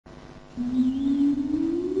Travel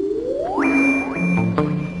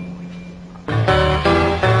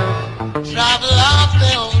off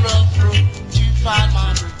the old rough road to find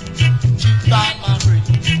my breath, to find my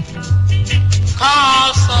breath.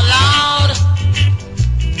 Call so loud,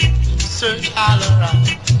 search all around.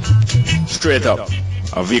 Straight up,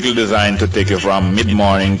 a vehicle designed to take you from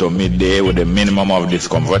mid-morning to midday with a minimum of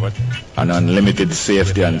discomfort and unlimited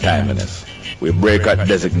safety and timeliness. We brake at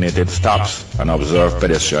designated stops and observe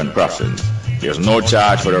pedestrian crossings. There's no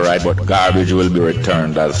charge for the ride, but garbage will be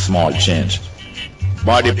returned as small change.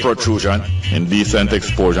 Body protrusion, indecent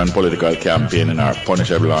exposure and political campaigning are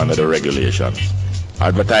punishable under the regulations.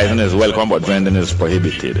 Advertising is welcome, but vending is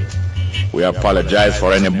prohibited. We apologize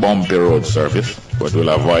for any bumpy road surface, but we'll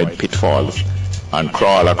avoid pitfalls and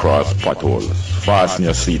crawl across potholes. Fasten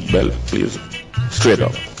your seat belt, please. Straight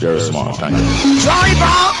up, Jerry Small, thank you.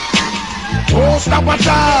 Driver! Don't stop at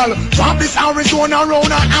all. Drop this Arizona round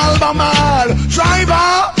an Albemarle.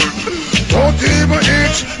 Driver! Don't even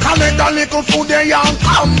itch. Collect a little food there and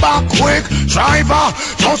come back quick. Driver!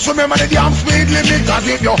 Just remember the damn speed limit, cause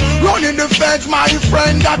if you're running the fence, my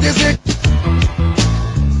friend, that is it.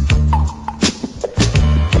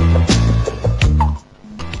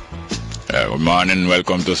 Good morning,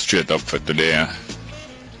 welcome to Straight Up for today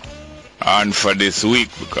and for this week,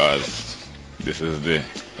 because this is the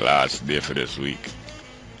last day for this week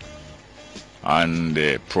on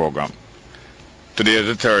the program. Today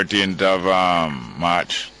is the 13th of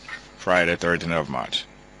March, Friday 13th of March,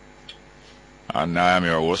 and I am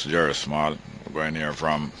your host, Jerry Small. We're going here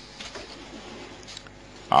from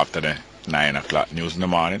after the 9 o'clock news in the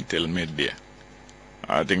morning till midday.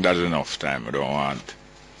 I think that's enough time. We don't want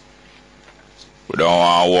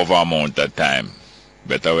over amount of time.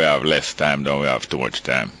 Better we have less time than we have too much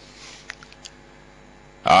time.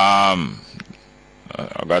 I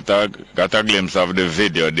got a glimpse of the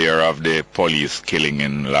video there of the police killing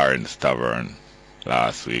in Lawrence Tavern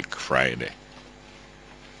last week, Friday.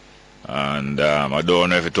 And I don't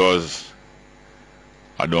know if the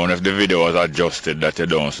video was adjusted that you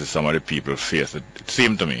don't see some of the people's face. It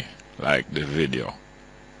seemed to me like the video.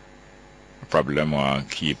 Probably them want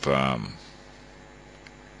to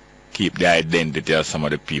keep the identity of some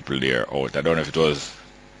of the people there out. I don't know if it was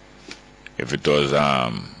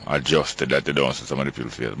adjusted that they don't see some of the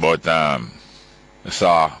people's face. But I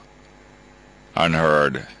saw and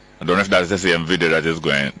heard. I don't know if that's the same video that is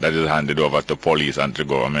handed over to police and to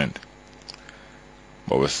government.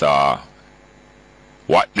 But we saw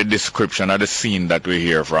what the description of the scene that we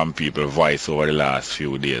hear from people voice over the last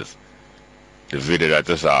few days. The video that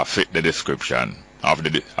we saw fit the description of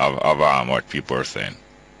what people are saying.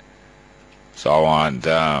 So I want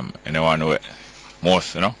anyone who,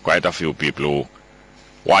 quite a few people who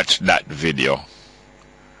watch that video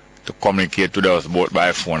to communicate with us both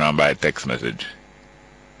by phone and by text message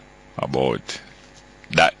about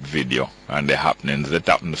that video and the happenings that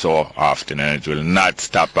happen so often, and it will not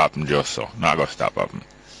stop happening just so. Not gonna stop happening.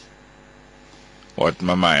 What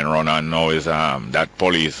my mind run on now is that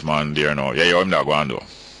policeman there now. Yeah, you hear him that go on though.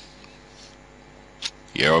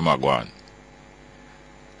 You hear him go on.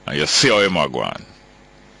 And you see how him go on.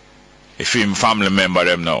 If him family member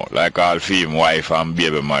them now, like all for him wife and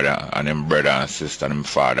baby mother and him brother and sister and him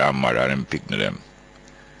father and mother and him picking them.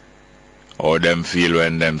 How them feel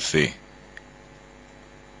when them see.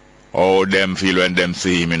 How them feel when them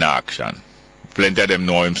see him in action. Plenty of them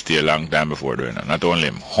know him stay a long time before doing it. Not only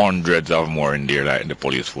him, hundreds of more in there, like in the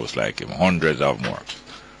police force like him. Hundreds of more.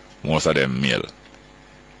 Most of them male.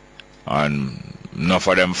 And enough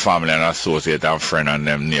of them family and associate and friend and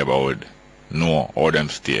them neighborhood know how them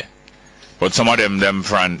stay. But some of them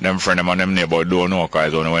friend them and them neighbor don't know,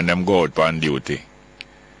 because only when them go out on duty,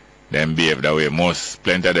 them behave that way.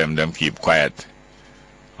 Plenty of them keep quiet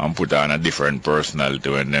and put on a different personality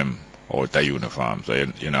when them out of uniform. So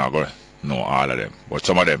you're not going to know all of them. But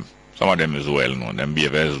some of them is well known. Them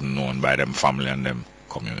behavior is known by them family and them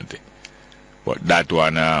community. But that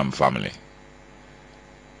one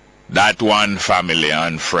family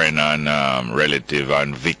and friend and relative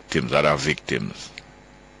and victims, other victims,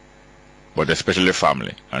 but especially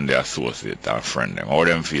family and the associate and friend them, how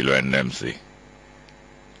them feel when them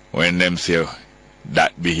see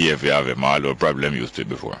that behavior of him, although problem used to it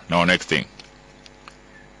before. Now next thing,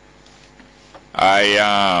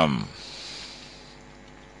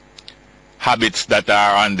 habits that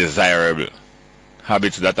are undesirable.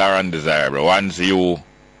 Once you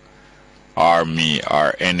or me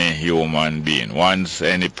or any human being, once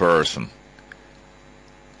any person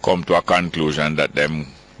come to a conclusion that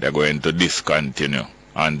they're going to discontinue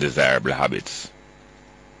undesirable habits,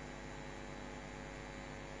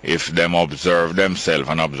 if them observe themselves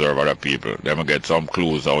and observe other people, them will get some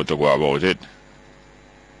clues how to go about it.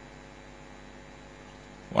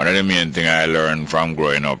 One of the main things I learned from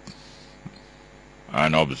growing up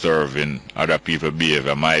and observing other people's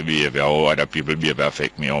behavior, my behavior, how other people's behavior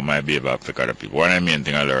affect me, how my behavior affect other people. One of the main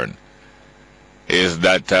things I learned is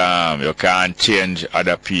that you can't change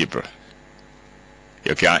other people.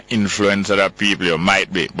 You can influence other people, you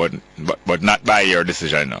might be, but not by your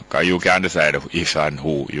decision, because you can't decide if and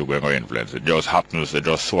who you're going to influence. It just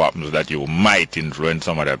so happens that you might influence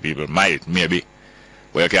some other people, maybe,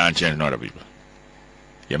 but you can't change other people.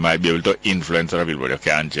 You might be able to influence other people, but you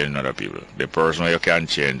can't change other people. The person you can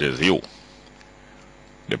change is you.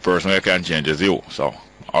 The person you can change is you. So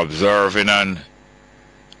observing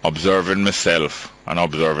myself and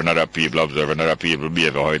observing other people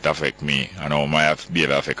behavior, how it affects me and how my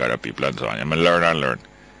behavior affects other people and so on. I learn.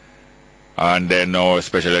 And then now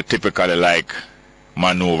especially typically like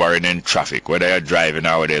maneuvering in traffic, whether you're driving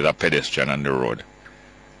or whether there's a pedestrian on the road,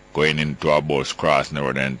 going into a bus, crossing the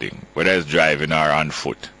road and anything, whether it's driving or on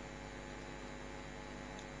foot.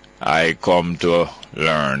 I come to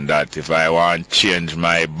learn that if I want to change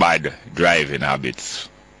my bad driving habits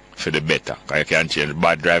for the better, because you can change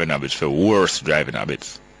bad driving habits for worse driving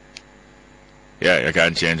habits. Yeah, you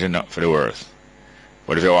can change it for the worse.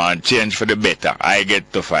 But if you want to change for the better, I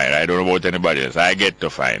get to find, I don't know about anybody else, I get to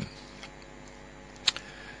find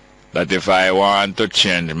that if I want to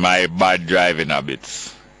change my bad driving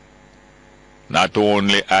habits, not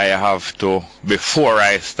only I have to, before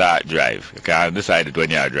I start drive, you can't decide it when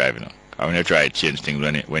you are driving. And when you try to change things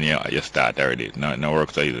when you start already, it no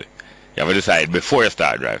works so easy. You have to decide before you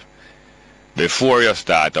start drive. Before you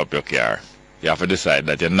start up your car, you have to decide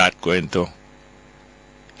that you're not going to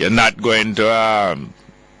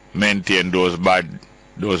maintain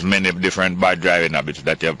those many different bad driving habits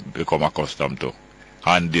that you have become accustomed to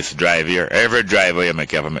on this drive here. Every driver you have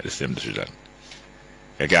to make the same decision.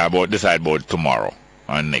 You can't decide about tomorrow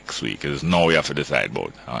and next week. It's now you have to decide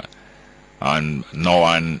about. And now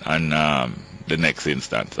and the next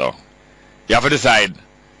instant. So you have to decide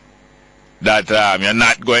that you're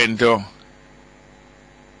not going to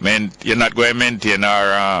maintain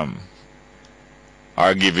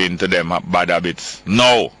or give in to them bad habits.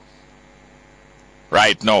 No.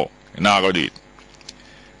 Right now. You're not going to do it.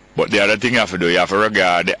 But the other thing you have to do, you have to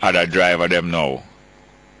regard the other driver them now.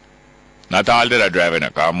 Not all the other drivers,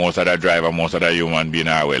 because most of the drivers, most of the human beings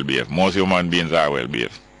are well behaved. Most human beings are well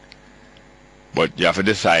behaved. But you have to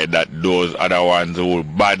decide that those other ones who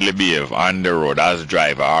badly behave on the road as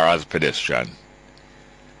driver or as pedestrian,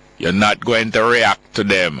 you're not going to react to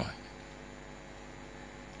them.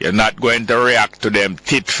 You're not going to react to them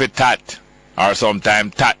tit for tat, or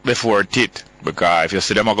sometimes tat before tit. Because if you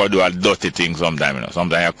see them are going to do a dirty thing sometimes,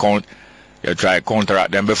 sometimes you try to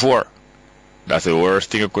counteract them before. That's the worst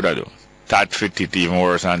thing you could have done. Tat for tit, even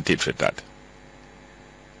worse than tit for tat.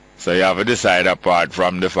 So you have to decide, apart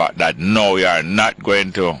from the fact that no, you are not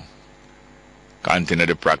going to continue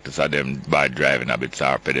the practice of them bad driving habits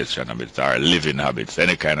or pedestrian habits or living habits,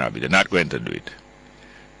 any kind of habit. You're not going to do it.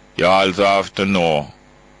 You also have to know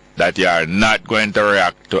that you are not going to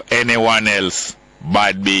react to anyone else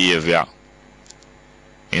bad behavior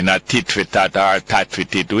in a tit for tat or tat for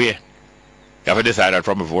tit way. You have to decide that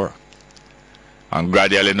from before. And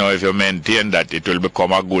gradually now, if you maintain that, it will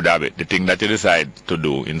become a good habit. The thing that you decide to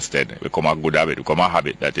do instead become a good habit, become a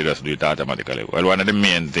habit that you just do it automatically. Well, one of the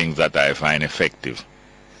main things that I find effective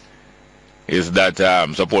is that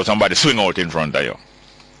suppose somebody swing out in front of you,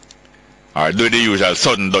 or do the usual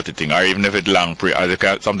sudden dirty thing, or even if it's long,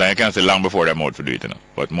 sometimes you can say long before them out to do it,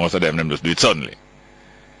 but most of them just do it suddenly.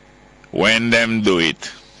 When them do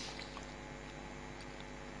it,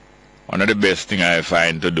 one of the best things I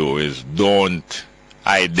find to do is don't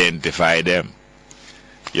identify them.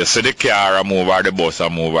 You see the car move or the bus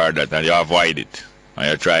move or that, and you avoid it.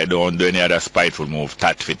 And you try don't do any other spiteful move,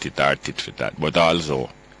 tat fit it or tit fit that. But also,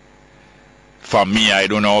 for me, I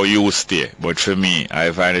don't know how you stay, but for me,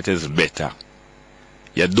 I find it is better.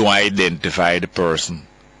 You don't identify the person.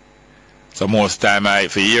 So most time,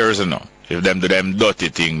 for years, if them do them dirty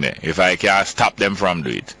thing there, if I can't stop them from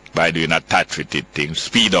doing it, by doing a tat fit it thing,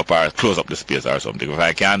 speed up or close up the space or something. If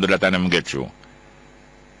I can't do that and them get through,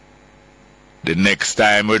 the next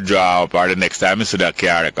time we draw up or the next time you see that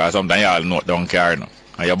car, because sometimes you all note down car, and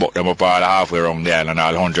you buck them up all halfway around there and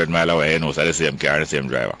all 100 miles away, so the same car and the same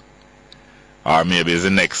driver. Or maybe it's the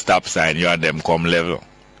next stop sign, you and them come level.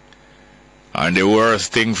 And the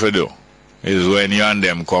worst thing to do is when you and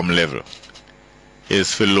them come level,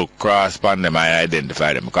 is to look cross upon them and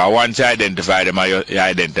identify them. Because once you identify them, you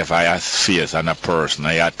identify a face and a person,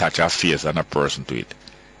 and you attach a face and a person to it.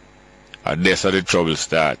 And that's how the trouble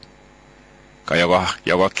start. Because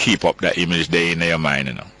you got to keep up that image there in your mind,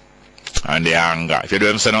 you know. And the anger. If you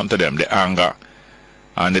don't say nothing to them, the anger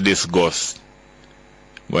and the disgust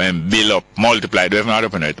when build up, multiply, don't even have to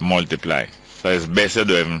open it, multiply. So it's best you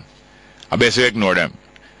do even, I best you ignore them.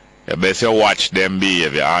 You best you watch them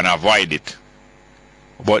behavior and avoid it.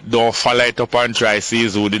 But don't follow it up and try see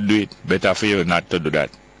who did do it. Better for you not to do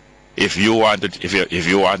that. If you want to if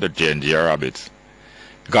you want to change your habits.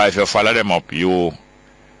 Because if you follow them up,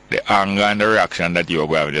 the anger and the reaction that you are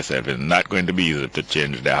going to have yourself is not going to be easy to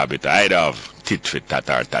change the habit either of tit for tat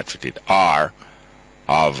or tat for tit, or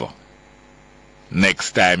of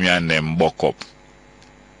next time you and them buck up,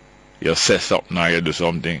 you say something or you do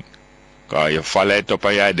something. Because you follow it up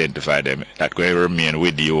and you identify them, that's going to remain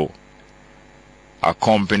with you,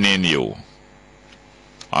 accompanying you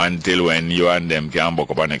until when you and them can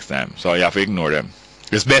buck up next time. So you have to ignore them.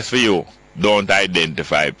 It's best for you. Don't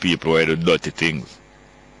identify people who do dirty things.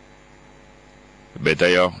 Better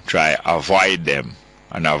you try avoid them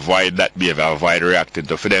and avoid that behavior, avoid reacting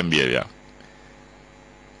to them behavior.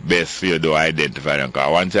 Best for you to identify them,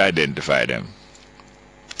 because once you identify them,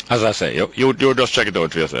 as I say, you just check it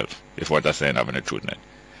out for yourself if what I'm saying having the truth in it.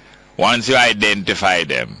 Once you identify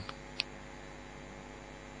them,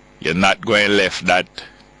 you're not going to leave that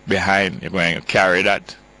behind. You're going to carry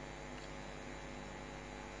that.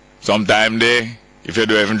 Sometimes if you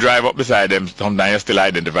don't even drive up beside them, sometimes you still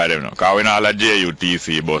identify them. Because when all a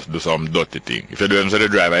JUTC bus do some dirty thing, if you don't even say the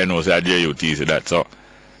driver, you know say a JUTC that. So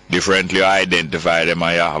differently you identify them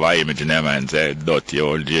and you have an image in their mind say dirty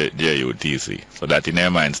old JUTC. So that in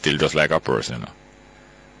their mind still just like a person. You know.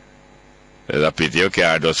 There's a pity you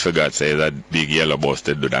can't just forget say that big yellow bus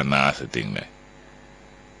to do that nasty thing there.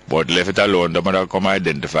 But leave it alone, the mother come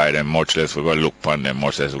identify them, much less we go look upon them,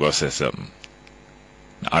 much less we go say something.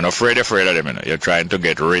 I'm afraid of them, you know. You're trying to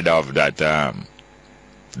get rid of that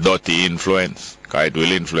dirty influence, because it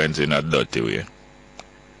will influence in a dirty way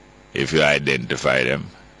if you identify them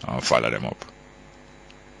and follow them up.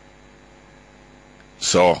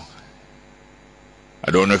 So,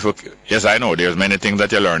 I don't know if yes, I know there's many things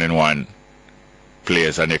that you learn in one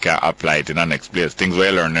place and you can apply it in the next place. Things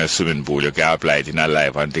where you learn in a swimming pool, you can apply it in a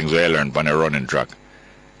life, and things where you learn on a running track,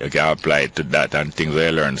 you can apply it to that, and things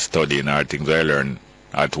where you learn studying or things where you learn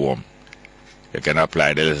at home, you can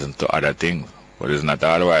apply the lesson to other things, but it's not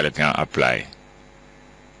all the while you can apply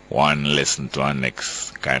one lesson to our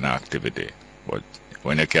next kind of activity. But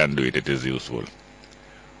when you can do it, it is useful.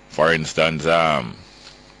 For instance,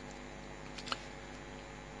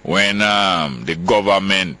 when the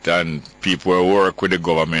government and people who work with the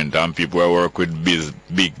government and people who work with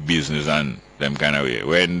big business and them kind of way,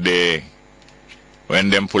 when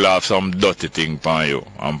them pull off some dirty thing upon you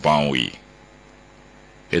and upon we,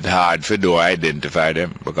 it's hard for you to identify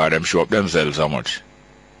them because them show up themselves so much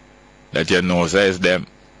that you know says them.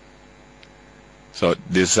 So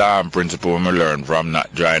this principle we learn from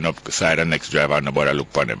not drying up beside the next driver and nobody look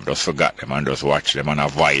upon them. Just forget them and just watch them and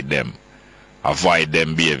avoid them. Avoid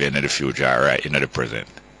them behavior in the future, right, in the present.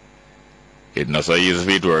 It's not so easy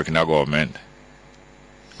for you to work in a government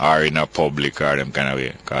or in a public or them kind of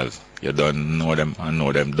way, because you don't know them and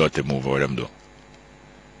know them dirty move what them do.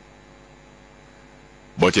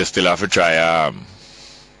 But you still have to try, I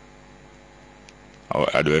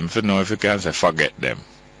don't even know if you can say forget them.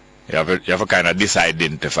 You have to kind of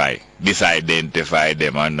disidentify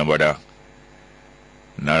them and nobody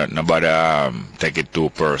take it too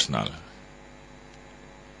personal.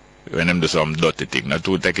 When them do some dirty thing, not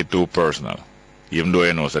to take it too personal. Even though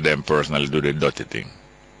you know so them personally do the dirty thing.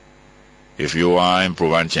 If you want to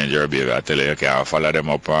improve and change your behavior, I tell you can't follow them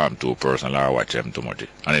up too personal or watch them too much.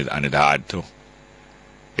 And it's hard too.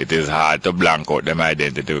 It is hard to blank out them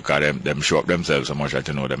identity because them show up themselves so much that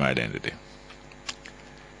you know them identity.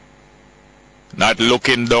 Not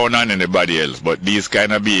looking down on anybody else, but these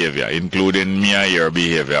kind of behavior, including me and your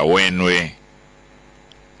behavior, when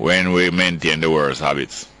we maintain the worst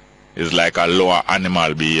habits, is like a lower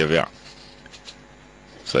animal behavior.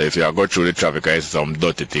 So if you go through the traffic and see some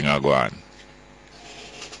dirty thing go on,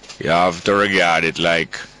 you have to regard it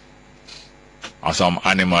like some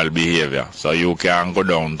animal behavior. So you can go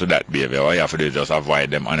down to that behavior. All you have to do is just avoid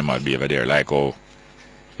them animal behavior there. Like how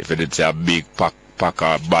if it's a big pack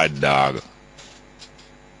of bad dog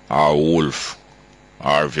or wolf,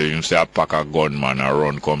 or if you say a pack of gunman or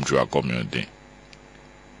run come through a community,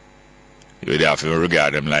 you have to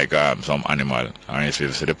regard them like some animal. And if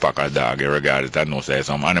you see the pack of dog, you regard it and know say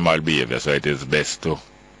some animal behavior. So it is best to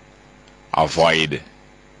avoid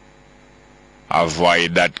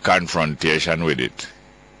that confrontation with it,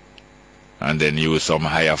 and then use some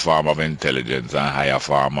higher form of intelligence and higher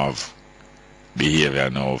form of behavior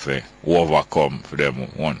now for overcome for them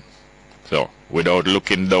one. So without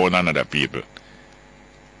looking down on other people,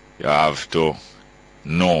 you have to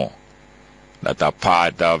know that a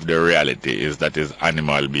part of the reality is that is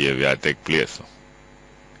animal behavior take place.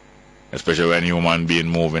 Especially when human being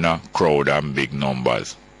move in a crowd and big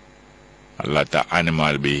numbers. A lot of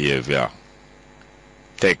animal behavior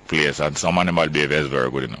take place, and some animal behavior is very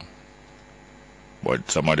good,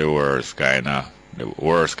 But some of the worst kind of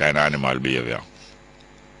animal behavior.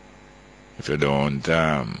 If you don't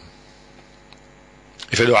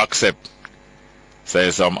accept,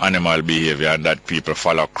 say, some animal behavior and that people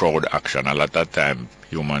follow crowd action, a lot of time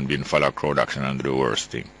human being follow crowd action and do the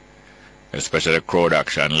worst thing. Especially crowd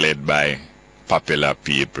action led by popular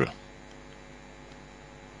people.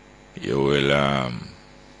 You will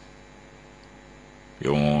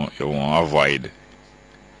you won't avoid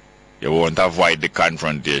the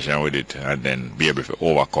confrontation with it and then be able to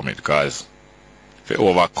overcome it, because if you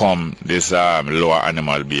overcome this lower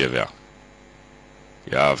animal behavior,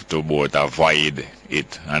 you have to both avoid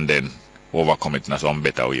it and then overcome it in some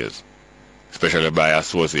better ways, especially by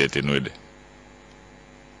associating with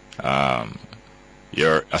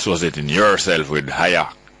you're associating yourself with higher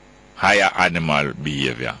animal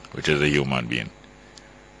behavior, which is a human being,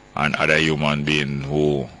 and other human being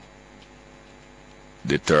who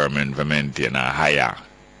determine to maintain the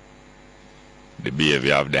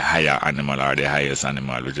behavior of the higher animal or the highest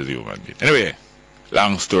animal, which is human being. Anyway,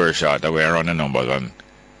 long story short, we are running numbers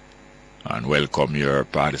and welcome your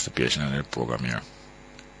participation in the program here.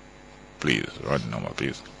 Please, run the number,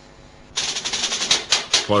 please.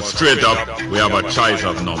 For straight up, we have a choice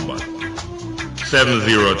of numbers.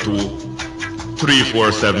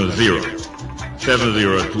 702-3470.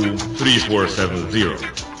 702-3470.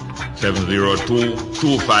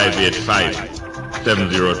 702-2585.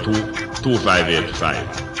 702-2585.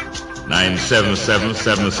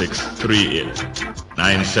 977-7638.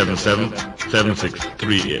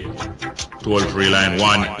 977-7638. Toll-free line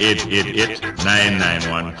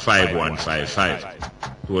 1-888-991-5155.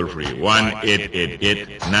 Toll-free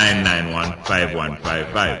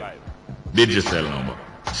 1-888-991-5155. Digicel number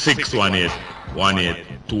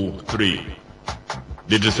 618-1823.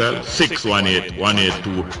 Digicel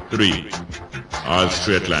 618-1823. All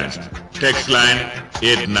straight lines. Text line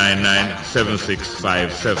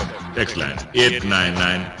 899-7657. Text line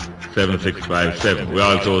 899-7657. We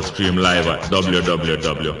also stream live at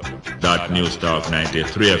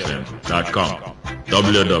www.newstalk93fm.com.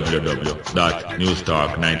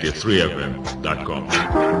 www.newstalk93fm.com.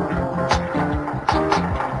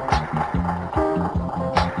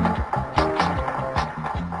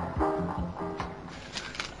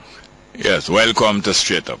 Yes, welcome to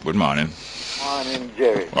Straight Up. Good morning. Morning,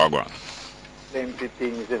 Jerry. Wagwan. Plenty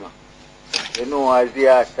things, You know, as they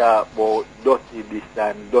are talk about dirty this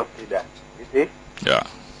and dirty that, you see? Yeah.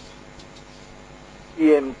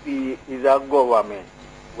 PNP is a government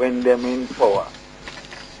when them in power.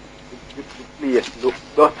 The place look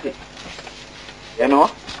dirty. You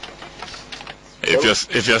know? If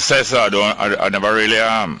you say so, I never really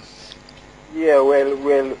am. Yeah,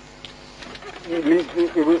 well,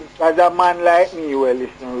 as a man like me, well,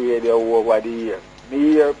 listen radio over the years. Me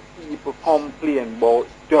hear people complain about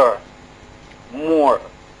dirt more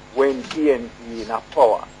when PNP in a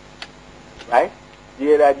power. Right?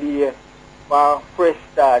 The other day, for a fresh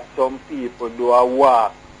start, some people do a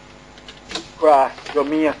walk across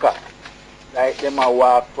Jamaica. Like them a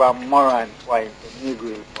walk from Moran Point to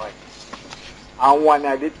Negril Point. And one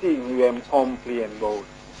of the things them complain about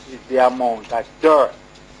is the amount of dirt.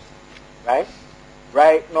 Right?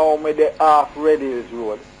 Right now, me the half Redhills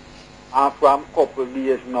Road, and from couple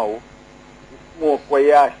days now, the smoke where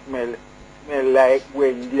you smell like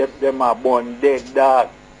when them are born dead dog.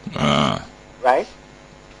 Right?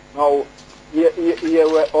 Now, you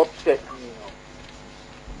were upset me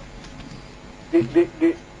now.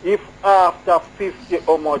 If after 50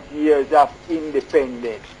 or much years of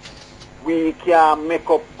independence, we can make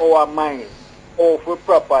up our mind how to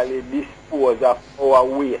properly dispose of our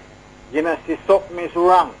waste, you know, see something is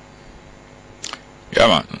wrong. Yeah,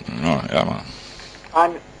 man. No, yeah, man.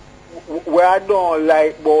 And where I don't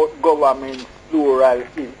like about government plural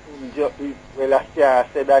well, I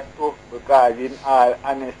can't say that too, because in all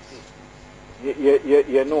honesty,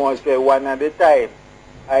 you know, say one at a time,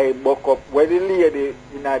 I buck up where the lady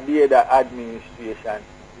in a day the administration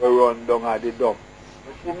will run down at the dump.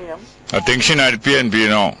 What's her name? I think she not the PNP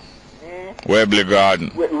now. Webley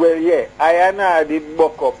Garden. Well, yeah. I and I did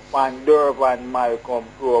buck up on Durban Malcolm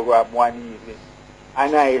program one evening,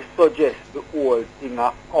 and I suggest the whole thing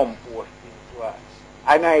of composting to her.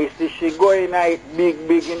 And I see she going out big,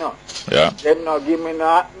 you know. Yeah. Them not give me no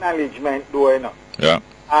acknowledgement though, you know. Yeah.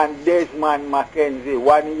 And Desmond Mackenzie,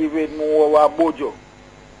 one even move over Bojo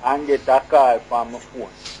and get a call from my phone.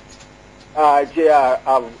 JR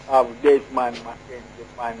have Desmond Mackenzie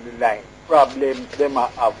on the line. Problems them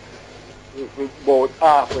have with about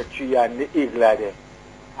half a tree and the eagle there.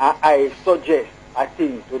 And I suggest a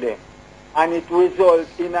thing to them. And it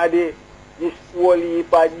results in this whole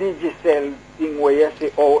heap of Digicel thing where you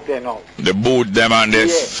say out there now. The boot them and the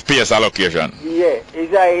space allocation. Yeah,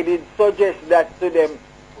 is I did suggest that to them,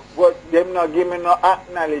 but them not give me no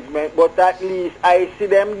acknowledgement, but at least I see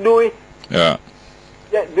them do it. Yeah.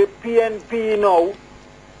 Yeah, the PNP now,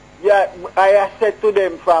 yeah, I have said to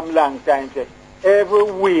them from long time, say,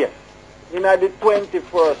 everywhere in the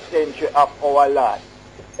 21st century of our life,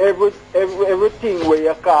 everything where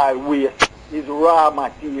you call waste is raw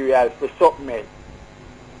material for something.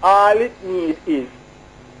 All it needs is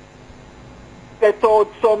set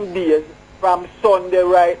out some days from Sunday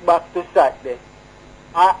right back to Saturday.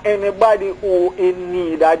 And anybody who in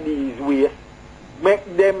need of these waste, make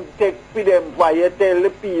them take for them while you tell the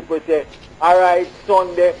people, say, all right,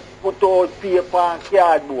 Sunday, put out paper and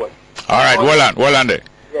cardboard. All right, hold on there.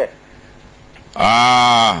 Yes.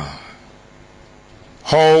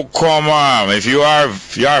 How come if you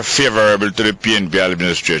are favorable to the PNP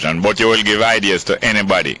administration, but you will give ideas to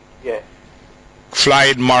anybody? Yes.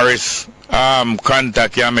 Floyd Morris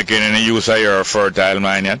contact you making any use of your fertile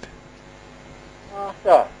mind yet?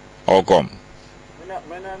 Sir. How come?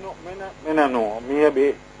 I know.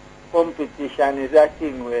 Maybe competition is a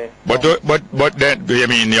thing where... But then, do you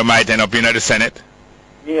mean you might end up in the Senate?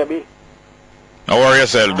 Maybe. Don't worry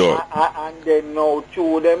yourself, though. And then now,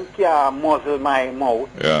 two them can't muzzle my mouth.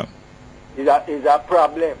 Yeah. Is a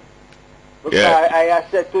problem. Because Yeah. I have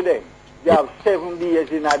said to them, you have 7 days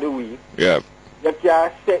in the week. Yeah. You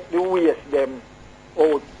can't set the waste them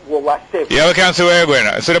out over 7. Yeah, we can see where you're going.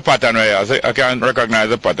 I see the pattern where I can recognize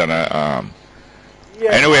the pattern. Yeah.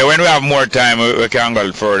 Anyway, when we have more time, we can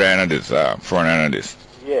go further into this.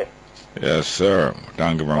 Yeah. Yes, sir.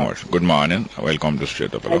 Thank you very much. Good morning. Welcome to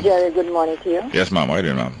Straight Up. Hi, Jerry. Good morning to you. Yes, ma'am. How are you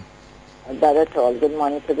doing, ma'am? Not at all. Good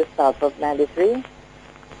morning to the staff of 93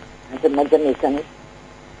 and to my Jamaicans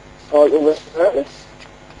all over the world,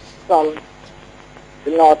 from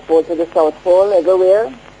the North Pole to the South Pole,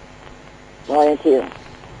 everywhere. Morning to you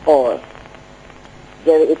all.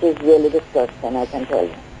 Jerry, it is really disgusting, I can tell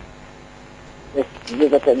you. This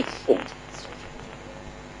Giverton thing.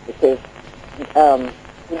 Because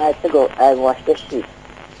 2 nights ago, I washed the sheet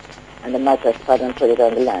and the mattress pad and put it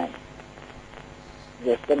on the line.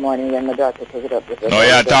 Just the morning when my daughter took it up. No,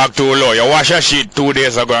 you talk too low. You wash your sheet 2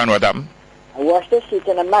 days ago and what happened? I washed the sheet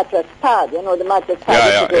in a mattress pad. You know the mattress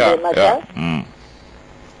pad? Yeah.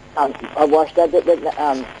 I washed that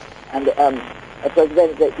and it was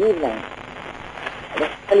Wednesday evening.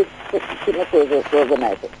 I keep my clothes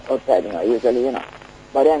overnight outside, usually,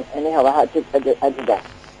 But then, anyhow, I did that.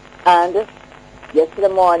 And yesterday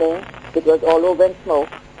morning, it was all over in smoke.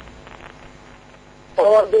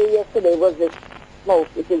 All day yesterday was this smoke.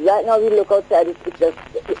 It is right now we look outside, it's just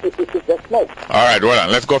smoke. All right, hold on.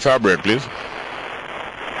 Let's go for a break, please.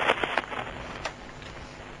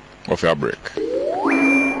 Go for a break.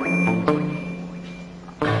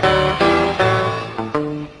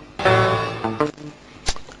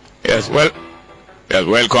 Yes,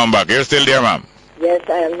 welcome back. You're still there, ma'am? Yes,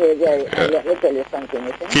 I am here, Jerry. Yeah. And let me tell you something,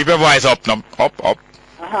 listen. Keep your voice up, up.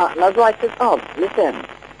 My voice is up. Listen,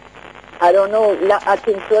 I don't know, I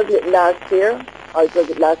think it was last year, or it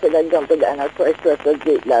was last year that I jumped again. I saw it was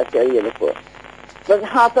late last year, year before. But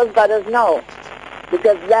half as bad as now,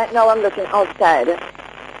 because right now I'm looking outside,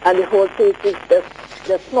 and the whole place is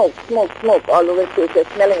just smoke all over the place. You're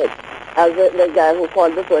smelling it. As the guy who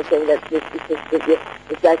called before saying that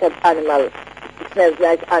it's like an animal. It smells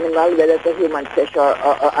like animal, whether it's a human fish or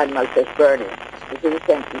animal fish burning. This is the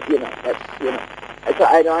same, So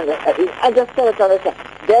I don't understand. I just cannot understand.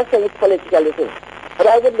 They're saying it's political thing. But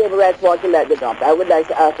I would never want to let the dump. I would like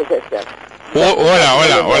to ask a question. Hold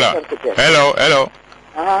on. Hello.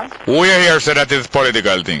 Who you here said that is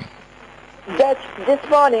political thing? That this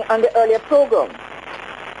morning on the earlier program.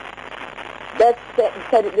 That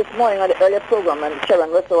said it this morning on the earlier program, and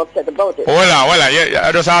Sharon was so upset about it. Hold on. Yeah,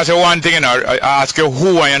 I just ask you one thing, I ask you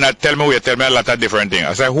who, and you not tell me who. You tell me a lot of different things.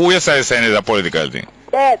 I say who you say saying is a political thing.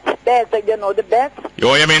 Bet, you know the bet?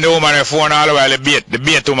 You mean the woman on the phone all the while, the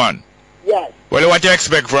bait woman? Yes. Well, what you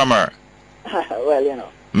expect from her?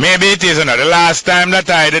 Well, Maybe it is, the last time that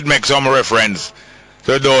I did make some reference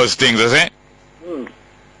to those things, you see?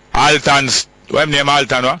 Alton's, what name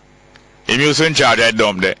Alton, what? He used to in charge of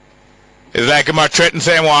dump there. It's like him a threaten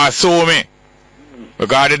saying, want to sue me.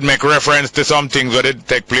 Because it make reference to some things that did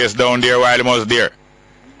take place down there while he was there.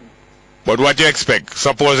 But what you expect?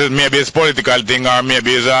 Suppose it maybe it's political thing or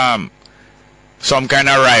maybe it's some kind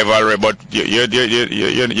of rivalry, but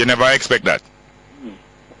you never expect that.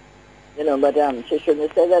 You know, but she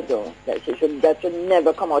shouldn't say that though. That should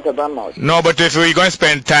never come out of her mouth. No, but if we're going to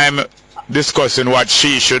spend time discussing what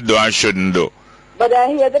she should do and shouldn't do. But I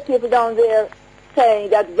hear the people down there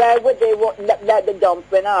saying that why would they let the dump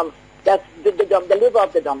when that's the dump, the liver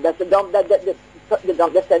of the dump. That's the dump that the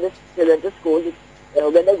dump that sends children to school. You know,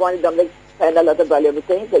 when they go on the dump, they spend a lot of valuable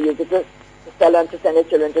things. They use it to sell and to send their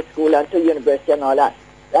children to school and to university and all that.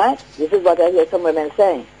 Right? This is what I hear some women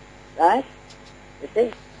saying. Right? You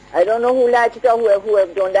see? I don't know who likes it or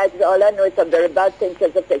whoever don't like it. All I know it's a very bad thing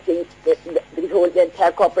because affecting the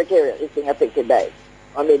entire corporate area is being affected by it.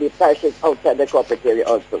 Or maybe parishes outside the corporate area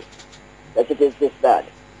also. That it is this bad.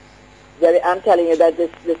 I'm telling you that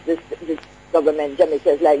this government,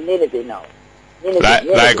 Jamaica, is like Nineveh now. Nineveh,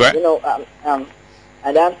 like what? You know,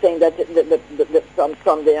 and I'm saying that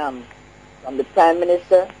from the Prime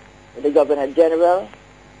Minister, the Governor General,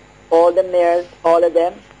 all the mayors, all of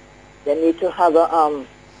them, they need to have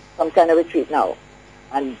some kind of retreat now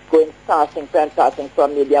and going fasting, prayer and fasting for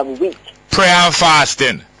maybe a week. Prayer and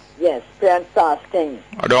fasting? Yes, prayer and fasting.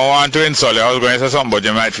 I don't want to insult you. I was going to say something, but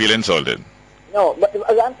you might feel insulted. No, but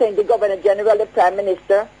as I'm saying, the Governor General, the Prime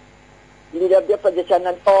Minister, leader of the opposition,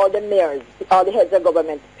 and all the mayors, all the heads of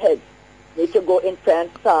government heads need to go in prayer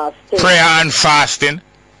and fasting. Prayer and fasting?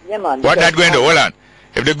 Yeah, man. What that going to do? Hold on.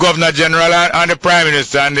 If the Governor General and the Prime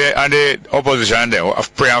Minister and the opposition there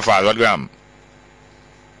of prayer and fast, what going to happen?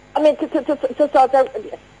 I mean, to sort of,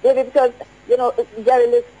 maybe because, you know,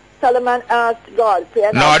 Jerry Solomon asked God, pray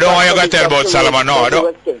and no, I don't want you to tell about Solomon, no, I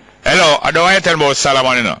don't. Hello, I don't want you to tell about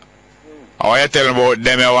Solomon, you know. I want you to tell about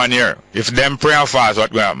them in 1 year. If them pray and fast,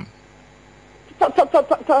 what going to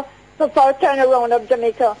happen? For turn around of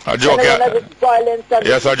Jamaica. A joke, yeah. Violence and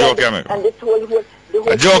yes, a joke, yeah, and this whole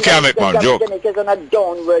a joke, yeah, make man, joke. Jamaica's on a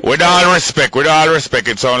downward. With all respect,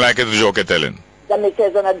 it sounds like it's a joke you're telling.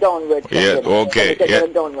 Jamaica's on a downward. Yeah, okay. Yeah.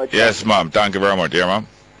 Downward yes, ma'am. Thank you very much. Yeah, ma'am.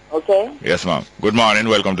 Okay. Yes, ma'am. Good morning.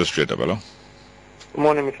 Welcome to Straight Up. Hello. Good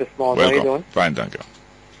morning, Mr. Small. Welcome. How you doing? Fine, thank you.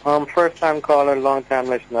 First time caller, long time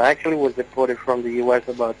listener. I actually was deported from the U.S.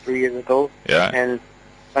 about 3 years ago. Yeah. And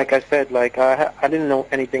like I said, like I didn't know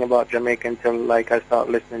anything about Jamaica until like I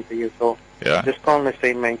started listening to you. So yeah. Just calling to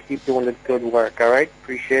say, man, keep doing the good work. All right.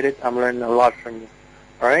 Appreciate it. I'm learning a lot from you.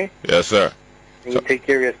 All right. Yes, sir. And you take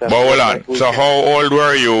care of yourself. But hold on. So how old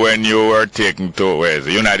were you when you were taken to where is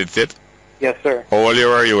it? United States? Yes, sir. How old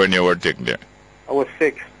were you when you were taken there? I was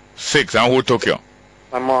 6. 6. And who took you?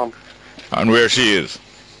 My mom. And where she is?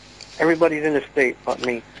 Everybody's in the state but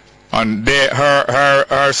me. And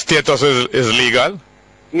her status is legal?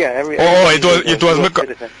 Yeah, it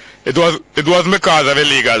was because of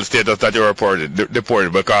illegal status that you were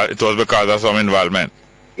deported because it was because of some involvement.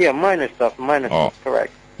 Yeah, minor stuff,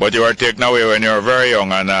 correct. But you were taken away when you were very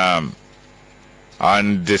young and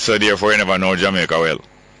so therefore you never know Jamaica well.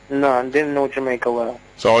 No, I didn't know Jamaica well.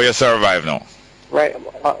 So how you survive now? Right.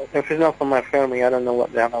 If it's not for my family, I don't know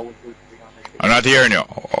what the hell I would do, to be honest. I'm not hearing you.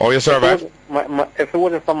 How you survive? If it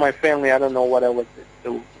wasn't for my family, I don't know what I would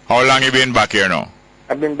do. How long you been back here now?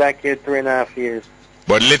 I've been back here 3.5 years.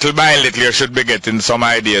 But little by little, you should be getting some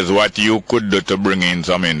ideas what you could do to bring in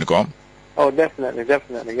some income. Oh, definitely,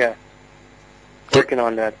 yeah. Working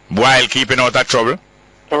on that. While keeping out of trouble?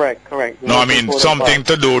 Correct. No, I mean something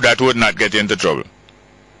to do that would not get you into trouble.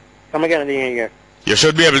 Come again, here. You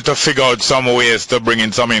should be able to figure out some ways to bring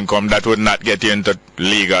in some income that would not get you into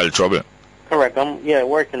legal trouble. Correct. I'm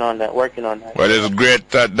working on that. Well, it's great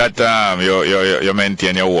that you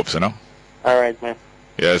maintain your hopes, you know. All right, man.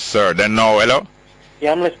 Yes, sir. Then now, hello?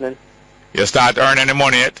 Yeah, I'm listening. You start earning any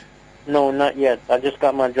money yet? No, not yet. I just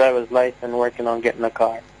got my driver's license working on getting a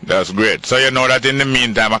car. That's great. So you know that in the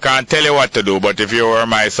meantime, I can't tell you what to do, but if you were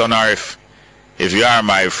my son or if you are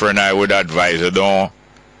my friend, I would advise you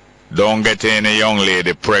don't get any young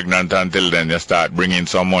lady pregnant until then. You start bringing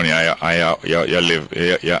some money and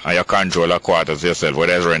you control the quarters yourself,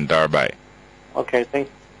 whether it's rent or buy. Okay,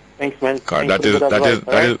 thanks, man. That is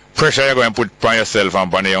pressure you're going to put on yourself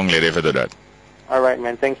and on the young lady if you do that. All right,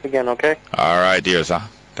 man. Thanks again, okay? All right, dear sir.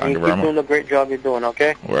 Thank you very much. You're doing a great job you're doing,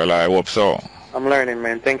 okay? Well, I hope so. I'm learning,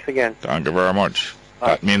 man. Thanks again. Thank you very much.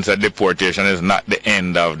 That means that deportation is not the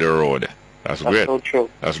end of the road. That's great. That's so true.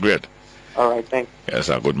 That's great. All right, thanks. Yes,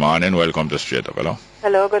 sir. Good morning. Welcome to Straight Up. Hello.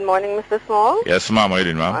 Hello, good morning, Mr. Small. Yes, ma'am. How are you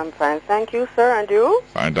doing, ma'am? I'm fine, thank you, sir. And you?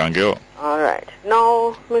 Fine, thank you. All right.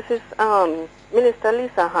 Now, Mrs. Minister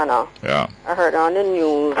Lisa Hanna. Yeah. I heard on the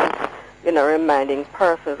news reminding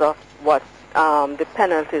persons of what the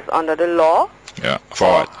penalties under the law Yeah. For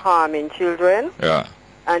for what? harming children, Yeah.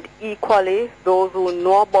 and equally those who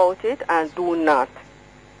know about it and do not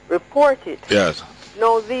report it. Yes.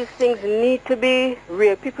 Now, these things need to be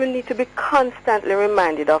real. People need to be constantly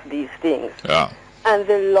reminded of these things. Yeah. And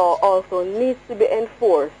the law also needs to be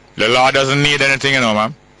enforced. The law doesn't need anything,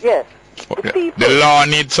 ma'am. Yes. The people. The law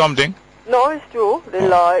needs something. No, it's true. The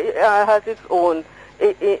law has its own,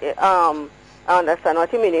 I understand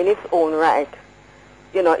what you mean, in its own right,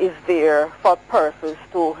 is there for persons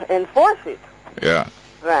to enforce it. Yeah.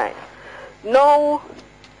 Right. Now,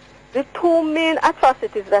 the two main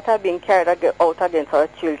atrocities that are being carried out against our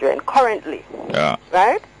children currently, Yeah.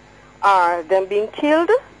 right, are them being killed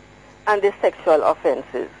and the sexual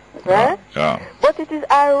offenses, right? Yeah. But it is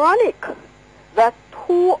ironic that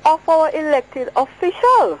two of our elected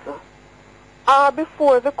officials are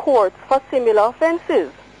before the courts for similar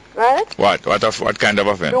offenses, right? What kind of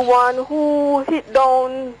offense? The one who hit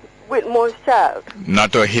down Whitmore's child.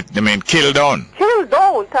 Not to hit, kill down. Killed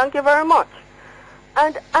down, thank you very much.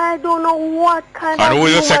 And I don't know what kind And of who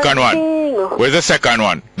is the human second one? being. Where's the second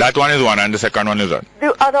one? That one is one, and the second one is what?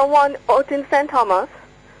 The other one out in St. Thomas,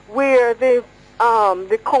 where the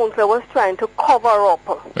council was trying to cover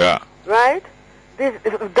up, Yeah. right?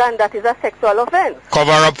 Then that is a sexual offense.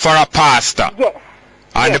 Cover up for a pastor. Yes.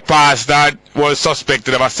 And Yes. the pastor was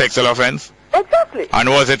suspected of a sexual offense. Exactly. And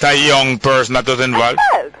was it a young person that was involved?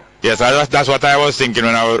 A child. Yes, that's what I was thinking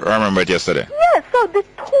when I remember it yesterday. Yes, so the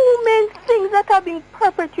two main things that are being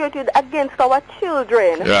perpetrated against our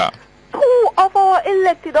children, Yeah. two of our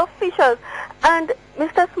elected officials, and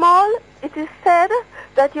Mr. Small, it is said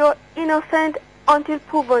that you're innocent until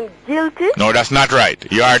proven guilty. No, that's not right.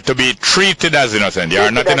 You are to be treated as innocent. You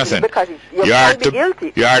are not innocent. Because you You are can be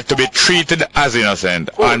guilty. You are to be treated as innocent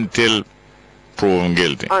until proven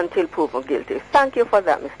guilty. Until proven guilty. Thank you for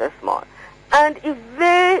that, Mr. Small. And if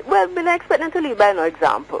they, well, we're not expecting to lead by no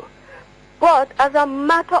example. But as a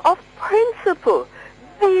matter of principle,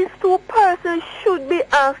 these two persons should be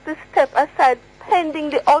asked to step aside pending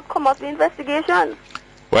the outcome of the investigation.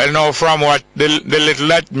 Well, now, from what the little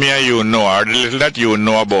that me and you know, or the little that you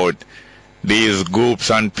know about these groups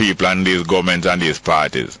and people and these governments and these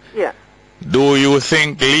parties, Yeah. do you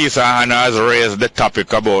think Lisa Hanna has raised the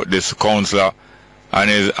topic about this councillor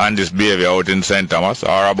and this behavior out in St. Thomas,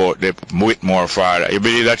 or about the Whitmore father? You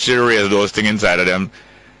believe that she raised those things inside of them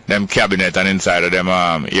cabinet and inside of them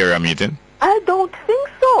area meeting? I don't think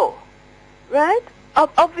so. Right?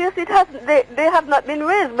 Obviously, they have not been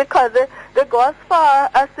raised because they go as far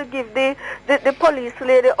as to give the police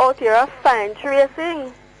lady out here a fine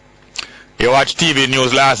tracing. You watched TV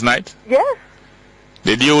news last night? Yes.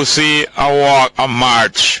 Did you see a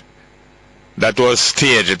march that was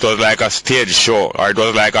staged? It was like a stage show, or it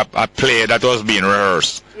was like a play that was being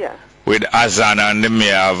rehearsed. Yeah. With Azan and the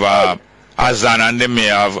mayor of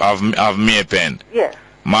Maypen. Yes.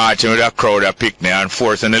 Marching with a crowd of picnic and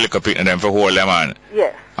forcing the liquor picnic them for hold them on.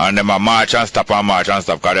 Yes. And them a march and stop because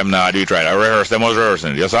them not do it right. Them was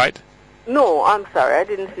rehearsing. You saw it? No, I'm sorry, I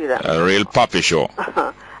didn't see that. A real puppy show.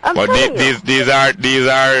 I'm But telling you. these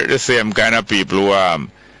are the same kind of people who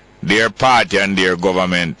their party and their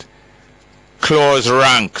government close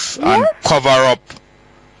ranks and cover up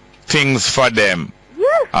things for them.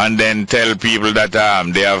 Yes. And then tell people that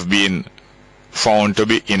they have been found to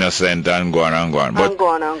be innocent and go on and go on. But go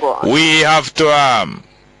on. we have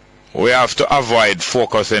to avoid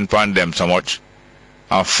focusing on them so much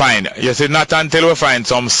and find, you see, not until we find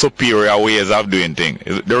some superior ways of doing things.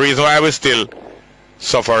 The reason why we still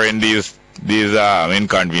suffering these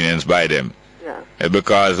inconvenience by them is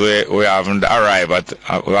because we haven't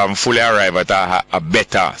fully arrived at a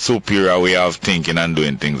better, superior way of thinking and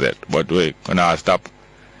doing things yet. But we cannot stop.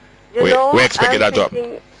 We expect that to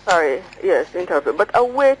happen. Sorry, yes, interpret. But a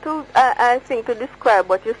way to, I think, to describe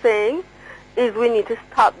what you're saying is we need to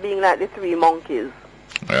stop being like the three monkeys.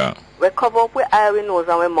 Yeah. We cover up with eye, we nose,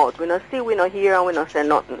 and we mouth. We don't see, we don't hear, and we don't say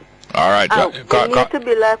nothing. All right. And we need to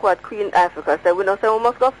be like what Queen Africa said. We don't say we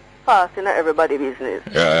must go fast in everybody's business.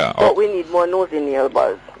 Yeah. But we need more nosy nail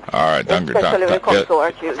buzz. All right, thank you. Especially when it comes to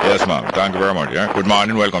our children. Yes, ma'am. Thank you very much. Yeah. Good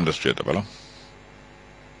morning. Welcome to Straight Up. Hello.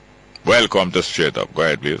 Welcome to Straight Up. Go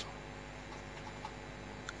ahead, please.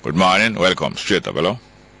 Good morning. Welcome. Straight Up. Hello.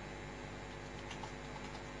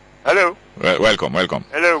 Hello. Welcome.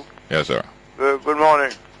 Hello. Yes, sir. Good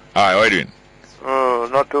morning. Hi, how are you doing?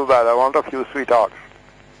 Not too bad. I want a few sweethearts.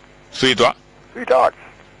 Sweet what? Sweethearts.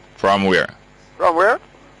 From where? From where?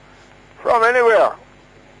 From anywhere.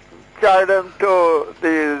 Carry them to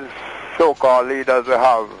these so-called leaders we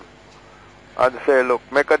have and say, look,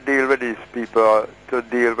 make a deal with these people to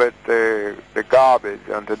deal with the garbage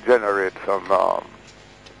and to generate some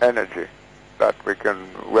energy that we can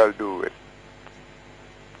well do with.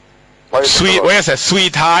 Sweet, what you say,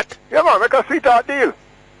 sweetheart? Yeah, man, make a sweetheart deal.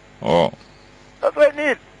 Oh. That's what I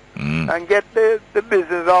need. And get the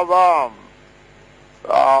business of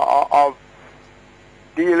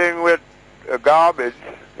dealing with garbage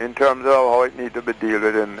in terms of how it needs to be dealt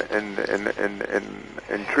with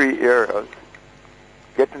in 3 areas.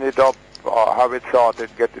 Getting it up, have it sorted,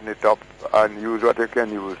 getting it up, and use what you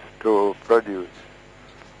can use to produce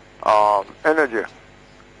energy.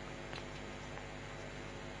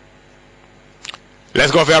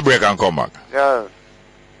 Let's go for a break and come back. Yeah.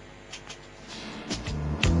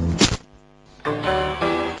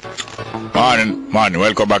 Morning,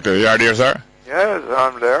 welcome back to the yard here, sir. Yes,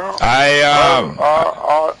 I'm there.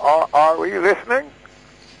 Are we listening?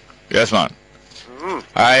 Yes, man.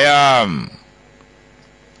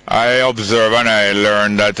 I observe and I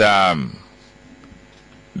learn that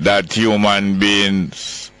that human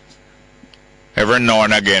beings every now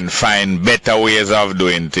and again find better ways of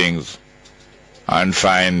doing things and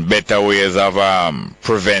find better ways of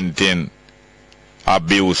preventing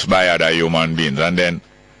abuse by other human beings, and then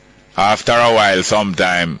after a while,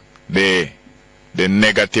 sometime the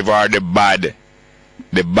negative or the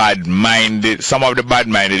bad-minded, some of the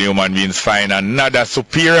bad-minded human beings find another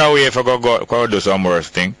superior way for go do some worse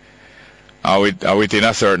thing. And within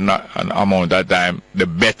a certain amount of time, the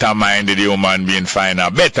better-minded human being find a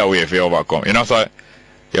better way to overcome. You know, so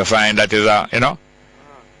you find that is a, you know,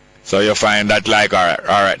 so you find that like, all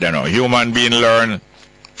right, you know, human being learn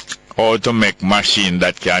how to make machine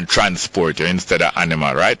that can transport you instead of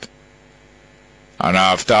animal, right? And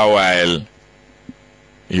after a while,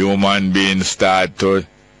 human beings start to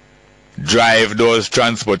drive those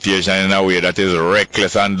transportation in a way that is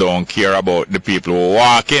reckless and don't care about the people who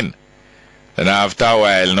walk in. And after a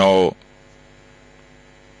while now,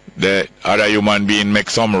 the other human being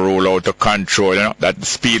make some rule out to control, you know, that the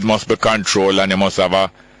speed must be controlled and you must have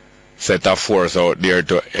a set of force out there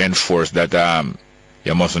to enforce that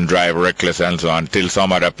you mustn't drive reckless and so on, until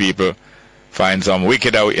some other people find some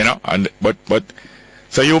wicked out, you know, and but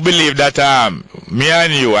so you believe that me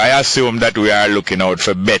and you, I assume that we are looking out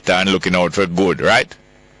for better and looking out for good, right?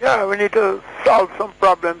 Yeah, we need to solve some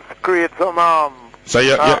problems, create some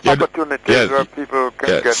opportunities where people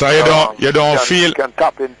can get. So you don't feel can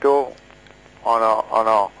tap into on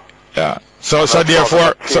a yeah. So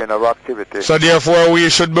therefore we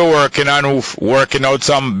should be working out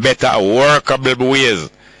some better workable ways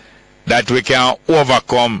that we can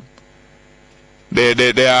overcome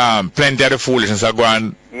the plenty of the foolishness are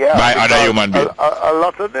going by other human beings. A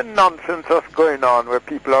lot of the nonsense that's going on where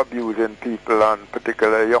people are abusing people and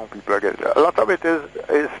particularly young people, a lot of it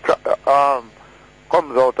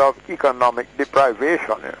comes out of economic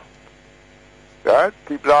deprivation. You know? Right?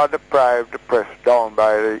 People are deprived, depressed down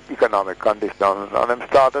by the economic conditions, and them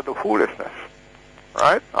started the foolishness.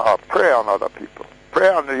 Right? Prey on other people. Prey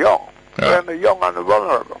on the young. Prey on the young and the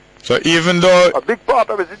vulnerable. So even though a big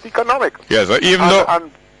part of it is economic. Yes, so even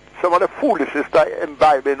and some of the foolishness that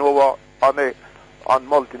imbibing over on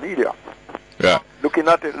multimedia. Yeah. Looking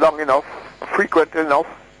at it long enough, frequent enough,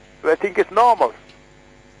 I think it's normal.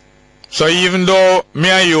 So even though me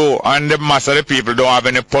and you and the mass of the people don't have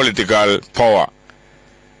any political power,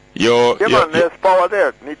 there's power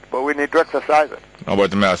there, but we need to exercise it. No,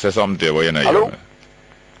 but may I say something, but you know. Hello?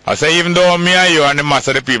 I say even though me and you and the mass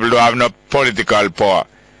of the people don't have no political power,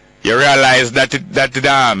 you realize that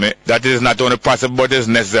that is not only possible but is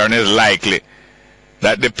necessary and is likely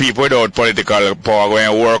that the people without political power are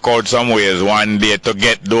going to work out some ways one day to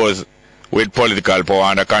get those with political power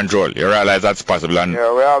under control. You realize that's possible. And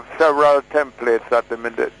yeah, we have several templates that have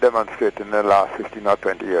been demonstrated in the last 15 or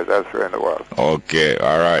 20 years elsewhere in the world. Okay,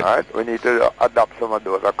 all right. All right, we need to adopt some of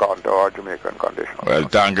those according to our Jamaican conditions. Well,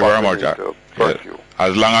 thank you very much. Yes.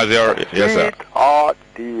 As long as you're... Yes, sir. Our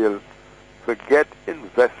deal to get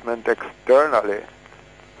investment externally,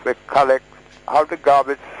 to collect, have the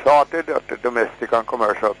garbage sorted at the domestic and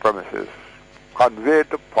commercial premises, conveyed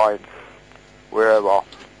to points wherever,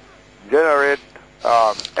 generate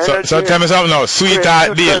energy. So tell me something now,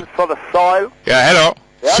 sweetheart deal. For the soil. Yeah, hello.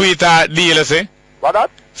 Yes? Sweetheart deal, you see? What that?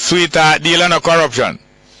 Sweetheart deal and no corruption.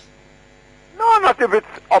 No, not if it's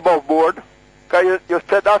above board. Because you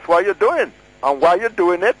said that's what you're doing. And why you're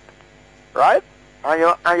doing it, right? And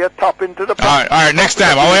you tap into the... All right, next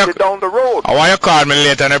time, I want you down the road. I want you to call me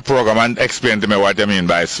later in the program and explain to me what you mean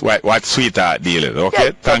by what sweetheart deal is, okay?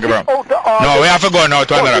 Yes, thank you very much. No, we have to go now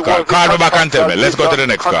to another call. Call me back and tell me. Let's go to the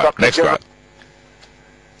next call. Next call.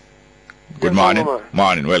 Good morning.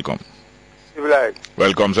 Morning, welcome. Civilized.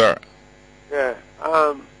 Welcome, sir. Yeah.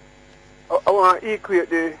 I want to equate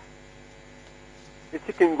the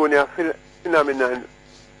chikungunya phenomenon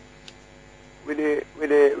with the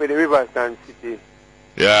Riverstand City.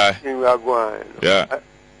 Yeah. Thing we are going. Yeah.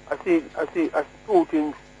 I see two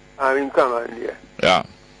things are in common here. Yeah.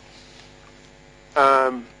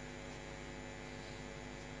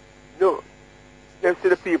 No, them see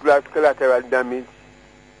the people as collateral damage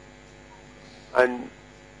and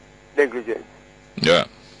negligence. Yeah.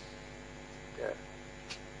 Yeah.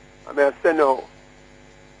 I mean, I say no.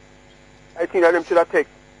 I think that them should have take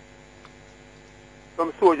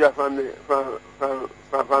some soldier from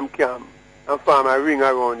camp and farm a ring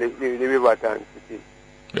around the Riverton City.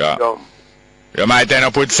 Yeah. You might end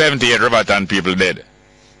up with 78 Riverton people dead.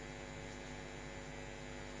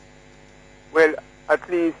 Well, at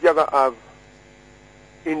least you gotta have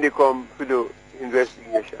Indicom to do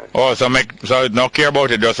investigation. Oh, so not care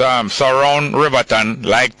about it. Just surround Riverton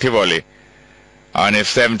like Tivoli, and if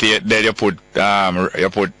 78 dead, you put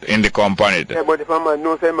Indicom on it. Yeah, but if a man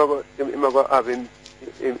knows him, I'm gonna have him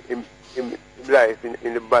life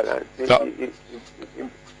in the balance. You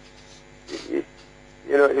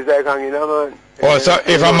know, it's like hanging a man. Oh, so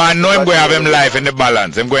if a man know him going to have him life in the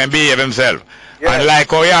balance, him going to behave himself. Yeah. And like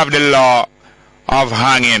how you have the law of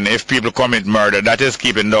hanging if people commit murder, that is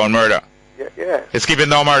keeping down murder. Yeah. It's keeping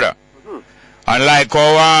down murder. And like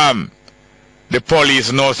how the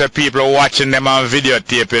police knows that people are watching them and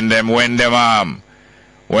videotaping them when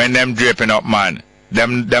them draping up man.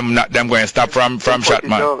 Them going to stop from shot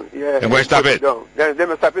man. Yeah. Them going to stop it. Them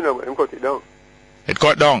are stopping up. Them cut it down. It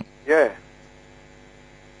cut down. Yeah.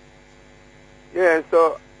 Yeah.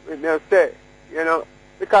 So we may say, you know,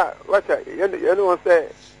 because watch out, you know say,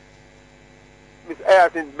 Miss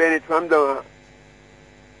Ayerton Bennett from down,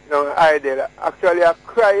 Idle. Actually, I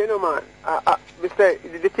cry, you know, man. I say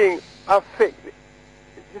the thing affect.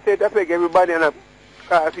 You say it affect everybody and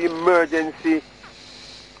cause emergency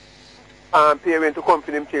parent to come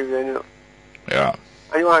for them children, you know. Yeah.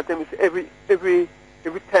 And you want them to say every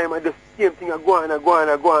time I just same thing I go on,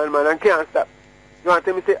 man, and can't stop. You want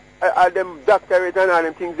them to say all them doctorate and all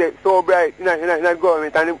them things they so bright in the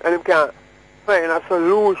government and them can't find a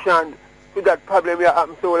solution to that problem that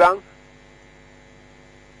happened so long.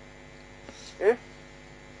 Eh?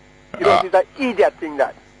 You know, it's an idiot thing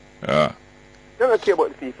that. Yeah. They don't care about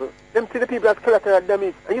the people. Them see the people as collateral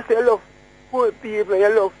damage. And you say you love poor people, you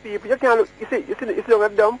love people. You can't look, you see down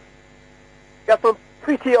at them. You have some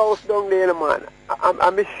pretty house down there, you know, man.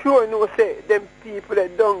 I'm sure you know say them people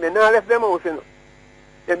that down there, now left them house, you know.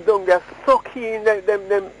 Them down there sucking them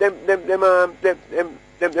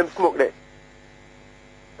smoke there.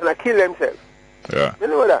 And I kill themselves. Yeah. You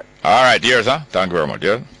know that? All right, yes, sir. Thank you very much,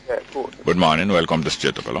 yes. Yeah, cool. Good morning. Welcome to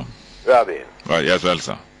Straight Up, hello. Robin. Right, yes, well,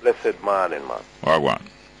 sir. Blessed morning, man. Wagwan.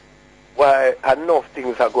 Why, enough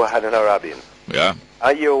things are going on in a Robin. Yeah.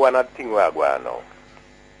 And you one of the things we are going now.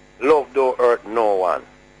 Love don't hurt no one.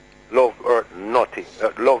 Love hurt nothing.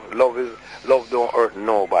 Love don't hurt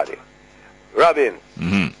nobody. Robin,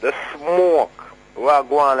 the smoke we are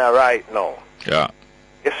going on right now. Yeah.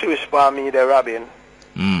 You switch for me there, Robin.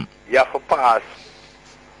 You have to pass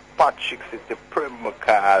Patrick's at the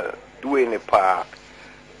Premacal, Duane Park,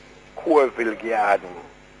 Corville Garden,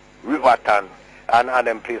 Riverton, and all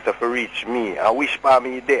them places to reach me. And wish for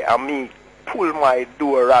me there. And me pull my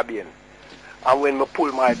door, Robin. And when me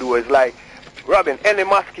pull my door, it's like, Robin, any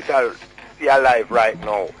mosquito still alive right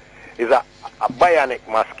now is a bionic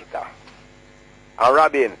mosquito. And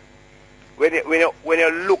Robin, when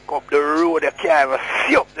you look up the road, you can't even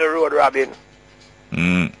see up the road, Robin.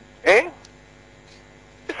 Eh?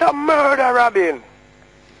 It's a murder, Robin.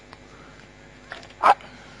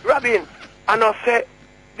 Robin, and I say,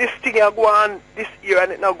 this thing will go on this year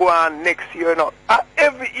and it not go on next year. No.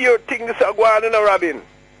 Every year thing this will go on, you know, Robin.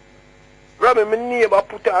 Robin, my neighbor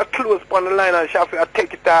put her clothes on the line and she have to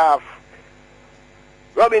take it off.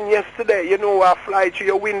 Robin, yesterday, you know, I fly through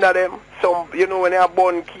your window them. Some, you know, when they have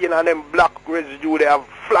bun cane and them black residue, they have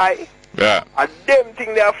fly. Yeah. And them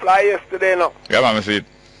thing they have fly yesterday, no. Yeah, man, I see it.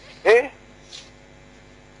 Eh?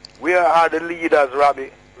 Where are the leaders,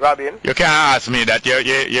 Robin? You can't ask me that. You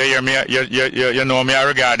know me, I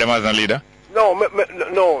regard them as a leader.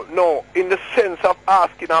 No. In the sense of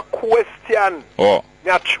asking a question. Oh.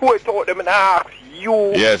 I throw it out them and ask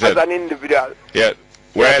you as an individual. Yeah.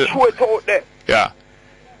 Well. I throw it out there. Yeah.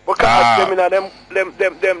 Because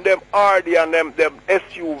them RD and them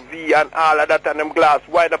SUV and all of that and them glass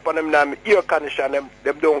wide up on them air condition, them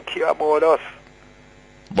don't care about us.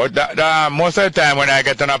 But most of the time when I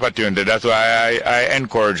get an opportunity, that's why I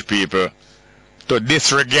encourage people to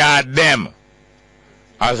disregard them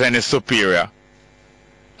as any superior,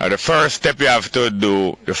 the first step you have to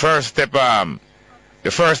do, the first step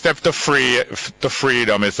to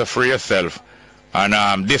freedom is to free yourself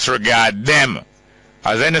and disregard them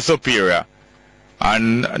as any superior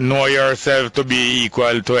and know yourself to be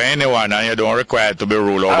equal to anyone, and you don't require to be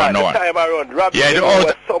ruled over no one. Time around, Rob,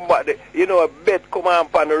 yeah, somebody, a bet come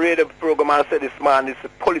on the radio program and say this man is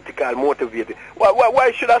politically motivated.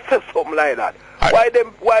 Why should I say something like that? Why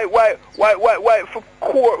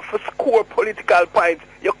for score political points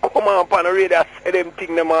you come on the radio and say them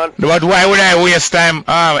thing, man? But why would I waste time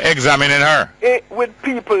examining her? With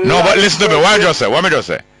people. No, but listen to me. What me just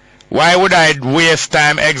say? Why would I waste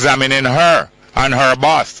time examining her and her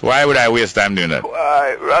boss? Why would I waste time doing that?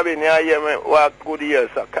 Robin, you hear me? What good years,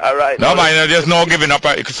 all right? No, man, there's no giving up.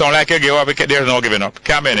 It sounds like you give up. There's no giving up.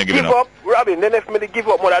 Can't be any giving up. Robin, then if me give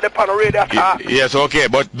up more, the panel radio. Yes, okay,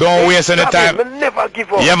 but don't waste any time. Robin, never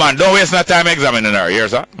give up. Yeah, man, don't waste no time examining her. Here,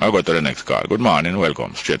 sir. I'll go to the next call. Good morning.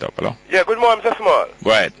 Welcome. Straight up. Hello? Yeah, good morning, Mr. Small.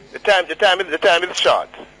 Go ahead. The time is short.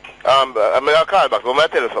 I'm going to call back, but I'm going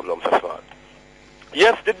to tell you something, Mr. Small.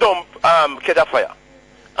 Yes, the dump catch a fire.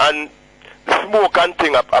 And the smoke and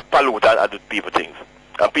thing are pollute and do people things.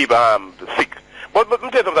 And people sick. But let me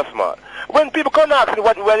tell you something smart. When people come ask me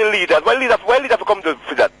where the leaders come to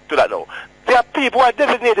that now. There are people who are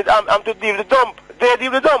designated to deal with the dump. They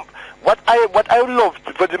deal with the dump. What I would love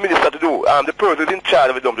for the minister to do, the person who's in charge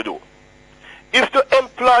of the dump to do, is to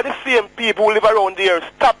employ the same people who live around there.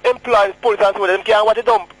 Stop employing police and so them can't watch the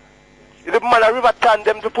dump. If the man a river turn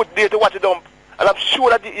them to put there to watch the dump. And I'm sure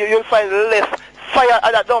that you'll find less fire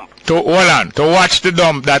at that dump. Hold on. To watch the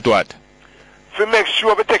dump, that what? To make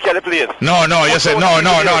sure we take care of the place. No, you said no,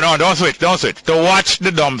 don't switch. To watch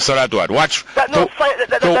the dump, so that what? Watch. That no fire,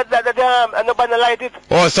 and nobody light it.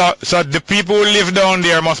 Oh, so the people who live down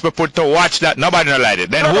there must be put to watch that. Nobody light it.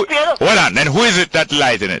 Then who? Hold on. Then who is it that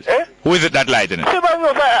lighting it? Eh? Who is it that lighting it? Hold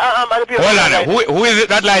on. Who is it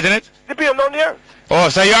that lighting it? The people down there. Oh,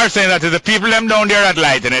 so you are saying that it's the people them down there that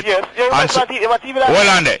lighting it? Yes. Hold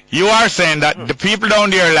on there. You are saying that the people down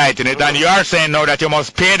there lighting it, and you are saying now that you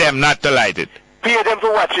must pay them not to light it. Pay them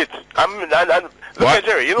to watch it. Look at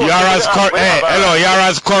Jerry. You're as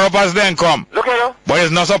corrupt as them come. Look at you. But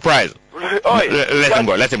it's no surprise.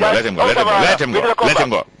 Let him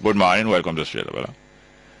go. Good morning. Welcome to Straight Up.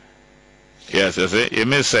 Yes, you see, he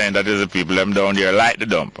is saying that it's the people them down there light the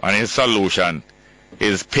dump, and his solution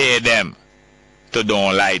is pay them to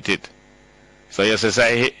don't light it. So yes,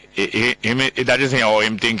 say that is how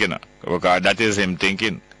him thinking, because that is him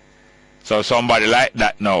thinking. So somebody like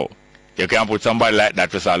that now, you can't put somebody like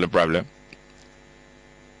that to solve the problem.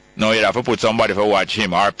 No, you have to put somebody to watch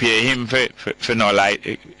him or pay him for no light.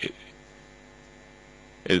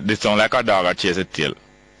 It sounds like a dog that chase a tail.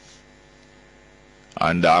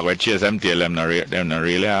 And dog that chase them tail, them not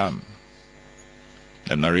really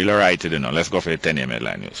right, you know. Let's go for the 10 AM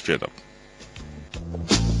headline news, straight up.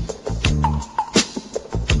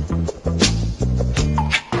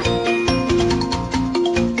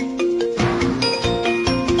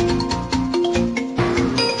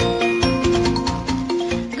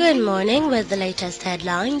 Good morning. With the latest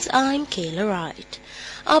headlines, I'm Kayla Wright.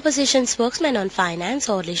 Opposition spokesman on finance,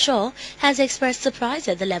 Audley Shaw, has expressed surprise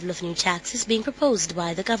at the level of new taxes being proposed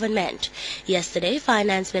by the government. Yesterday,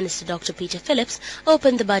 Finance Minister Dr. Peter Phillips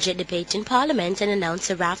opened the budget debate in Parliament and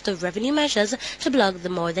announced a raft of revenue measures to plug the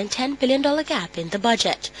more than $10 billion gap in the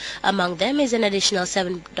budget. Among them is an additional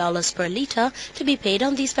 $7 per litre to be paid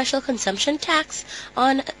on the special consumption tax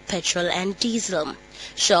on petrol and diesel.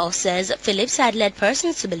 Shaw says Phillips had led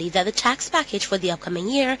persons to believe that the tax package for the upcoming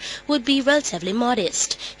year would be relatively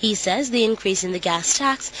modest. He says the increase in the gas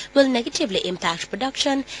tax will negatively impact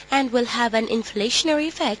production and will have an inflationary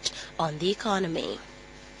effect on the economy.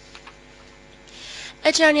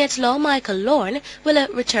 Attorney at Law Michael Lorne will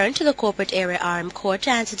return to the Corporate Area Arm Court to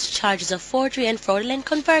answer to charges of forgery and fraudulent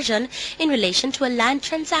conversion in relation to a land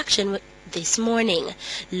transaction this morning.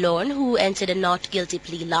 Lorne, who entered a not guilty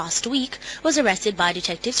plea last week, was arrested by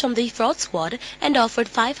detectives from the fraud squad and offered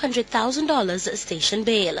 $500,000 station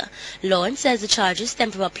bail. Lorne says the charges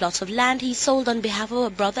stem from a plot of land he sold on behalf of a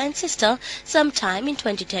brother and sister sometime in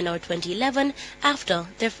 2010 or 2011 after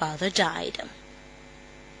their father died.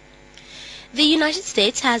 The United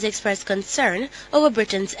States has expressed concern over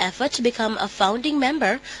Britain's effort to become a founding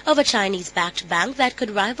member of a Chinese-backed bank that could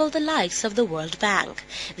rival the likes of the World Bank.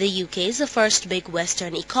 The UK is the first big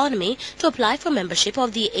Western economy to apply for membership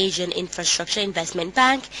of the Asian Infrastructure Investment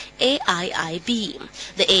Bank, AIIB.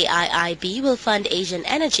 The AIIB will fund Asian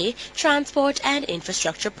energy, transport and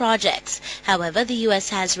infrastructure projects. However, the US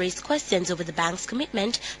has raised questions over the bank's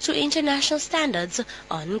commitment to international standards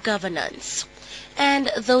on governance.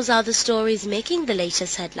 And those are the stories making the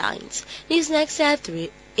latest headlines. News next at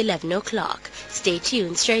 11 o'clock. Stay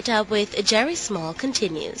tuned. Straight Up with Jerry Small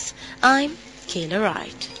continues. I'm Kayla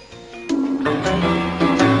Wright.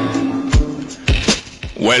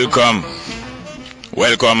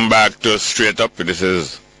 Welcome back to Straight Up.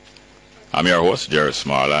 I'm your host, Jerry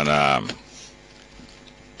Small, and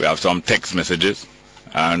we have some text messages,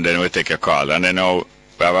 and then we take a call, and then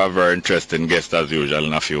we have a very interesting guest as usual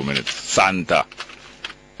in a few minutes. Santa,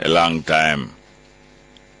 a long time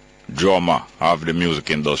drummer of the music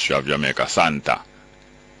industry of Jamaica, Santa,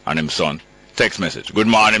 and his son. Text message. Good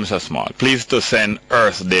morning, Mr. Small. Please to send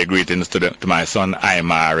Earth Day greetings to my son,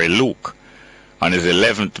 Imari Luke, on his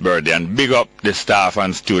 11th birthday, and big up the staff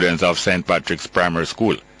and students of St. Patrick's Primary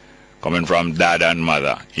School, coming from dad and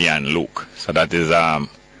mother, Ian Luke. So that is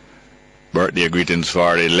birthday greetings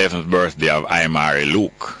for the 11th birthday of Imari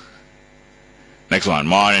Luke. Next one.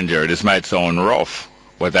 Morning, Jerry. This might sound rough,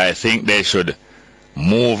 but I think they should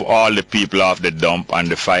move all the people off the dump and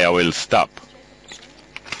the fire will stop.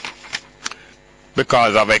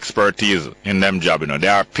 Because of expertise in them job, they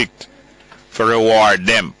are picked for reward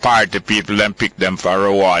them. Party people then pick them for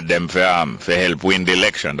reward them for help win the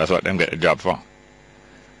election. That's what them get the job for.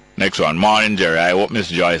 Next one. Morning, Jerry. I hope Miss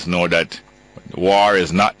Joyce know that war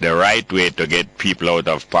is not the right way to get people out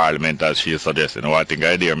of Parliament as she is suggesting. I think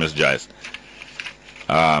I dear Miss Joyce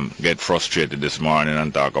get frustrated this morning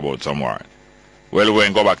and talk about some war. Well,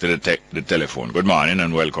 we'll go back to the telephone. Good morning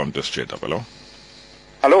and welcome to Straight Up. Hello?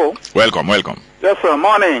 Hello? Welcome. Yes, sir.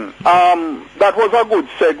 Morning. That was a good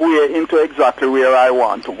segue into exactly where I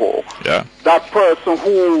want to go. Yeah. That person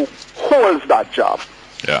who holds that job.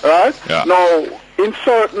 Yeah. Right? Yeah. Now, in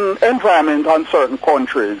certain environments and certain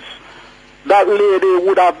countries, that lady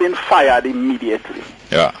would have been fired immediately.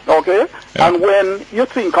 Yeah. Okay? Yeah. And when you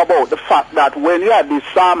think about the fact that when you had this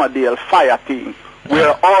Armadale fire thing,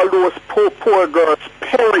 where all those poor girls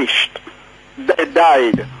perished, they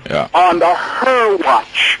died under her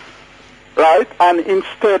watch, right? And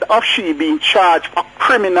instead of she being charged for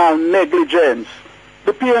criminal negligence,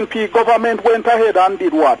 the PNP government went ahead and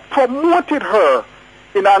did what? Promoted her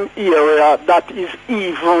in an area that is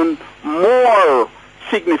even more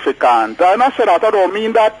significant. And I said that I don't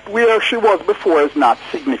mean that where she was before is not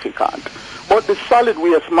significant. But the solid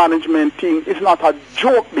waste management thing is not a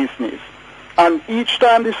joke business. And each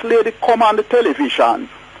time this lady come on the television,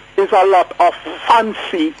 is a lot of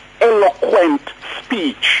fancy, eloquent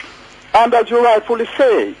speech. And as you rightfully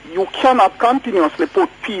say, you cannot continuously put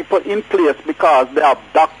people in place because they have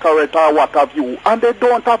doctorate or what have you, and they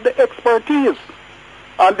don't have the expertise.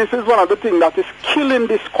 And this is one of the things that is killing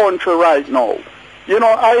this country right now.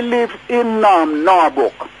 I live in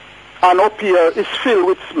Norbrook, and up here is filled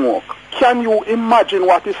with smoke. Can you imagine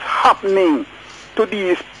what is happening to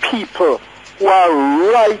these people who are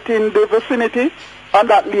right in the vicinity, and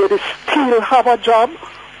that lady still have a job?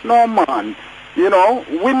 No, man. We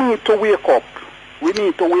need to wake up.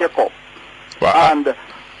 Wow. And,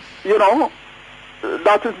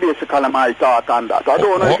 that is basically my thought on that. I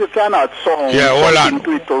don't know if you can add something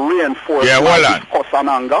to it to reinforce my discuss and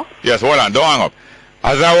anger. Yes, hold on. Don't hang up.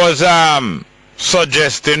 As I was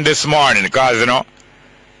suggesting this morning, because,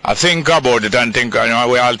 I think about it and think, we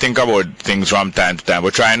all think about things from time to time. We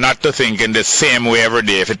try not to think in the same way every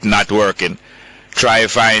day if it's not working. Try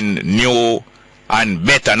find new and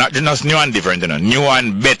better, not just new and different, new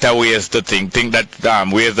and better ways to think that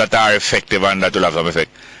ways that are effective and that will have some effect.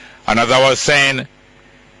 And as I was saying,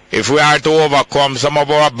 if we are to overcome some of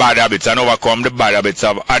our bad habits and overcome the bad habits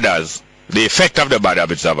of others, the effect of the bad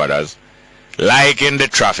habits of others, like in the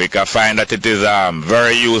traffic, I find that it is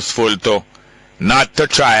very useful to not to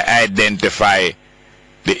try identify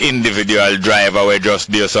the individual driver who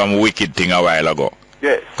just did some wicked thing a while ago.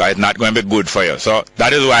 Yes. Because it's not going to be good for you. So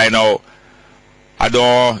that is why now I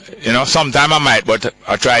don't, sometimes I might, but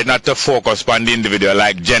I try not to focus on the individual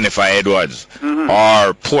like Jennifer Edwards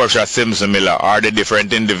or Portia Simpson Miller or the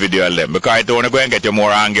different individual them, because it only going to get you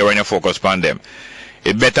more angry when you focus on them.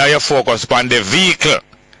 It's better you focus on the vehicle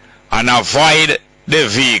and avoid the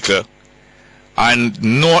vehicle and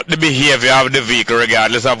note the behavior of the vehicle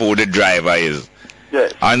regardless of who the driver is.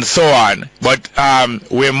 Yes. And so on. But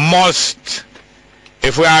we must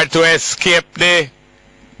if we are to escape the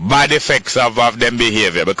bad effects of them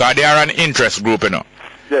behavior, because they are an interest group, you know.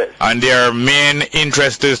 Yes. And their main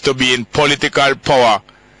interest is to be in political power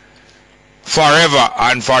forever,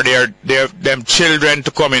 and for them children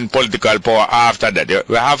to come in political power after that.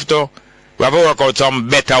 We have to work out some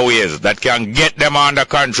better ways that can get them under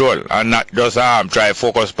control and not just try to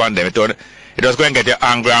focus on them. It was going to get you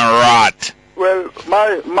angry and rot. Well,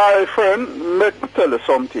 my friend, let me tell you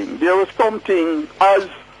something. There is something as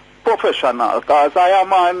professional, because I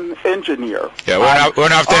am an engineer. Yeah, we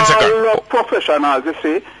have 10 seconds. All professionals, you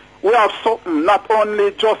see, we have something not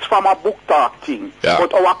only just from a book talk thing,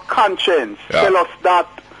 but our conscience tell us that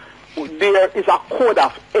there is a code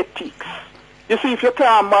of ethics. You see, if you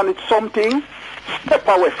can't manage something, step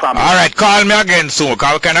away from it. All right, call me again soon,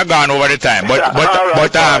 because we kind of gone over the time. But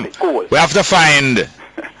cool. We have to find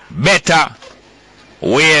better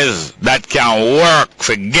ways that can work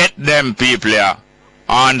to get them people here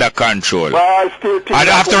under control. Well, I still think I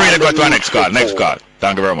have to really go to our next call. Next call.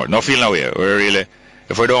 Thank you very much. No feeling away. We're really,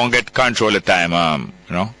 if we don't get control of time,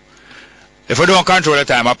 you know, if we don't control the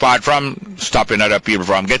time, apart from stopping other people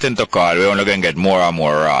from getting to call, we're only going to get more and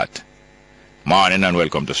more rot. Morning and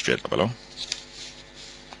welcome to Straight Up. Hello?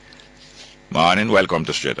 Morning, welcome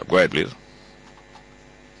to Straight Up. Go ahead, please.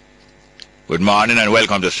 Good morning and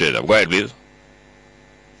welcome to Straight Up. Go ahead, please.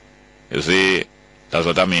 You see, that's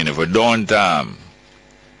what I mean. If we don't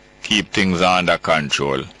keep things under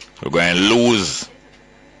control, we're going to lose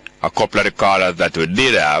a couple of the callers that we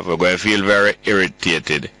did have. We're going to feel very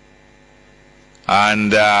irritated.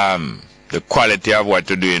 And the quality of what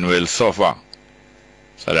we're doing will suffer.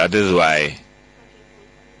 So that is why,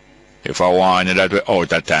 if I warn you that we're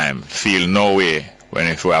out of time, feel no way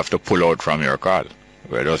if we have to pull out from your call.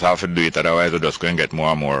 We just have to do it, otherwise we're just going to get more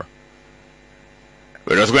and more.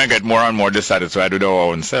 We're just going to get more and more dissatisfied with our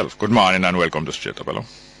own self. Good morning and welcome to Straight Up. Hello?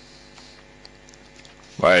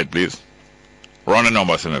 Go ahead, please. Run the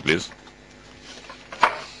number for me, please.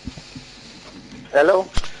 Hello?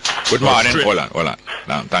 Good morning. Hold on.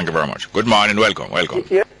 No, thank you very much. Good morning. Welcome.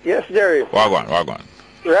 Yes, Jerry. Walk on.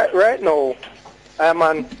 Right now, I'm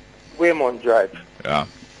on Waymont Drive. Yeah.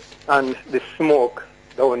 And the smoke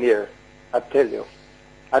down here, I tell you,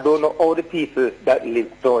 I don't know how the people that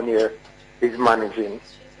live down here is managing.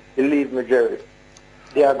 Believe me, Jerry,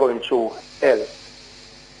 they are going through hell.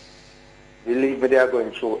 Believe me, they are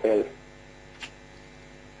going through hell.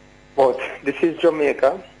 But this is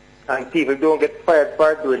Jamaica, and people don't get fired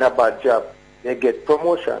for doing a bad job. They get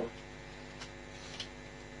promotion.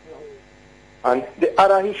 And the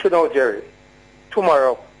other issue now, Jerry,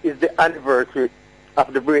 tomorrow is the anniversary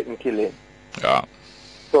of the Brayton killing. Yeah.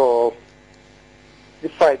 So the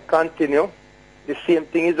fight continue. The same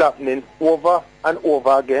thing is happening over and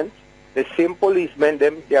over again. The same policemen,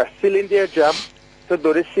 they are still in their job to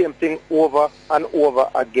do the same thing over and over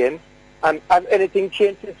again. And has anything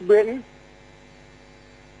changed since Brayton?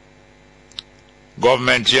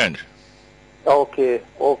 Government change. Okay.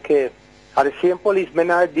 Are the same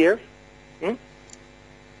policemen are there?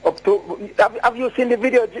 Have you seen the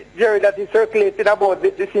video, Jerry, that is circulated about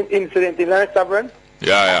this incident in Tavern?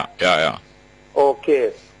 Yeah.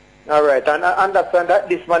 Okay. All right. And I understand that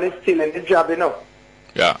this man is still in the job, you know.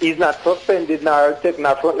 Yeah. He's not suspended nor taking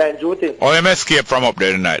a frontline duty. Or him escape from up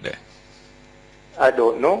there tonight there? I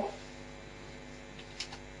don't know.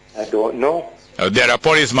 There are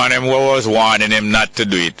policeman who was warning him not to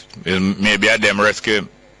do it. Maybe them rescue him.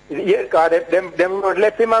 Yes, God, them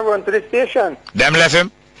left him and run to the station. Them left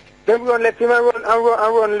him? Them left him and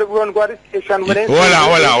run go to the station.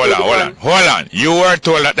 Hold on. You were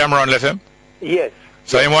told that them left him? Yes.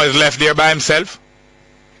 So he was left there by himself?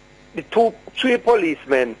 The three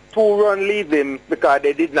policemen, two leave him because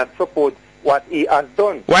they did not support what he has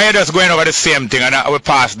done. Why are you just going over the same thing and we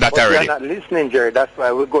passed that already? You're not listening, Jerry. That's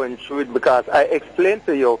why we're going through it, because I explained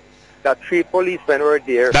to you that three policemen were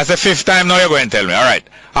there. That's the fifth time now you're going to tell me. All right.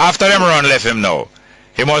 After them left him now,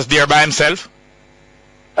 he was there by himself?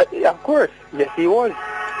 Of course. Yes, he was.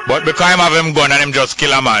 But because him have him gun and him just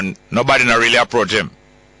kill a man, nobody not really approach him?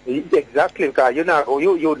 Exactly, because you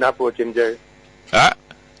wouldn't approach him, Jerry. Huh?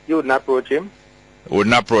 You wouldn't approach him.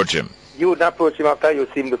 Wouldn't approach him? You would not approach him after you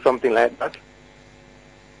see him do something like that.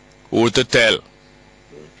 Who to tell?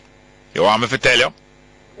 You want me to tell you?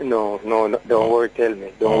 No, don't worry, tell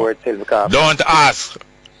me. Don't worry, tell me. Don't ask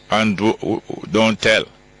and don't tell.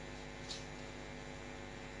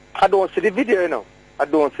 I don't see the video, you know. I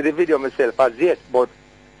don't see the video myself as yet, but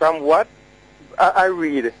from what I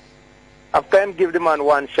read, after him give the man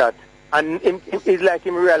one shot, and it's like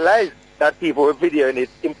him realized that people were videoing it.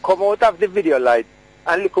 Him come out of the video light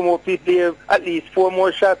and look more people here, at least 4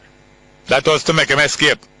 more shots. That was to make him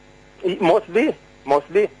escape. It must be.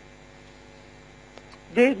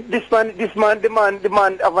 This man, the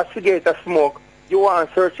man have a cigarette to smoke. You want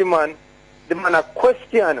to search him, man. The man a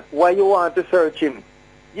question why you want to search him.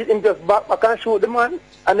 You him just back and shoot the man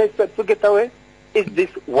and expect to get away. Is this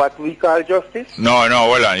what we call justice? No,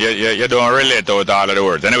 hold on. You don't relate to all of the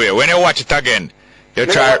words. Anyway, when you watch it again, you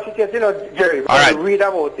try. Watch it, you know, Jerry. All right. Read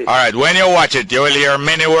about it. All right. When you watch it, you will hear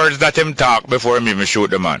many words that him talk before him even shoot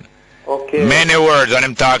the man. Okay. Many words and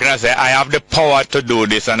him talking and say, I have the power to do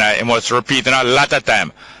this, and he must repeat it a lot of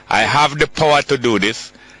time. I have the power to do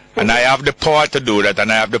this, and I have the power to do that,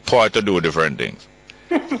 and I have the power to do different things.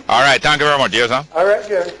 All right. Thank you very much. Yes, sir. All right,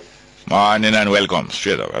 Jerry. Morning and welcome.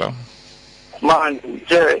 Straight up. Hello. Man,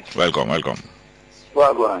 Jerry. Welcome.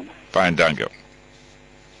 Well, go on. Fine, thank you.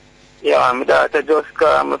 Yeah, my daughter just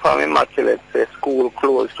called me from Immaculate, say school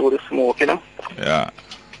closed to the smoke, you know? Yeah.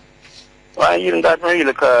 Well, even that I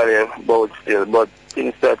really call you about still, but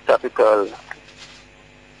things that topical,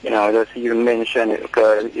 you know, just even mention it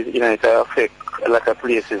because, you know, it affect a lot of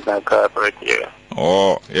places in the corporate area.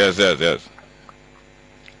 Oh, yes.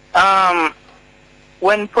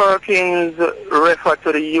 When Perkins refer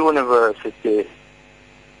to the university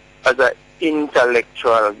as an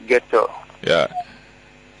intellectual ghetto, yeah.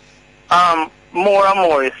 More and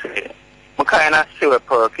more you see, I kind of see what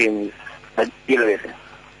Perkins deal with.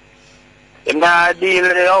 They're not dealing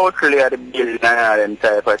with the outlay of the building and all them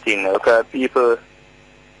type of thing, because people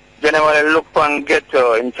generally look on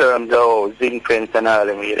ghetto in terms of zinc fence and all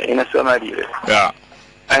them, you know, some of these. Yeah.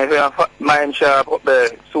 And if you have mine shop up there,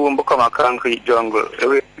 soon become a concrete jungle,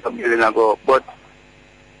 the building ago. But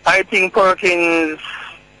I think Perkins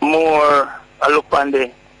more look on the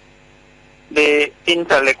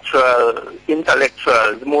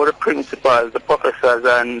intellectuals, more the principals, the professors,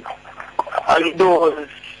 and those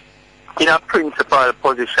in a principal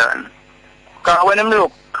position. Because when you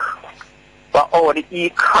look at how the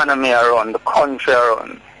economy around, the country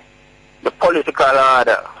around, the political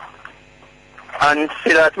order, and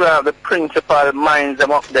see that we have the principal minds them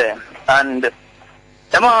up there, and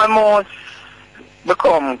them almost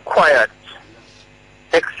become quiet,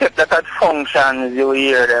 except that at functions you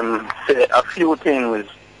hear them say a few things,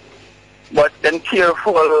 but then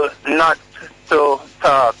careful not to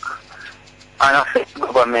talk and affect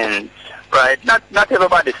government, right? Not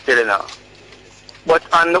everybody still, you know, but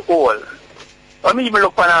on the whole. Let me even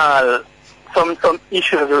look on all some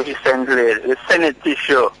issues recently, the Senate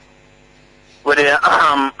issue with the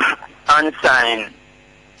unsigned,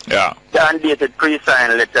 the undated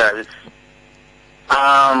pre-signed letters.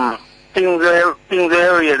 Things are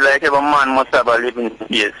raised like every man must have a living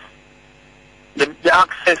space. The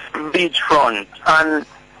access to beachfront and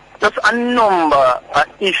just a number of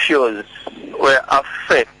issues will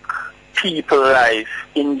affect people's life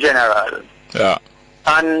in general. Yeah.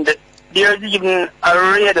 And there's even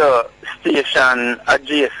a radio station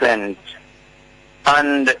adjacent.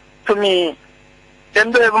 And to me,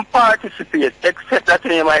 them don't even participate, except that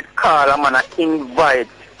they might call a man and invite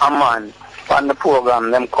a man on the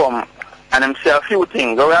program, them come and them say a few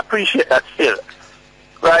things. I appreciate that still.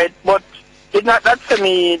 Right? But it's not that to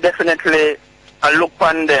me definitely I look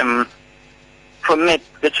on them to make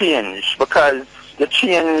the change, because the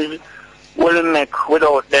change will make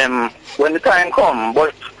without them when the time comes.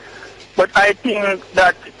 But I think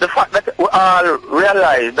that the fact that we all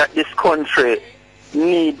realize that this country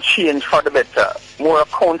needs change for the better, more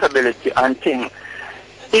accountability and things.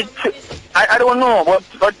 I don't know,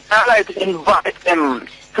 but I like to invite them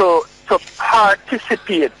to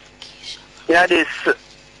participate in this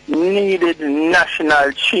needed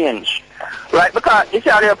national change. Right? Because it's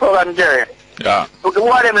a program, Jerry. Yeah.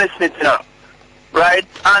 What them listening to now? Right?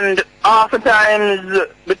 And oftentimes,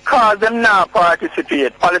 because them not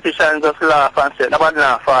participate, politicians just laugh and say, nobody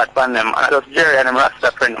not fought on them. And just Jerry and them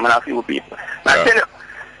Rasta friend and a few people. And I tell you,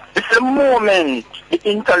 it's the moment the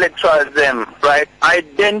intellectuals them, right,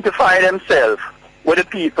 identify themselves with the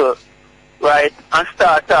people, right, and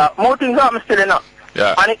start more things happen still enough.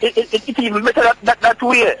 Yeah. And it's even better that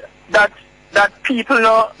way, that people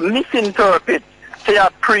now misinterpret, say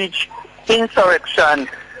preach insurrection,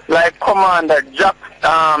 like Commander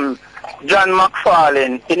John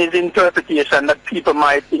McFarlane in his interpretation, that people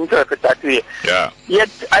might interpret that way. Yeah. Yet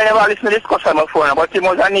I never listened to this question before, but he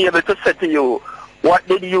was unable to say to you, what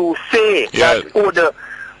did you say that would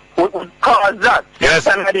cause that? Yes.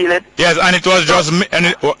 Yes, and it was just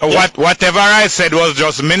whatever I said was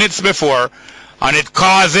just minutes before, and it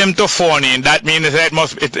caused him to phone in. That means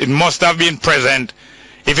it must have been present.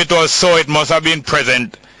 If it was so, it must have been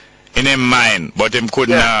present in his mind, but him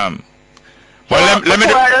couldn't. Well, let me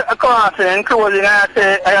in closing, I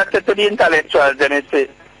say to the intellectuals, then it's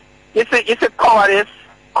a cowardice,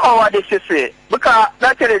 you see. Because,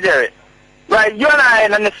 that's it, Jerry. Right, you and I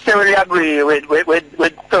don't necessarily agree with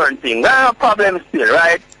certain things. There are problems still,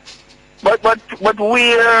 right? But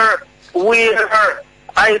where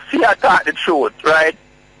I see I talk the truth, right?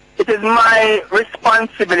 It is my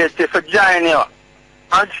responsibility to join you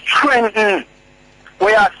and strengthen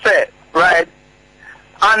where I say, right?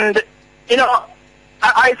 And, you know,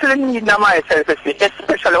 I still need myself,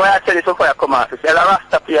 especially when I said this before I come out. It's a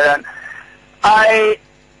Rastafarian. I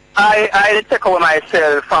take away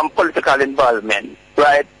myself from political involvement,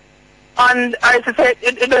 right? And I say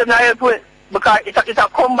it doesn't help with, because it's a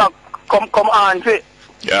come on to it,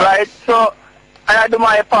 right? So I do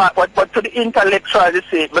my part, but to the intellectuals, you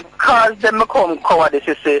see, because they become cowards,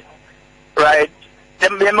 you see, right? They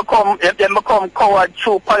become coward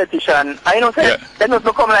true politician. I know say they don't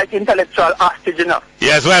become like intellectual hostage, you know.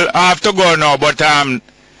 Yes, well, I have to go now, but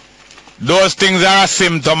those things are a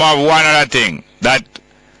symptom of one other thing, that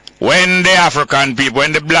when the African people,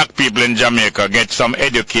 when the black people in Jamaica get some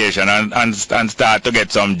education and start to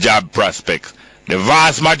get some job prospects, the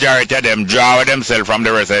vast majority of them draw themselves from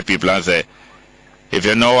the rest of the people and say, if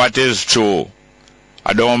you know what is true,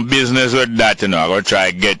 I don't business with that, you know, I go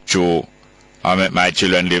try get through and make my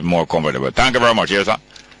children live more comfortable. Thank you very much, yes, sir.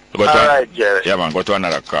 All right, Jerry. Yeah, man, go to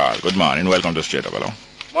another call. Good morning, welcome to Straight Up, hello.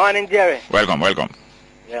 Morning, Jerry. Welcome.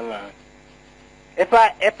 Yeah, man. If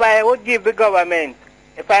I would give the government,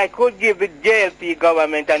 if I could give the JLP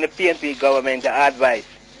government and the PNP government advice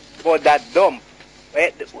about that dump,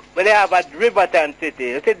 where they have at Riverton City,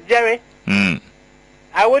 you said, Jerry,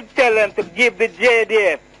 I would tell them to give the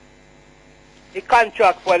JDF the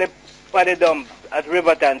contract for the dump at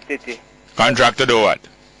Riverton City. Contract to do what?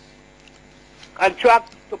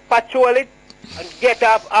 Contract to patrol it and get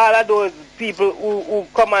up all of those people who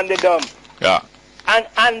come on the dump. Yeah.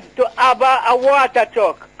 And to have a water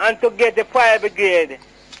truck and to get the fire brigade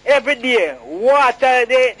every day, water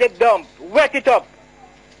the dump, wet it up,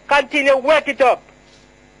 continue wet it up.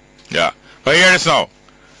 Yeah, but hear this now.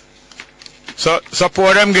 So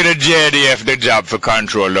suppose them get the JDF the job for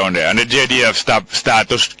control down there, and the JDF start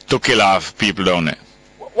to kill off people down there.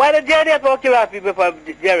 Why the JDF will kill off people, for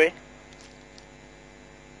Jerry?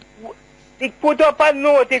 They put up a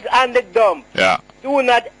notice on the dump. Yeah. Do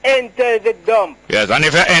not enter the dump. Yes, and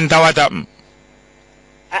if you enter, what happen?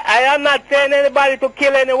 I am not saying anybody to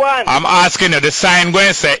kill anyone. I'm asking you, the sign going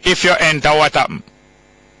to say, if you enter, what happen?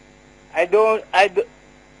 I don't,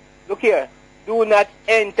 look here, do not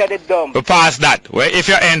enter the dump. To pass that, well, if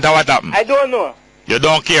you enter, what happen? I don't know. You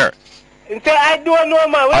don't care? Until I don't know,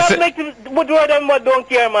 man. We don't make good word on what don't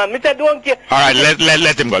care, man. Mr. don't care. All right,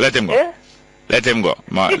 let him go, let him go. Yeah? Let him go,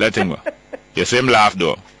 let him go. You see him laugh,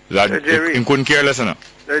 though. That he couldn't care less, no?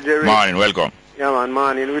 Jerry. Morning, welcome. Yeah, man,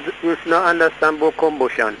 morning. We should not understand about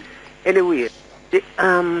combustion. Anyway, you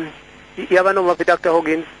have a number for Dr.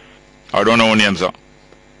 Huggins? I don't know what name, sir.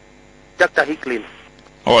 Dr. Hicklin.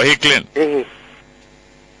 Oh, Hicklin.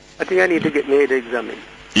 I think I need to get my head examined.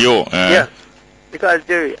 You? Yeah. Because,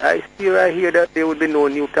 Jerry, I hear that there will be no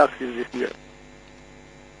new taxes this year.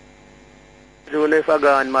 I don't know if I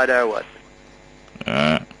gone mad or what.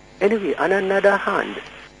 Anyway, on another hand,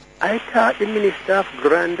 I thought the Minister of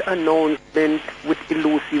Grand Announcement with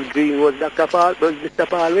elusive dream was Mr.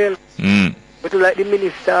 Palwell. But like the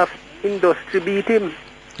Minister of Industry beat him.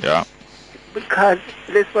 Yeah. Because,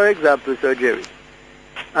 let's for example, Sir Jerry,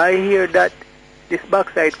 I hear that this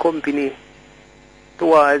backside company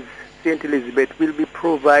towards St. Elizabeth will be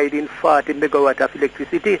providing 40 megawatt of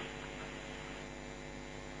electricity.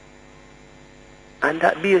 And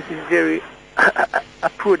that basis, Jerry, a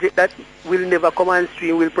project that will never come on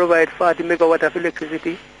stream will provide 40 megawatt of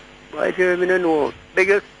electricity. Why, Jerry, I don't know.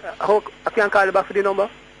 Beggars, how I can call you back for the number?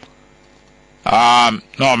 No,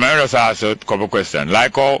 I just ask you a couple questions.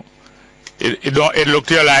 Like how it look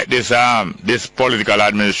to you like this political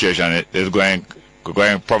administration is going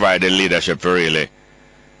to provide the leadership for really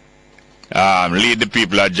lead the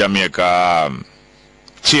people of Jamaica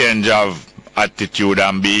change of attitude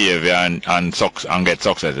and behavior and get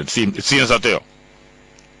success. It seems so to you.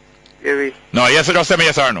 Jerry. No, yes, just tell me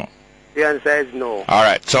yes or no. The answer is no. All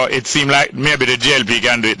right, so it seems like maybe the JLP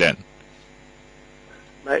can do it then.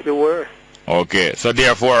 Might be worse. Okay, so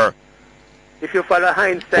therefore, if you follow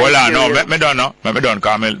hindsight. Hold on, no, let me done now. Let me done,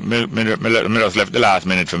 because me just left the last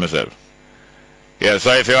minute for myself. Yeah,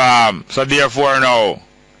 so if you so therefore now,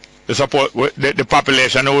 the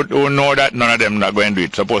population who know that none of them not going to do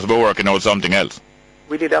it, supposed to be working out something else.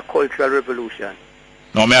 We did a cultural revolution.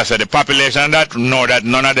 No, me I said the population that know that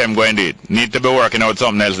none of them going to do it need to be working out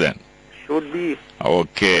something else then. should be.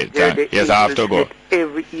 Okay. Yes, I have to go.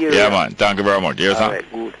 Every area. Yeah, man. Thank you very much. Yes, sir. All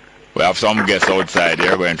right, good. We have some guests outside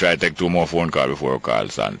here. We're going to try to take 2 more phone calls before we call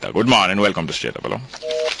Santa. Good morning. Welcome to Straight Up. Hello.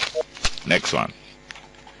 Next one.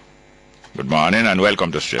 Good morning and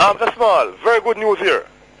welcome to Straight Up. Mr. Small, very good news here.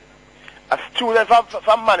 A student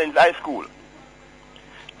from Manning's High School.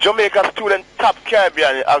 Jamaica student top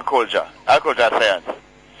Caribbean in agriculture science.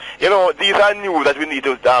 You know, these are news that we need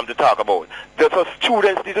to talk about. So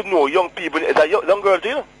students need to know, young people, it's a young girl,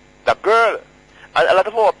 you know, that girl. And a lot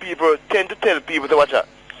of our people tend to tell people to watch out.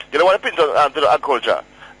 They don't want to put to the agriculture,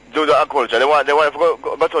 do the agriculture. They want to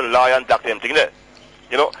go to law and doctor and thing there.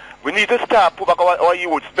 You know, we need to start put back our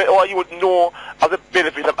youth know of the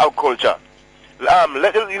benefits of agriculture.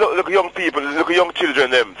 Let look young people, look young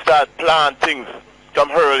children, them start plant things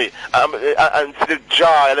from early and see the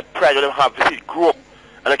joy and the pride that they have to see it grow up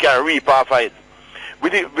and they can reap off of it.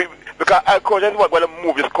 Because agriculture is what going to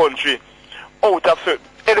move this country out of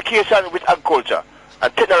education with agriculture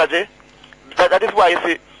and technology. That is why you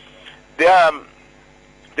see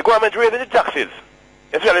the government raising the taxes,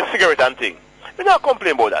 especially cigarette and thing. We not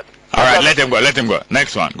complain about that. All right, let him go.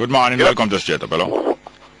 Next one. Good morning. Yep. Welcome to Straight Up. Hello.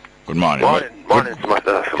 Good morning. Morning,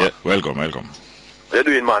 Smarter. Yeah, welcome. How you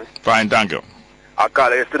doing, man? Fine, thank you. I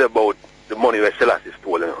called yesterday about the money where Selassie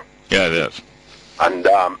stole, you know. Yes. And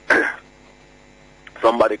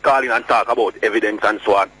somebody calling and talk about evidence and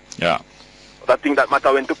so on. Yeah. But I think that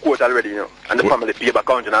matter went to court already, you know. And the family paid back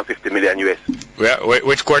 150 million US.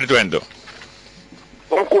 Which court it went to?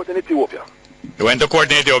 Some court in Ethiopia. It went to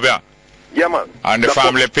court in Ethiopia? Yeah, man. And the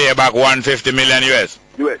family paid back 150 million US?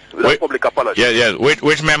 US, without public apology. Yes.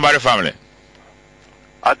 Which member of the family?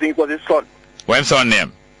 I think it was his son. When's son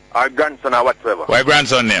name? Our grandson or whatever. Why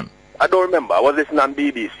grandson name? I don't remember. I was listening on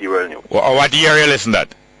BBC World News. What year you listened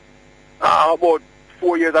that? About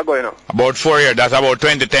 4 years ago, you know. About 4 years? That's about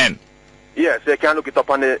 2010? Yes, you can look it up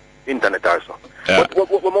on the internet also. Yeah.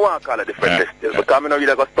 But what I want to call a different still, because I don't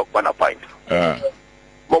really got stuck on a point. But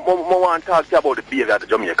I want to talk to you about the behavior of the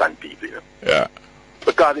Jamaican people, you know. Yeah.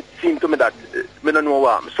 Because it seems to me that I don't know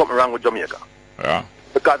what, something wrong with Jamaica. Yeah.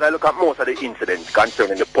 Because I look at most of the incidents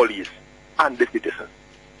concerning the police and the citizens.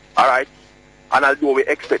 Alright? And although we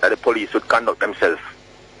expect that the police would conduct themselves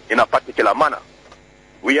in a particular manner,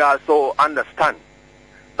 we also understand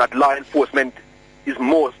that law enforcement is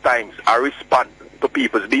most times a response to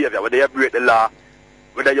people's behavior, whether you break the law,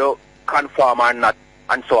 whether you conform or not,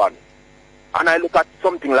 and so on. And I look at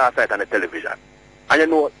something last night on the television, and you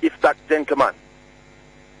know, if that gentleman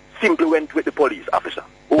simply went with the police officer.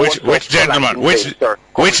 Which gentleman?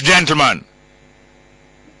 Which gentleman?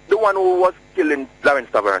 The one who was killing Lawrence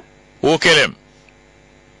Tavern. Who killed him?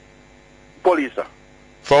 Police, sir.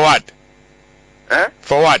 For what?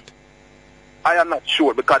 For what? I am not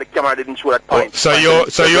sure because the camera didn't show that point. So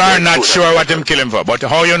you are not sure what him kill him for, but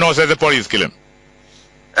how you know says the police kill him?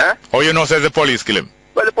 How you know says the police kill him?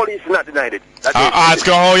 Well, the police not denied it. I ask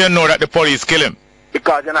you how you know that the police kill him?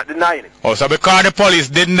 Because you're not denying it. Oh, so because the police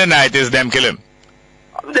didn't deny it, is them kill him?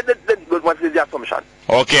 What is the assumption?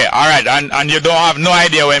 Okay, alright, and you don't have no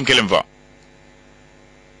idea what him kill him for?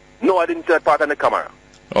 No, I didn't see that part on the camera.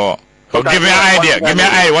 Oh, so give me an idea. Give me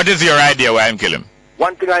an idea. What is your idea why him kill him?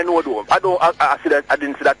 One thing I know, though, I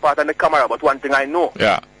didn't see that part on the camera, but one thing I know.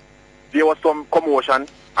 Yeah. There was some commotion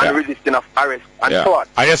and resisting of arrest and so on.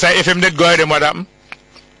 And you say if him did go ahead, then what happened?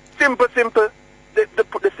 Simple.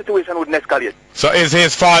 The situation wouldn't escalate. So it's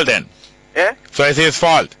his fault then? So it's his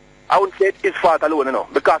fault? I wouldn't say it's his fault alone, you know,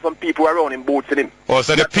 because some people around him boats in him. Oh,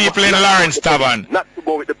 so the people in Lawrence Tavern, not to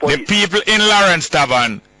go with the police. The people in Lawrence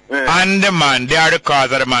Tavern and the man, they are the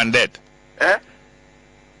cause of the man death?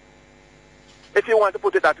 If you want to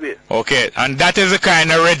put it that way. Okay, and that is the kind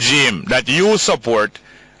of regime that you support,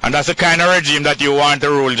 and that's the kind of regime that you want to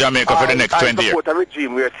rule Jamaica for the next 20 years. I support a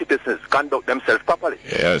regime where citizens conduct themselves properly.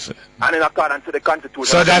 Yes. And in accordance to the Constitution.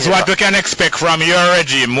 So that's what we can expect from your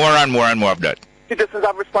regime, more and more and more of that. Citizens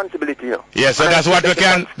have responsibility, you know. Yes, so that's what we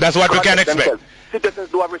can expect. Citizens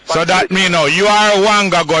do have responsibility. So that means you are a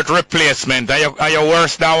Wanga Got replacement. Are you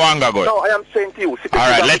worse than Wanga Got? No, I am saying to you.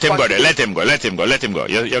 Alright, let him go.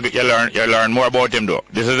 You learn more about him though.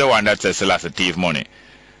 This is the one that says Selassie thief money.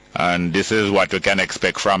 And this is what we can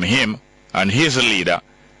expect from him and his leader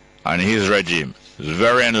and his regime. It's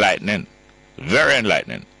very enlightening. Very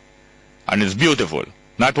enlightening. And it's beautiful.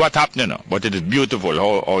 Not what happened, you know, but it is beautiful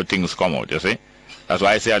how things come out, you see. That's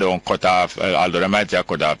why I say I don't cut off, although they might say I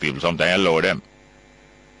cut off people, sometimes I load them.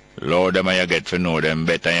 Load them and you get to know them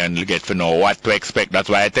better and you get to know what to expect. That's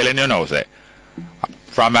why I'm telling you now, say.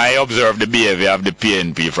 From I observe the behavior of the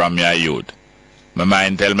PNP from your youth. My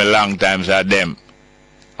mind tell me long times that them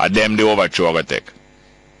the overthrow I take.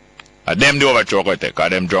 Them do overthrow with it, because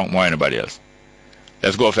them drunk more than anybody else.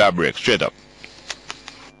 Let's go for a break, straight up.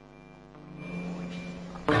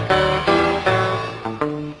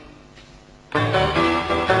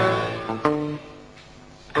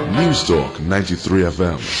 News Talk 93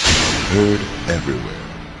 FM. Heard everywhere.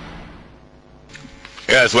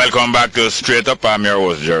 Yes, welcome back to Straight Up. I'm your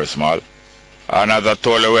host, Jerry Small. And as I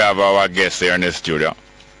told you, we have our guest here in the studio.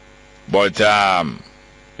 But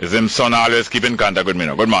is him son always keep in contact with me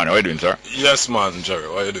now? Good morning, how are you doing, sir? Yes, man, Jerry,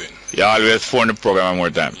 what are you doing? You always phone the program more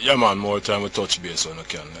time. Yeah, man, more time we touch base when I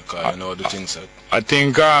can, because I know the things that... I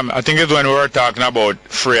think it's when we were talking about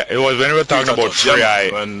Free. It was when we were talking about Free Eye.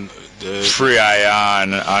 Yeah, when Free Eye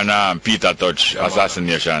and Peter Tosh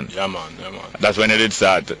assassination. Yeah, man. That's when it did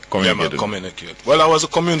start communicating. Yeah, man, communicate. Well, I was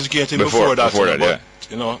communicating before that, but, yeah.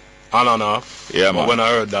 You know, on and off. Yeah, but man. when I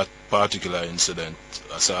heard that particular incident,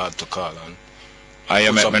 I said I had to call and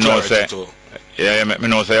you make me know say, you make me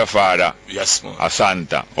know say your father. Yes, man. A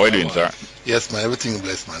Santa. How are you doing, sir? Yes, man. Everything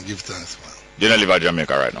blessed, man. Give thanks, man. You don't live in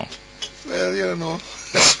Jamaica right now? Well, you know.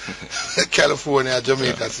 California,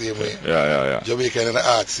 Jamaica, same way. Yeah. Jamaica and the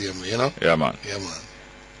art, same way, you know? Yeah, man. Yeah,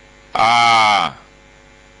 man.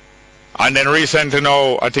 And then recently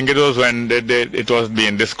now, I think it was when it was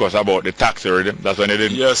being discussed about the taxi rhythm. That's when they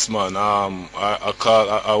did. Yes, man.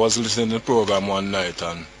 I was listening to the program one night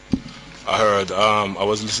and I heard, I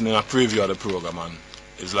was listening to a preview of the program and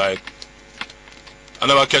it's like, I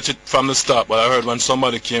never catch it from the start, but I heard when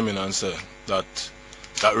somebody came in and said that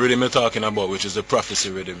rhythm you're talking about, which is the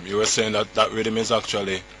prophecy rhythm, you were saying that rhythm is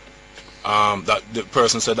actually, that the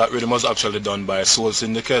person said that rhythm was actually done by Soul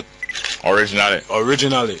Syndicate.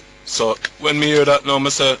 Originally. So when me hear that now, I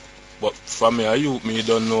say, but for me, me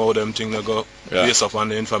don't know how them things go based upon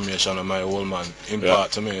the information of my old man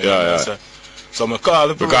impart to me. So I call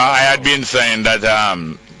the because I had been saying that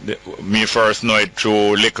me first know it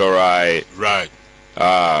through Liquor Eye. Right.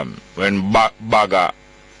 When Bagger,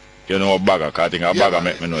 you know Bagger, I think Bagger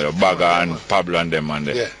make me know you. Bagger and Pablo and them and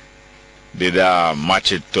they did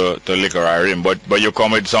match it to Liquor Eye rim. But you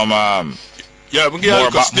come with some more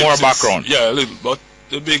background. Yeah, but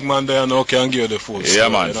the big man there now can give the full story. Yeah,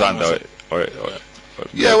 man, Santa.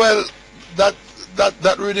 Yeah, well,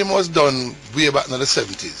 that rhythm was done way back in the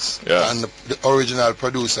 70s. Yeah. And the original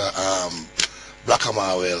producer, Black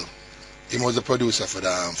Amawell, he was the producer for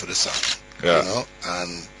the song. Yeah. You know,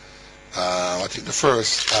 and I think the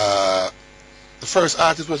first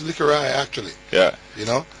artist was Liquor Eye, actually. Yeah. You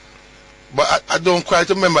know, but I don't quite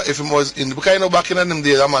remember if it was in, because you know back in them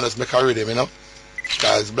days, a man just make a rhythm, you know,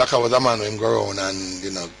 because Black was a man who him go around and,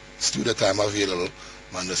 you know, studio time available,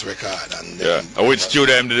 man just record and. Yeah. Which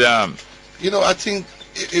studio him did You know, I think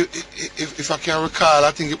if I can recall,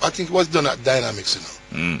 I think it was done at Dynamics,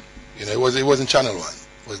 you know. You know, it wasn't Channel 1.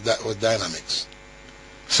 It was Dynamics.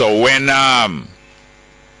 So when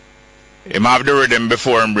him have the rhythm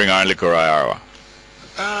before him bring on Liquor Eye?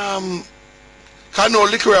 I know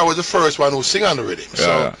Liquor Eye was the first one who sing on the rhythm.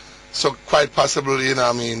 Yeah. So quite possibly, you know,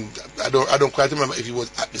 I mean, I don't quite remember if he was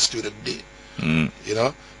at the studio day. You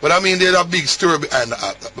know, but I mean, there's a big story behind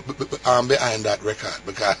that record,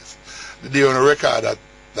 because the day on the record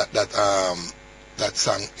that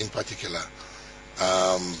song in particular,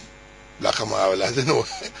 Black Amawell, you know,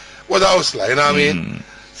 was a hustler, you know what I mean?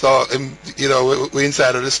 So, you know, we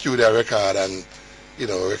inside of the studio record and, you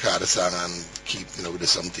know, record the song and keep, you know, with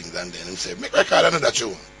some things, and then him say, make record another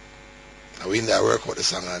tune. And we in there work with the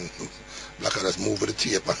song and Black just move with the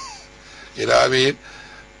tape, and, you know what I mean?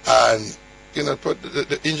 And, you know,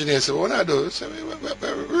 the engineer said, what I do? Say,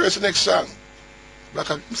 where's the next song? Black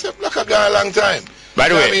gone a long time. By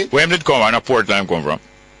the way, where did come on a Portland come from?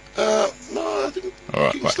 No, I think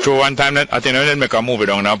through one time that I think they make a movie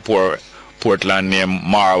down in Portland named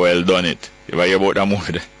Marwell done it. You ever hear about that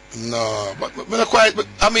movie there? No, but not quite. But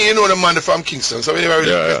I mean, you know the man from Kingston, so we never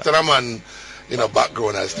really question a man, you know,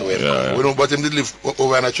 background as to him. We know, but him did live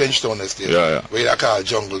over in a trench town estate, where they call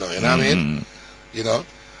jungle now. You know what I mean? You know,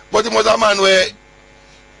 but he was a man where,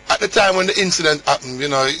 at the time when the incident happened, you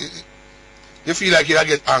know, you feel like you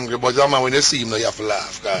get angry, but the man when you see him, now you have to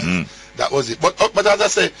laugh, guys. That was it. But as I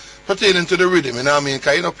say, pertaining to the rhythm, you know what I mean?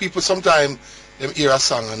 Because, you know, people sometimes them hear a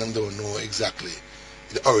song and them don't know exactly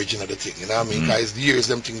the origin of the thing, you know what I mean? Because it's the years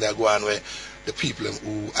them thing that go on where the people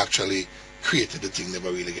who actually created the thing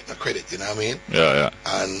never really get no credit, you know what I mean? Yeah.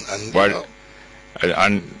 And but, you know,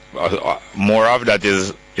 and more of that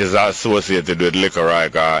is associated with Liquor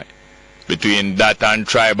Eye, between that and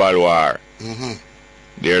Tribal War.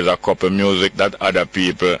 There's a couple music that other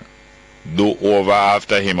people do over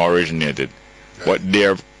after him originated, but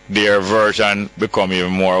their version become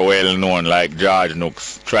even more well known, like George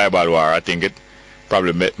Nook's Tribal War. I think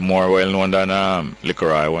probably more well known than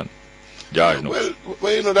Liquor Eye one. George, no.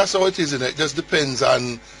 Well, you know, that's how it is, isn't it? It just depends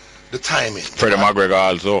on the timing. Freddie McGregor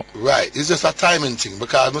also. Right. It's just a timing thing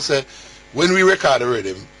because I say when we record the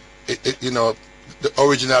rhythm, you know, the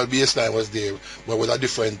original bass line was there, but with a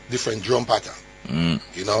different drum pattern.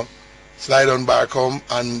 You know, slide on bar come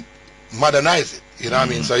and modernize it. You know what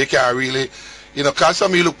I mean? So you can't really, you know, cause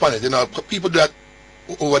some you look upon it, you know, people do that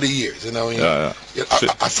over the years. You know,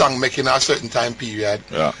 a song making a certain time period,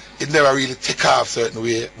 it never really take off certain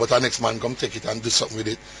way, but the next man come take it and do something with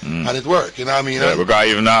it, and it work. You know what I mean? Yeah, because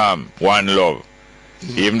even One Love,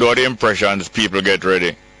 even though the impressions people get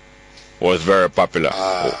ready was very popular,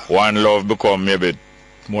 One Love become maybe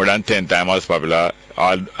more than 10 times as popular,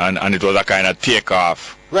 and it was a kind of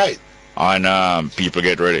takeoff. Right. And people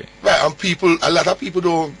get ready. Right, and a lot of people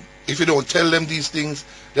don't, if you don't tell them these things,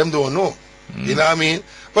 them don't know. You know what I mean?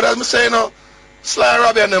 But as I say, you know, Sly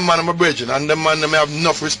Robbie and them man are my brethren, and them man them have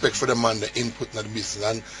enough respect for them man, the input in the business.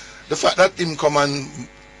 And the fact that him come and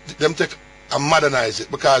them take and modernize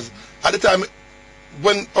it, because at the time,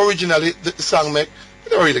 when originally the song make,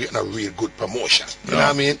 they were really getting a real good promotion. You know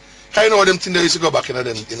what I mean? I know them things they used to go back in the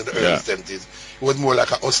early 70s. It was more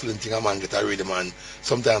like a hustling thing, a man get a rhythm, and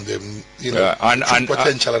sometimes them, you know, and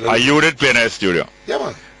potential. You did play in a studio. Yeah,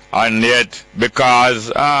 man. And yet, because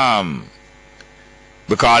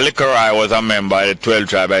Liquor Eye was a member of the 12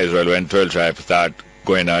 Tribe of Israel when 12 Tribe started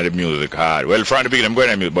going on the music hard. Well, from the beginning, going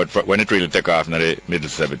on music, but when it really took off in the middle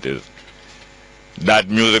 70s, that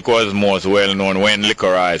music was most well known when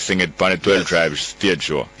Liquor Eye sing it on the 12 Tribe stage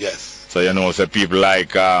show. Yes. So, you know, so people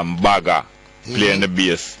like Baga playing the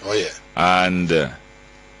bass. Oh, yeah. And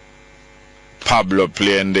Pablo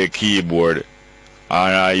playing the keyboard.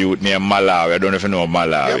 And a youth named Malawi. I don't know if you know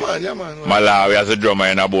Malawi. Yeah, man. Malawi has a drummer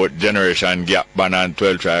in about Generation Gap band and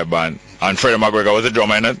 12 Tribe band. And Freddie McGregor was a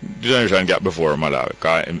drummer in a Generation Gap before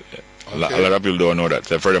Malawi. A lot of people don't know that.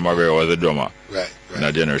 So Freddie McGregor was a drummer in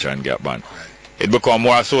a Generation Gap band. Right. It become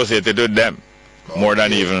more associated with them. More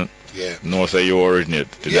than even know say you originate.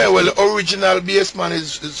 Yeah, well, the original bass man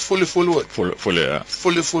is fully full wood. Fully, yeah.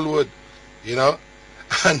 Fully full wood. You know?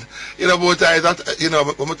 And, you know, both times, that, you know,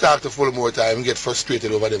 when we talk to full more time, we get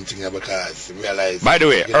frustrated over them things because we realize... By the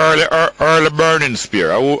way, early Burning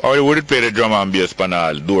Spear, how would it play the drum and bass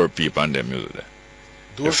panel, Door Peep and them music there?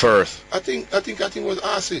 The first. I think it was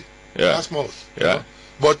RC. Yeah. Last month. Yeah. You know?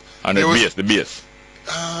 But and the bass.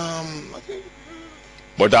 I think...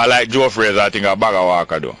 But I like Joe Fraser, I think a bag of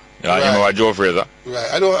Walker though. You remember Joe Fraser?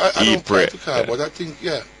 Right. I don't pray to call, but I think,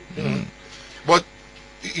 yeah. You know. But,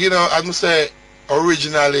 you know, I must say,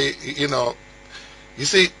 originally, you know, you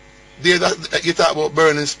see, you talk about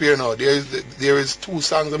Burning Spear now. There is 2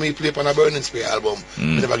 songs that me play on a Burning Spear album.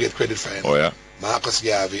 I never get credit for it. Oh, yeah. Marcus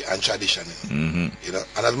Garvey and Tradition. You know,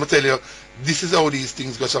 and as I tell you, this is how these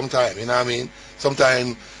things go sometimes. You know what I mean?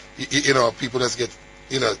 Sometimes, you know, people just get,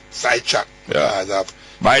 you know, sidetracked. Yeah.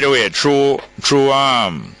 By the way, true,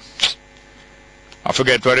 I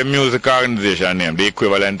forget what the music organization name, the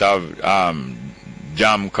equivalent of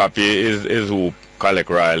Jam Copy is who collect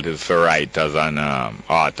royalties for writers and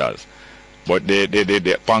authors. But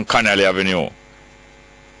they on Connelly Avenue,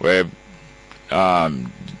 where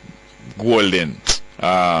Golden,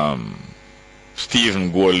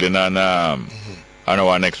 Stephen Golden and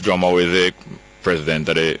our next drummer was the president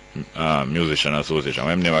of the Musician Association.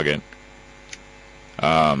 What's his name again?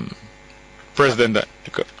 President.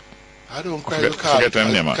 I don't quite recall. Forget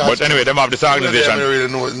his name. But anyway, them have this organization. I don't really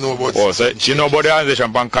know about you know about the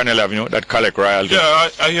organization on Connell Avenue that collect royalties? Yeah,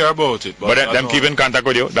 I hear about it. But them keep in contact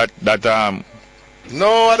with you?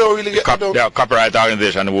 No, I don't really get... They are copyright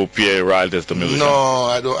organization who pay royalties to musicians? No,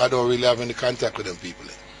 I don't really have any contact with them people.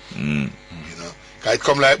 You know, it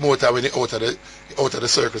come like more time when you're out of the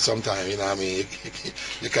circle sometime, you know what I mean?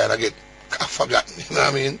 You kind of get forgotten, you know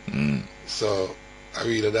what I mean? So, I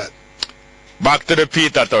read that. Back to the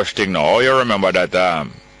Peter Tosh thing now. How you remember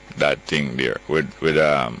that thing there with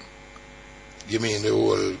You mean the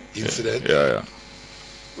whole incident? Yeah.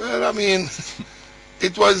 Well, I mean,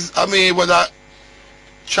 it was a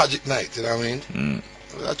tragic night, you know what I mean?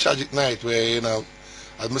 It was a tragic night where, you know,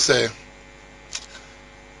 as I say,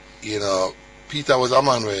 you know, Peter was a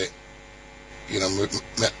man where, you know, me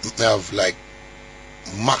have like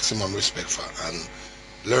maximum respect for and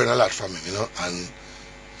learn a lot from him, you know, and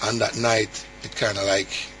that night it kind of like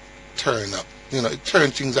turned up, you know, it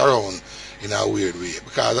turned things around in a weird way.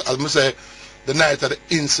 Because as I say, the night of the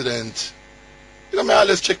incident, you know, I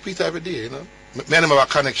always check Peter every day, you know. Me and him have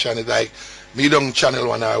a connection. It's like, me don't channel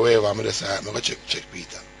one or wherever, I just say, I'm going to check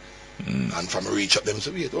Peter. And from reach up them,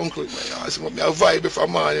 say, wait, uncle, I say, I vibe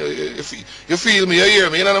from man, you feel me, you hear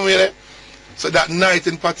me, you know what I mean? So that night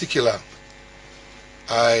in particular,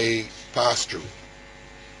 I passed through.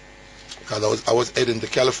 Because I was heading to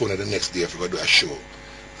California the next day to go do a show.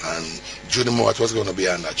 And Judy Mort was going to be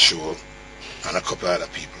on that show, and a couple other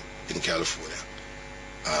people in California.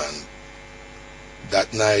 And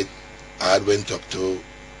that night, I went up to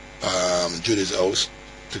Judy's house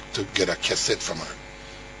to get a cassette from her.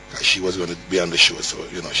 Because she was going to be on the show, so,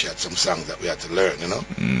 you know, she had some songs that we had to learn, you know.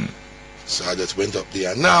 So I just went up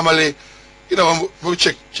there. And normally, you know, we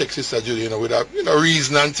check Sister Judy, you know, with a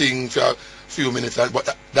reason and thing for a few minutes.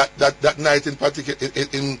 But that night in particular,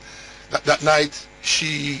 that night,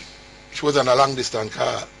 she was on a long distance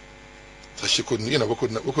car. So she couldn't, you know, we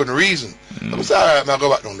couldn't reason. So I said, all right, I'll go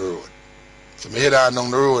back down the road. So I head on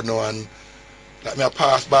down the road now, and like me I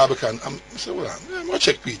pass Barbican. I said, well, I'm going to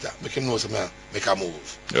check Peter, make him know something, make a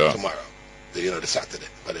move tomorrow, the Saturday,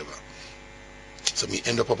 whatever. So me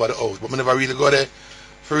end up at the house, but I never really go there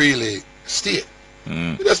for really stay.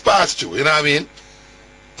 We just pass through, you know what I mean?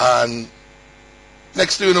 And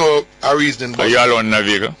next thing you know, I reasoning. Are you alone in the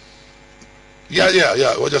vehicle? Yeah,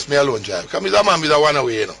 it was just me alone drive. Because Mr. Man, Mr. one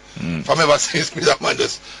away, you know. From ever since Mr. Man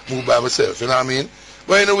just moved by myself, you know what I mean?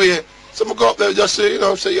 But anyway, so I go up there just say, you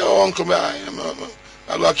know, say, yo, uncle,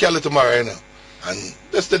 I'll go kill it tomorrow, you know. And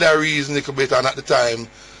that's the reason little bit, and at the time,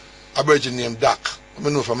 a virgin named Doc. I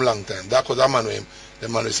know from a long time. Doc was a man with him. The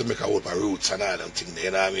man used to make a whole of roots and all them things there,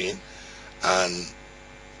 you know what I mean? And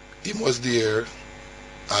he was there,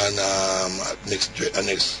 and next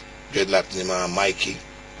dreadlock named Mikey,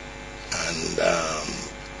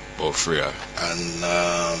 and Freya,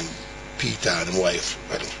 and Peter and his wife,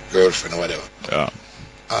 girlfriend or whatever. Yeah.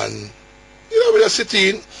 And you know, we just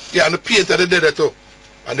sitting, yeah, and the painter they did it too,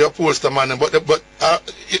 and the upholster man, but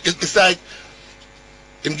it's like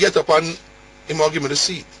him get up and him will give me the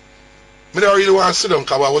seat. I don't really want to sit down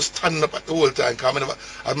because I was standing up at the whole time. Because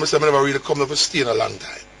I must have never really come up to stay in a long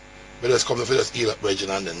time. But just come up to just heal up Reggie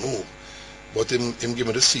and then move. But him give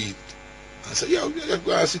me the seat. I said, yo,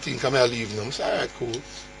 go and sit in, come here, leave him. I said, alright, cool.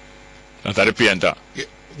 Is that the painter? Yeah.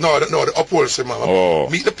 No, the upholstery man. Oh.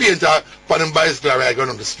 Meet the painter on him bicycle right going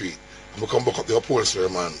on the street. And we come back up the upholstery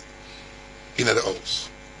man in the house.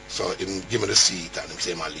 So him give me the seat and him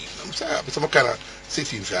say, I'm leaving. I said, alright, but I'm kind of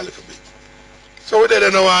sitting for a little bit. So we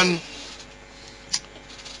did now, and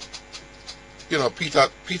you know, Peter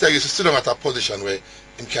used to sit down at a position where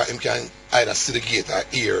him can either see the gate or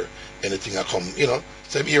hear anything that come, you know.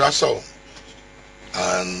 So him hear a sound.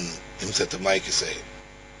 And him said to Mike, he say,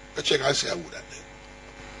 go check and see who that is.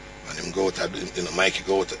 And him go to, you know, Mikey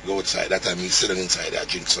go outside. That time he sit down inside, I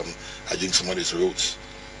drink some of these roots,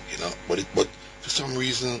 you know. But for some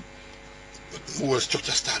reason, the whole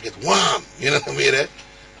structure start get warm, you know what I mean?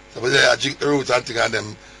 So I drink the roots and thing, and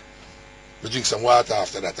them we drink some water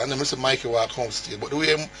after that. And then Mr. Mikey walk upstairs. But the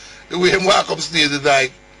way him walk upstairs is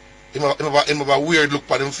like him have a weird look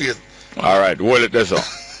on him face. Alright, hold it there, so.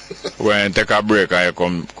 When take a break and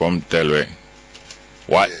you come tell me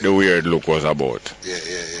what the weird look was about. Yeah.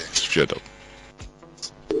 Straight up.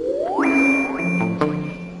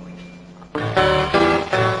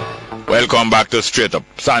 Welcome back to Straight Up.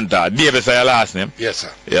 Santa, Davis is your last name? Yes,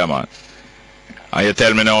 sir. Yeah, man. And you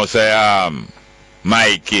tell me now, say,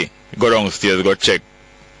 Mikey, go downstairs, go check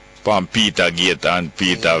from Peter gate, and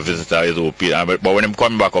Peter visitor is who Peter. But when him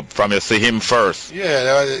coming back up from, you see him first.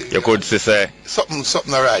 Yeah. You could say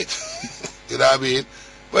something alright. You know what I mean?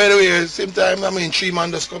 But anyway, same time, I mean, 3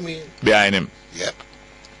 man just come in. Behind him? Yep.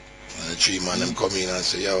 And the 3 man them come in and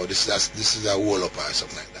say, yo, this is a wall up or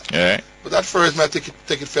something like that. Yeah. But at first, I take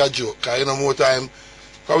it for a joke. Because, you know, more time,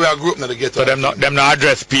 because we are a group now to get so them not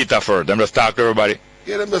address Peter first. Them just talk to everybody.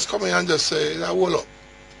 Yeah, them just come in and just say, it's a wall up.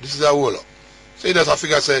 This is a wall up. So he does a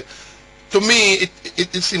figure say, to me,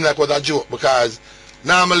 it seemed like it was a joke because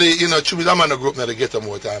normally, you know, Chubby's a man in the group now to get them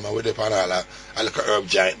more time and we dip on all a little herb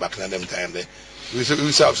giant back in them time there. We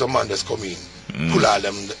used to have some man that's come in, pull all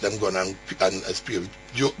them gun and spear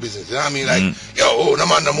joke business. You know what I mean? Like, yo, no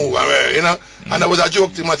man no move, you know? And that was a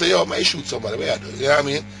joke to him. I say, yo, I shoot somebody. Where do? You know what I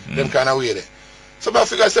mean? Them kind of way there. So I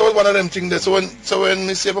figure I say, was one of them things there. So when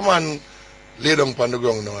me see a man lay down on the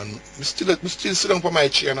ground now and me still sit down on my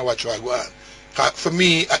chair and watch what I go on. For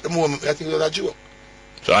me, at the moment, I think it was a joke.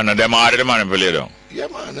 So I know them order the man to lay down? Yeah,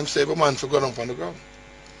 man. Them save a man for going down on the ground.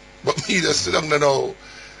 But me just sit down there now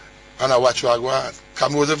and I watch what I go on.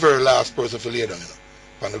 Because I was the very last person to lay down, you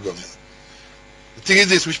know, on the ground, you know. The thing is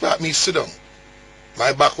this, which part me sit down,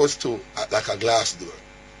 my back was to like a glass door.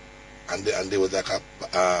 And there was like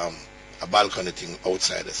a balcony thing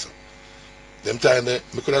outside there, so. Them time there,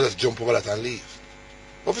 I could have just jump over that and leave.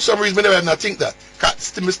 But for some reason, I never think that.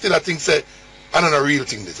 Still I think, say, I don't know real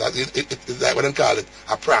thing this. It's like what they call it,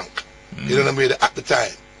 a prank. You know what I mean? At the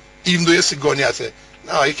time. Even though you see gun, you say,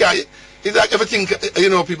 no, you can't. It's like everything, you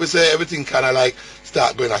know, people say everything kind of like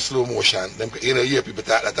start going at slow motion. Them, you know, you hear people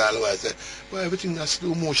talk that all the while, say, well, everything at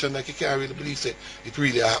slow motion, like you can't really believe it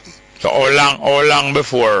really happened. So how long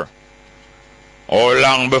before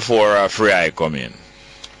Free Eye come in?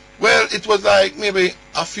 Well, it was like maybe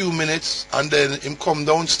a few minutes, and then him come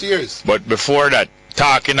downstairs. But before that,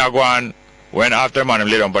 talking a go on, when after man him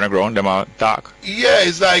lay down on the ground, them a talk? Yeah,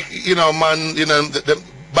 it's like, you know, man, you know,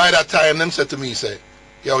 by that time, them said to me, say,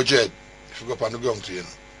 yo, Jed, if you go up on the ground to you know.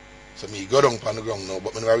 So me go down on the ground now,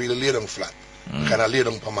 but when I really lay down flat, I kind of lay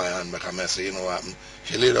down on my hand, because I say, you know what,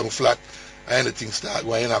 if you lay down flat, and anything start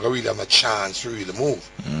going, you're not going to really have a chance to really move.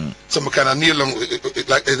 So I kind of kneel down,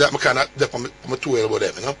 like that, I kind of dip on my two elbow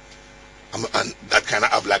there, you know. And that kind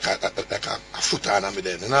of have like a foot on me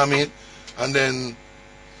then, you know what I mean? And then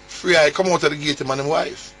Free Eye come out of the gate, him and his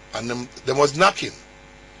wife, and them was knocking.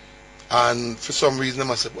 And for some reason,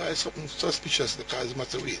 them I said, why is something suspicious? Because they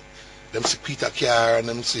must wait. Them see Peter car and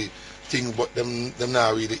them see things, but them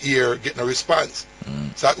not really hear, getting a response.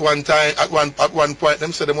 So at one time, at one point,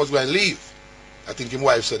 them said them was going to leave. I think his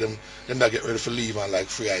wife said them not get ready for leave, and like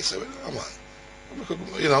Free Eye said, well, come on.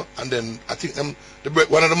 You know, and then I think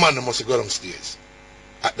one of the men must have got downstairs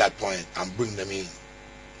at that point and bring them in.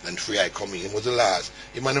 Then Free Eye come in. He was the last.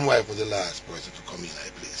 Him and his wife was the last person to come in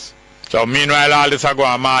that place. So meanwhile, all this I go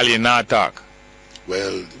on Marley not talk.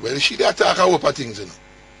 Well, she did talk a whole of things, you know.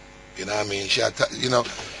 You know what I mean? She had, you know,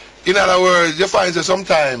 in other words, you find that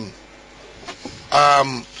sometimes,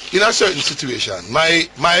 in a certain situation,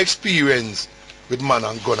 my experience with man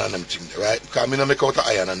and gun and them things, right? Because I make out the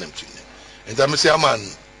iron and them things. And then I say a man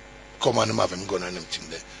come and have him gun and them thing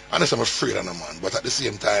there. Honestly, I'm afraid of a man, but at the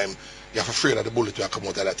same time, you have afraid of the bullet will come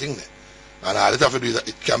out of that thing there. And all you have to do is that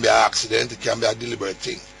it can be an accident, it can be a deliberate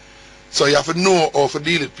thing. So you have to know how to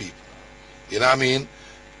deal with people. You know what I mean?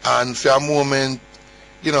 And for a moment,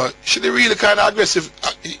 you know, she really kind of aggressive.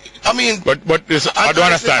 I mean... But this, I don't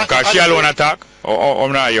understand, because she alone attack? Or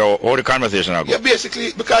not, how the conversation go? Yeah,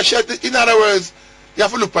 basically, because she had to, in other words, you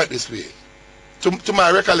have to look at it this way. To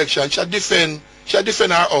my recollection, she defend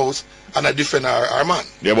her house and I defend her man.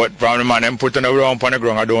 Yeah, but from the man them putting around on the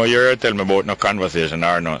ground, I don't hear her tell me about no conversation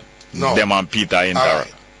or no. No. Them and Peter in there.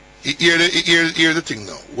 Right. Hear the thing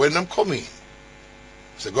now. When them come in,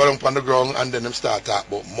 so go down on the ground and then them start talk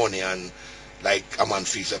about money and like a man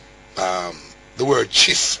feels the word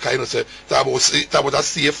chess kind of say talk about a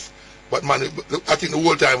safe. But man, I think the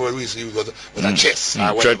whole time we used to use was a chest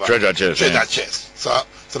or whatever. Treasure chest. Treasure chest.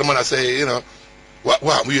 So the man I say, you know,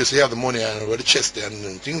 what we used to have the money and the chest there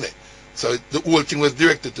and thing there. So the whole thing was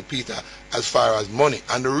directed to Peter as far as money.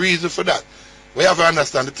 And the reason for that, we have to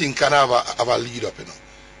understand the thing can have a lead up, you know.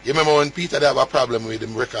 You remember when Peter they have a problem with the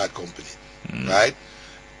record company, right?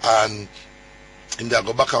 And him they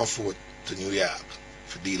go back and forth to New York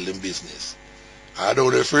for dealing business. I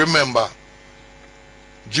don't know if you remember,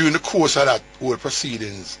 during the course of that whole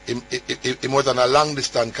proceedings, it was on a long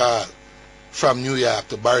distance call from New York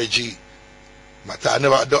to Barry G. I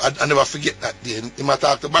never forget that day. He might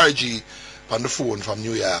talk to Barry G on the phone from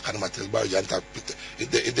New York, and he might tell Barry G and talk,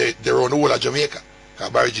 they're on the whole of Jamaica,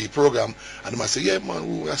 Barry G program, and he might say, yeah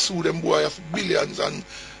man, I sue them boy for billions and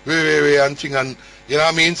and thing, and you know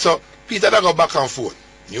what I mean? So Peter they go back and forth,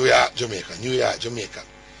 New York, Jamaica, New York, Jamaica.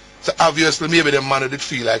 So obviously maybe the man did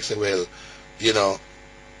feel like say, well, you know,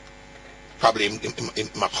 probably he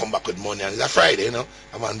might come back with money and it's a Friday, you know.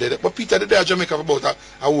 A man did it. But Peter did there in Jamaica for about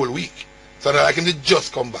a whole week. So that I can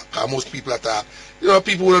just come back. Because most people attack. You know,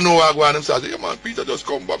 people who don't know what going themselves. Yeah man, Peter just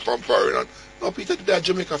come back from foreign. And, no, Peter did there in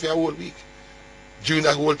Jamaica for a whole week. During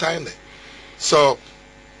that whole time there. So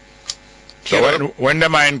when the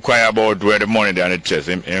man inquire about where the money there on the chest,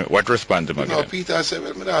 what response him No, Peter said,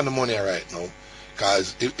 well, I don't have the money right now.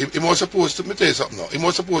 Because he was supposed to, let me tell you something now, he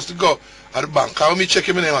was supposed to go at the bank. When me check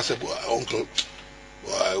him in, I said, boy, uncle,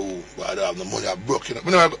 boy, I don't have the money, I broke, you know.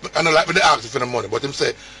 I don't like when they ask for the money, but him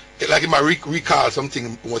say, like he might recall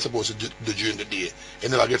something he was supposed to do during the day. He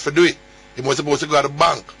never get to do it. He was supposed to go to the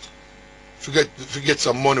bank, forget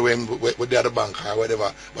some money with the other bank or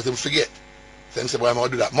whatever, but him forget. So him say, boy, I'm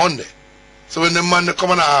going to do that Monday. So when the man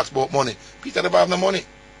come and ask about money, Peter never have no money.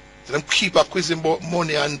 So them keep a quizzing about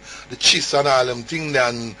money and the chips and all them things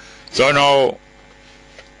and... So now,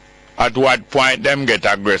 at what point them get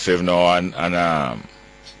aggressive now and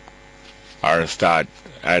or start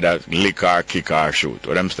either lick or kick or shoot?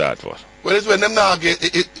 What them start for? Well, it's when them not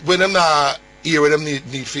when them not hear what them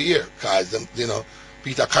need for hear. Because them, you know,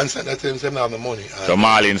 Peter constantly tells them not have no money. So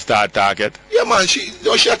Marlene start talking? Yeah man, she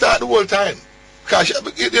attacked the whole time. Because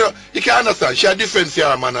you know, you can understand, she had different for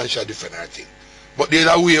her man and she had different her thing. But there's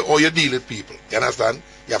a way how you deal with people. You understand?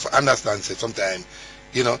 You have to understand say, sometimes,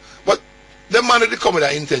 you know. But the man they come with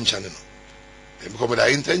that intention, you know. They come with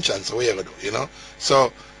that intention, so what you gonna do, you know?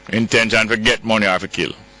 So intention to get money or to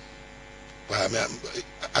kill? Well,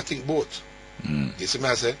 I think both. You see me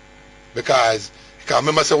I say? Because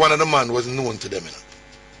remember say one of the man was known to them, you know.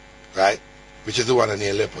 Right? Which is the one in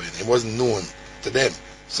Aleppo, you know. He wasn't known to them.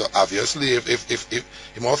 So obviously if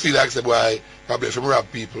you might feel like say boy, probably if you rob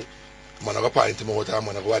people, I'm gonna go point him out, I'm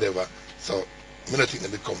gonna go whatever. So I don't think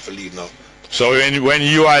they come for leave now. So when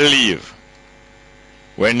you are leave,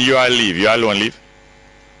 you alone leave?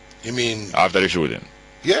 You mean after the shooting?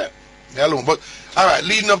 Yeah, me alone. But alright,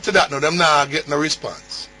 leading up to that now, them not getting no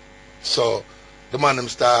response. So the man them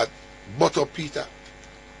start butt up Peter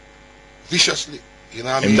viciously. You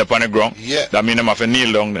know what I mean? Him up on the ground? Yeah. That mean them have to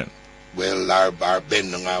kneel down then? Well, or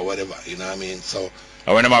bend down or whatever, you know what I mean? So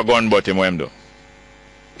and when them a gun butt him, what him do?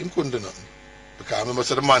 Him couldn't do nothing. Because I remember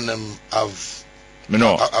so the man them have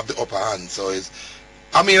the upper hand. So it's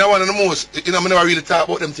I mean one of the most, you know, I never really talk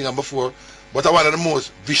about them things before, but one of the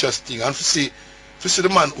most vicious things. And to see the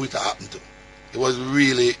man who it happened to. It was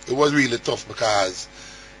really tough because,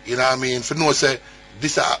 you know what I mean, for no say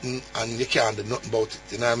this happened and you can't do nothing about it.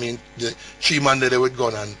 You know what I mean? The 3 man there with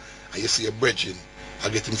gun and you see a bridging, I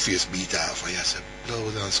get him face beat off and you say,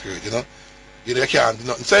 blows and skirt, you know? You can't do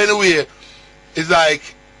nothing. So anyway, it's like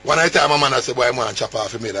one of the time a man I said, boy, man chop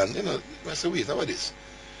off him head and you know, I said, wait, how about this?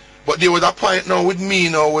 But there was a point now with me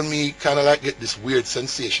now when me kinda like get this weird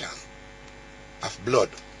sensation of blood.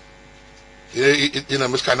 You know,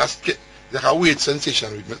 I kinda get like a weird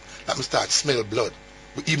sensation with me, like me start smell blood.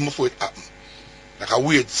 But even before it happened. Like a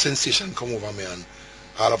weird sensation come over me and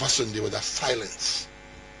all of a sudden there was a silence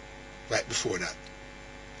right before that.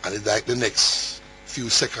 And it's like the next few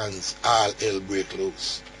seconds all hell break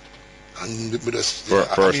loose. And we just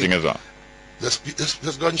first thing is that?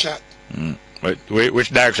 Just gunshot. Wait,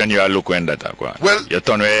 which direction you are looking when that happened? Well, you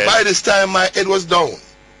turn away. By this time my head was down.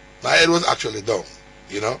 My head was actually down,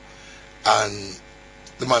 you know. And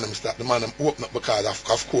the man open up because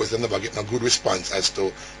of course they never get a good response as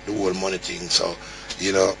to the whole money thing. So,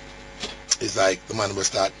 you know, it's like the man will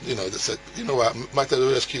start, you know, they said, you know what, might as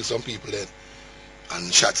well just kill some people then.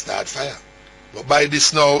 And shots start fire. But by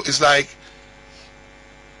this now, it's like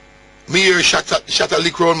me here shot a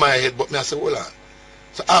lick around my head, but me I say, hold on.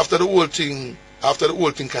 So after the whole thing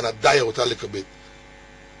kind of die out a little bit,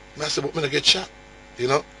 me I say, but me not get shot, you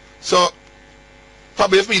know. So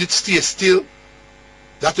probably if me did stay still,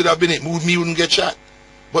 that would have been it. Me wouldn't get shot.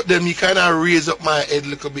 But then me kind of raise up my head a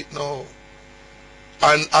little bit now.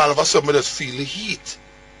 And all of a sudden I just feel the heat.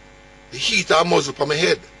 The heat of muzzle on my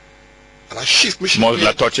head. And I shift my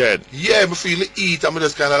muzzle touch your head? Yeah, I feel the heat and I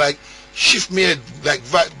just kind of like shift my head like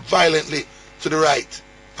violently to the right.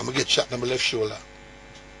 And I get shot on my left shoulder.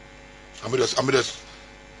 And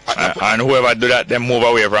and whoever do that, they move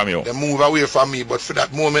away from you? They move away from me. But for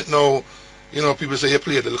that moment now, you know, people say you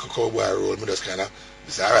play the little cowboy role. I just kind of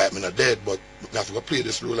say, alright, I'm not dead, but I have to go play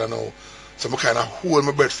this role now. So I kind of hold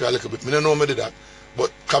my breath for a little bit. I don't know I did that.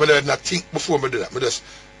 But because I did not think before I did that. I just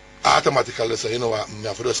automatically say, you know what, I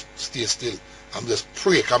have to just stay still. I'm just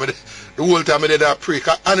pray. The whole time I did that pray.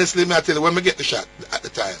 Honestly, I tell you, when I get the shot at the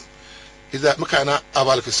time, is that I kind of have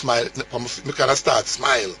a little smile. I kind of start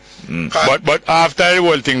smile. But after the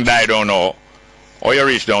whole thing died down now, or you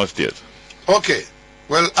reach downstairs? Okay.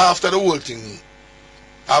 Well, after the whole thing,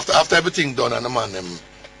 after everything done and the man them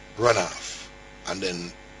run off, and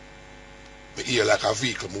then I hear like a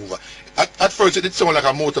vehicle mover. At first it did sound like a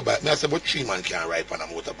motorbike. I said, but 3 man can't ride on a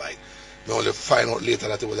motorbike. I only find out later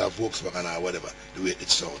that it was a Volkswagen or whatever, the way it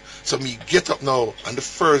sound. So me get up now, and the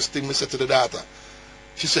first thing I said to the daughter,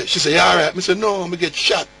 she said, you alright? I said, no, I'm get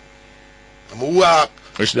shot. I'm going to walk.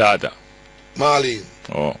 Which daughter? Marlene.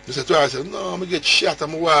 Oh. I said to her, I said, no, I'm going to get shot.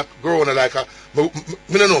 I'm going to walk, growing like a... I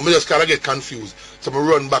don't know, I just kind of get confused. So I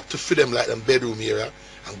run back to feed them like them bedroom area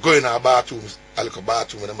and go in our bathrooms, a little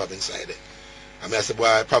bathroom and them have inside it. And I said,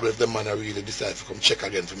 boy, probably if the man really decide to come check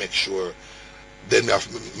again to make sure, then I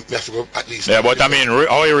have to go at least... Yeah, but I mean,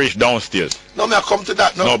 how you reach downstairs? No, I come to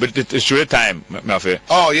that now. No, but it's your time, I feel.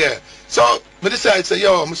 Oh, yeah. So, I decided to say,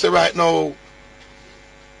 yo, I say right now,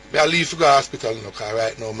 I leave to go to hospital, you know, because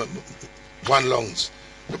right now, one lungs.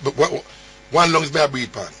 One lungs may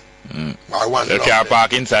breathe pan. Or one lung. You can't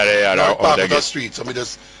park inside there. No, park on the street. So I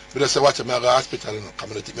just say, watch me, I go to hospital, you know,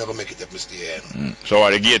 come and think I go make it if I stay here. You know. So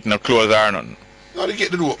are the gate not closed or nothing? No, the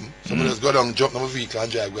gate is open. So I just go down, jump on my vehicle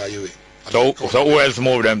and drive go away. So who else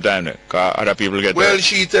move them time then? Because other people get well,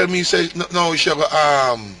 she tell me, say, no, she'll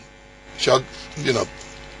go, she'll, you know,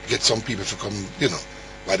 get some people to come, you know,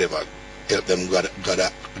 whatever, help them go to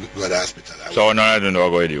the hospital. So none of them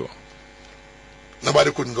go with you?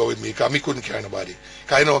 Nobody couldn't go with me because me couldn't carry nobody.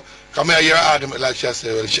 Because you know, come here, hear an argument like she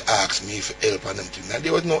said, well, she asked me for help and them things. And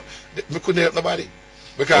there was no, me couldn't help nobody.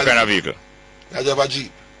 Because what kind of vehicle? I have a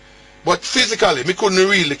Jeep. But physically, me couldn't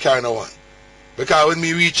really carry no one. Because when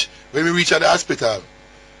we reach at the hospital,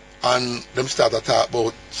 and them start to talk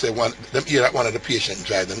about, say, them hear that one of the patients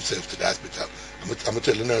drive themselves to the hospital. I'm going to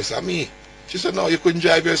tell the nurse, me. She said, no, you couldn't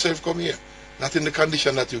drive yourself, come here. Not in the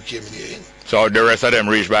condition that you came in here in. So the rest of them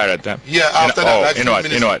reached by that time? Yeah, after that. Like you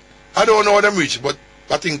know what? I don't know how them reached, but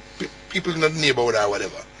I think people in the neighborhood or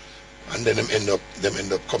whatever. And then them end up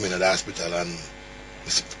coming to the hospital, and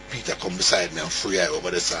Mr. Peter come beside me and free eye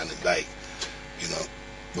over the sun. It's like, you know,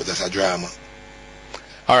 but that's a drama.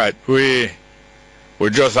 All right, we're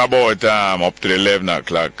just about up to the 11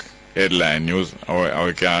 o'clock headline news.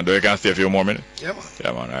 We can stay a few more minutes? Yeah, man.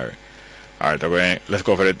 Yeah, man, all right. All right, let's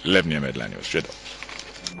go for the 11 a.m. headline news, straight up.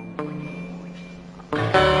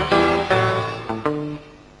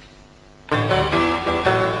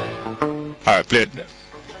 All right, play it.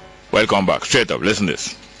 Welcome back. Straight up, listen to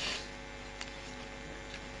this.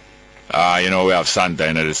 You know, we have Santa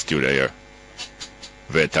in the studio here.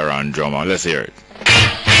 Veteran drummer. Let's hear it.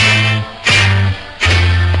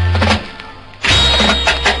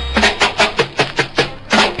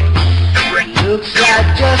 Looks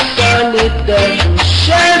like just sun, it doesn't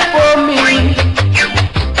shine for me.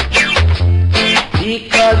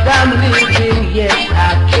 Because I'm living, yes,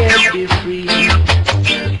 I can't be free.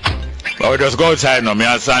 Well, we just go outside now. Me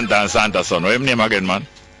and Santa's son. What's your name again, man?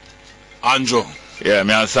 Andrew. Yeah,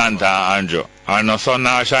 me and Santa and Andrew. And no sun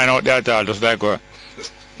now shine out there at all, just like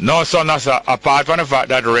no sun, apart from the fact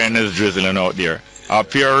that rain is drizzling out there. A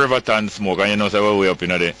pure Riverton smoke, and you know, so we're way up in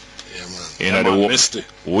the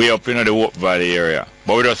way up in the Whoop Valley area.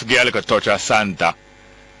 But we just get a little touch of Santa,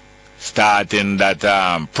 starting that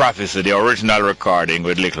Prophecy, the original recording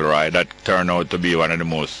with Little Roy, that turned out to be one of the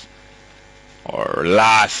most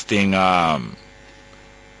lasting rhythm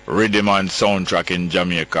and soundtrack in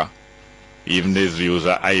Jamaica. Even this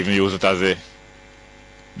I even use it as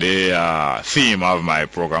the theme of my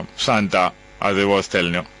program. Santa, as he was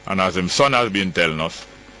telling you, and as his son has been telling us.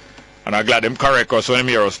 And I'm glad him correct us when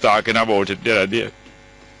he was talking about it the other day.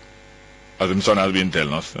 As his son has been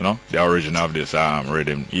telling us, you know, the origin of this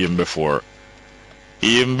rhythm, even before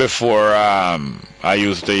I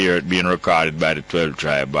used to hear it being recorded by the 12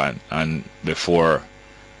 Tribe Band, and before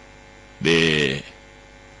the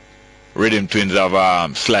Rhythm Twins of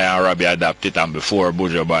Sly and Robbie adapted, and before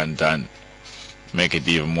Buju Banton make it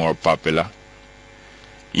even more popular.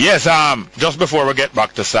 Yes, just before we get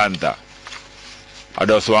back to Santa, I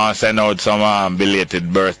just want to send out some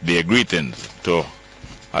belated birthday greetings to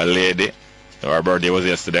a lady. Her birthday was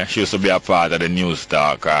yesterday. She used to be a part of the News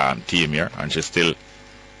Talk team here, and she's still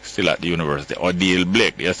at the university. Odile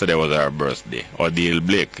Blake. Yesterday was her birthday. Odile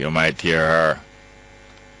Blake. You might hear her.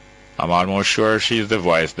 I'm almost sure she's the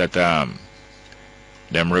voice that them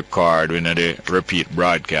record when they repeat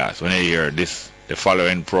broadcast. When you hear this, the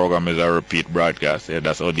following program is a repeat broadcast. Yeah,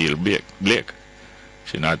 that's Odile Blake.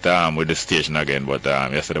 She's not with the station again, but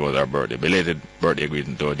yesterday was her birthday. Belated birthday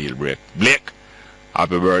greeting to Odile Blake.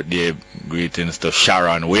 Happy birthday greetings to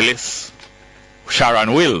Sharon Wills,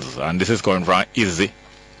 and this is coming from Izzy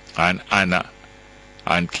and Anna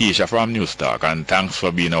and Keisha from News Talk. And thanks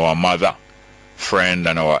for being our mother, friend,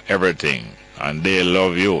 and our everything. And they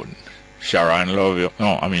love you. Sharon love you.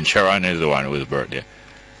 No, I mean Sharon is the one whose birthday.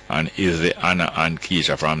 And Izzy, Anna, and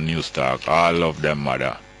Keisha from News Talk. I love them,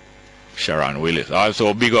 mother. Sharon Willis.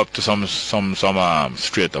 Also big up to some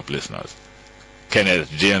straight up listeners.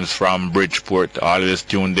 Kenneth James from Bridgeport, always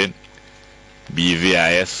tuned in.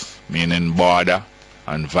 BVIS, meaning Border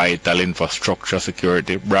and Vital Infrastructure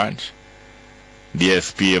Security Branch.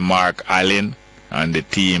 DSP Mark Allen and the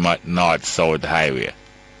team at North South Highway.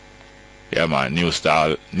 Yeah, man, News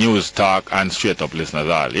Talk and straight up listeners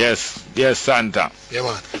all. Yes, Santa. Yeah,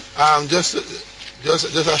 man. Just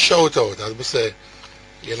a shout out, as we say,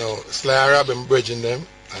 you know, Sly and Robin bridging them,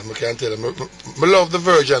 and I can tell them, I love the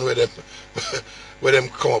version where them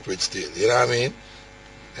come up with still, you know what I mean?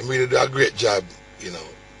 And really do a great job, you know,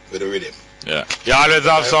 with the rhythm. Yeah. You always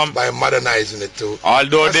have some by modernizing it too.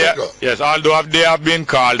 Although they have been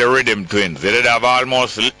called the Rhythm Twins, they did have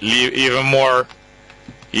almost even more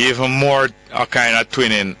a kind of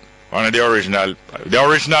twinning. One of the original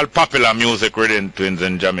popular music Rhythm Twins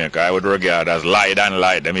in Jamaica, I would regard as Light and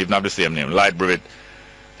Light. Them even have the same name, Light Brevet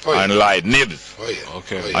and Light Nibs. Oh yeah.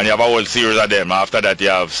 Okay. And you have a whole series of them. After that you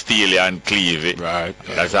have Steely and Cleavy. Right.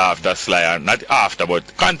 That's after Sly and not after,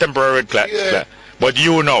 but contemporary with But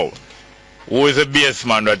you know, Who is the bass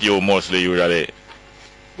man that you mostly usually?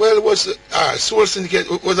 Well, it was Soul Syndicate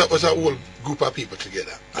was a whole group of people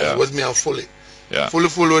together. And it was me and Fully. Yeah. Fully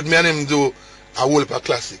with me and him do a whole heap of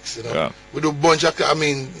classics, you know. Yeah. We do a bunch of,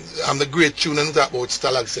 I'm the great tune and talk about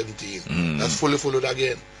Stalag 17. That's Fully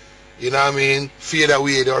again. You know what I mean? Fade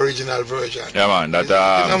Away, the original version. Yeah, man. That, you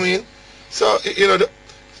know what I mean? So, you know,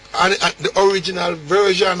 the original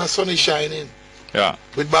version of Sun is Shining. Yeah.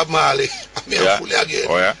 With Bob Marley. I'm Fully again.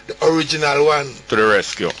 Oh, yeah? The original one. To the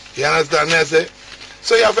rescue. You understand me? I say?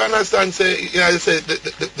 So you have to understand, say, you know, I say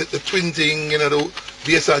the twin thing, you know, the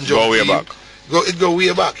bass and drum. Go way back. It go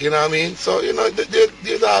way back, you know what I mean? So, you know,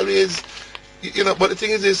 there's always, you know, but the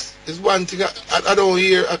thing is one thing I don't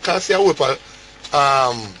hear, I can't see a whoop,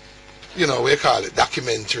 you know, we call it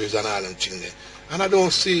documentaries and all them things. And I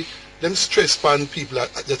don't see them stress on people,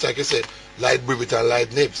 just like I said, Light Brevet and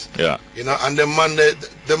Light Nibs. Yeah. You know, and the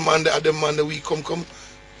man we come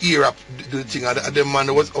here up do the thing, and the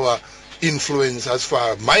man was our influence as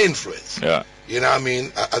far as my influence. Yeah. You know what I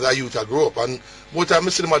mean? As a youth I grew up. And what time I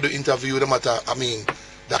see them do interview, them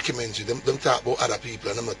documentary, them talk about other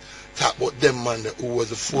people and them talk about them man who was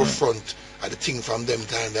the forefront of the thing from them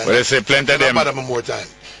time. Well, they say plenty of them. More time.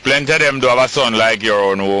 Plenty of them do have a son like your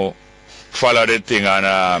own who follow the thing,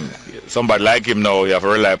 and somebody like him now, you have to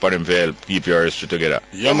rely upon him to help keep your history together.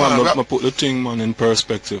 Yeah, man, I put the thing, man, in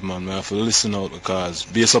perspective, man. I have to listen out because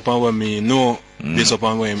based upon what me know, based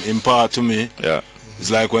upon what him impart to me, it's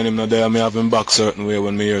like when him not there, me have him back certain way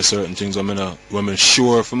when me hear certain things, when I'm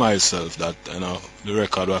sure for myself that, you know, the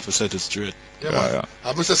record will have to set it straight. Yeah, man.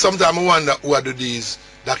 I must say sometimes I wonder who I do these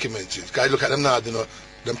documentaries. Because I look at them now, you know,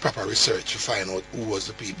 them proper research to find out who was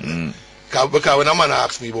the people. Because when a man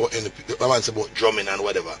asks me about a man say about drumming and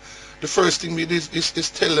whatever, the first thing we do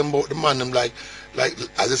is tell them about the man, them like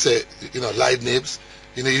as I say, you know, Live Nibs.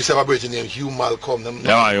 You know, you have a brother named Hugh Malcolm, them, you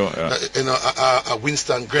know,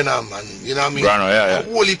 Winston Grenham, and you know what I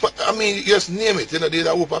mean? I mean, just name it. You know, there's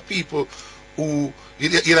a group of people who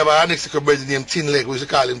you have an next brother named Tin Leg, we used to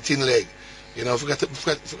call him Tin Leg. You know, forgot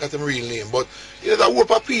him real name, but you know, that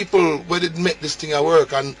group of people where they make this thing at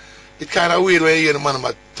work, and it's kind of weird when you hear the man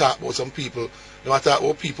talk about some people. They talk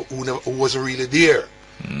about people who wasn't really there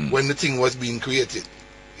when the thing was being created.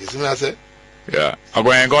 You see what I say? Yeah. I'm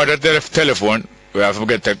going to go to the telephone. We have to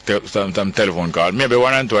get some telephone call. Maybe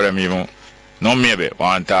one and two of them even. No, maybe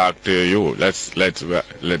want to talk to you. Let's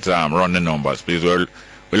run the numbers, please. We're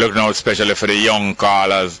looking out especially for the young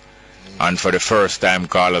callers and for the first time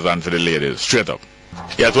callers and for the ladies. Straight up.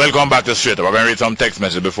 Yes, welcome back to Straight Up. We're going to read some text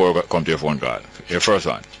message before we come to your phone call. Your first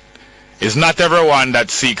one. It's not everyone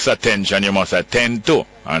that seeks attention you must attend to.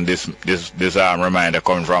 And this reminder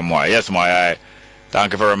coming from Moy. Yes, Moy,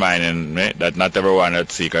 thank you for reminding me that not everyone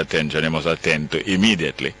that seeks attention you must attend to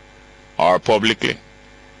immediately or publicly.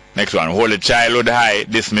 Next one. Holy Childhood High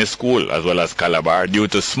dismissed school as well as Calabar due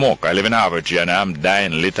to smoke. I live in Harvard and I'm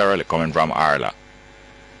dying literally, coming from Arla.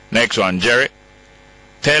 Next one. Jerry.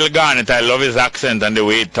 Tell Garnet I love his accent and the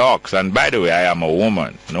way he talks. And by the way, I am a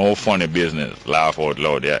woman. No funny business. Laugh out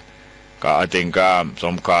loud, yeah. I think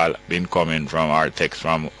some call been coming from our text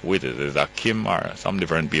from is that Kim or some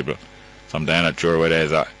different people. Sometimes I'm not sure whether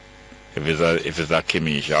it's if it's a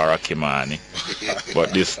Kimisha or a Kimani.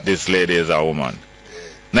 But this lady is a woman.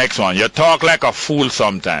 Next one. You talk like a fool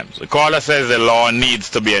sometimes. The caller says the law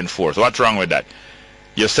needs to be enforced. What's wrong with that?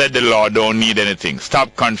 You said the law don't need anything.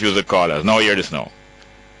 Stop confusing the callers. Now hear this now.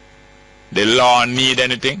 The law need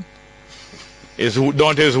anything?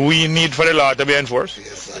 Don't we need for the law to be enforced?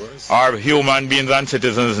 Yes, our human beings and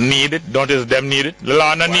citizens need it. Don't them need it? The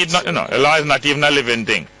law not need nothing. No. The law is not even a living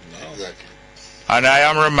thing. No. Exactly. And I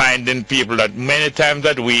am reminding people that many times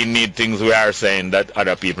that we need things, we are saying that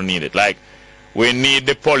other people need it. Like we need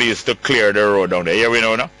the police to clear the road down there. Here we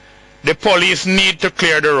know now. The police need to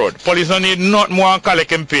clear the road. Police don't need not more and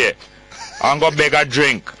collect and pay and go beg a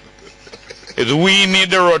drink. It's we need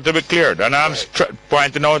the road to be cleared. And I'm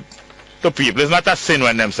pointing out to people, it's not a sin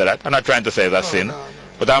when them say that. I'm not trying to say it's a sin.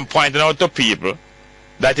 But I'm pointing out to people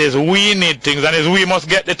that is we need things and is we must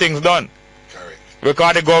get the things done. Correct.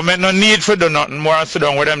 Because the government no need for do nothing more and sit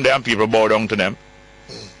down with them there and people bow down to them.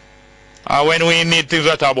 And when we need things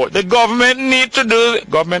that about the government need to do it.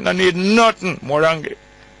 Government no need nothing more than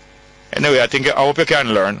anyway, I hope you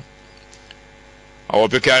can learn. I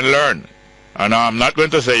hope you can learn. And I'm not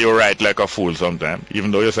going to say you're right like a fool sometime,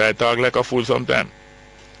 even though you say I talk like a fool sometime.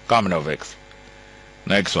 Come no vex.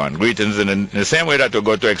 Next one. Greetings. In the same way that we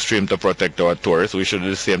go to extreme to protect our tourists, we should do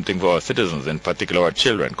the same thing for our citizens, in particular our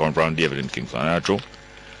children. Come from David in Kingston. Isn't that true?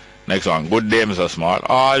 Next one. Good day, Mr. Small.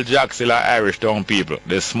 All Jacksonville are Irish town people.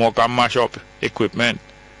 They smoke and mash up equipment.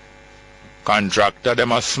 contractor,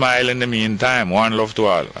 them a smile in the meantime. One love to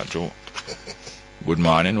all. Good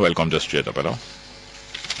morning, welcome to Straight Up, hello.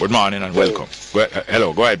 Good morning and welcome.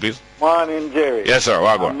 Hello, go ahead, please. Morning, Jerry. Yes, sir,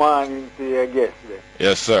 welcome. Morning to your guest there.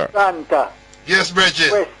 Yes, sir. Santa. Yes, Bridget.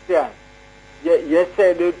 Question. You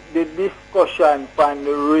said the discussion on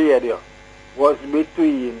the radio was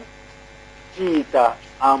between Peter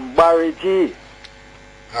and Barry G.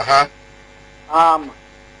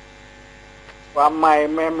 From my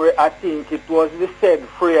memory, I think it was the said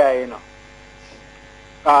Freya, you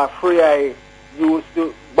know. Freya used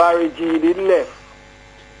to, Barry G did left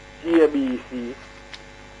GBC,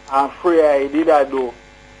 and Freya did do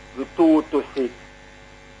the 2 to 6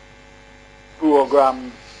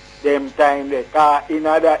 program them time there. In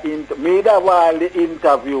other made of all the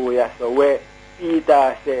interview, yes, so where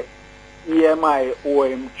Peter said EMI owe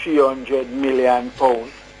him £300 million,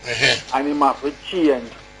 and he have to change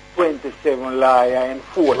 27 lawyer and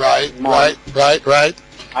 4 Right.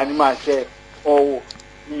 And he must say, oh,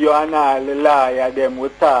 you and all the lawyer them will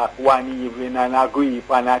talk one evening and agree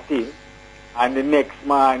on a thing, and the next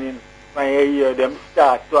morning when you hear them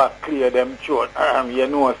start to clear them throat, you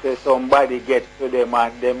know, say somebody get to them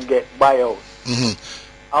and them get buyout.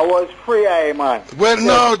 I was free, man. Well,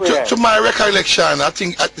 no, to my recollection, I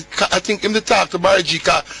think him to talk to Barry G,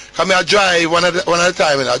 cause I drive one at a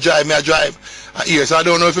time, and I drive here, so I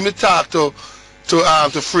don't know if him to talk to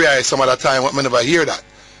Free some other time, I never hear that.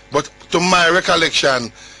 But to my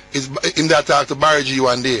recollection, is in that talk to Barry G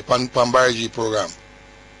one day, on Barry G program.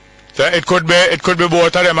 So it could be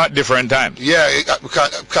both of them at different times. Yeah,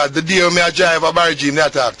 because the day me I drive a Barry G, me I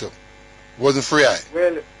talk to wasn't Free.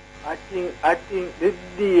 Well, I think the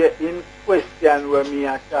day in question where me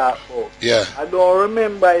I talk about. Yeah. I don't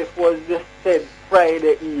remember if it was the said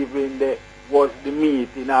Friday evening that was the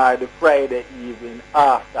meeting or the Friday evening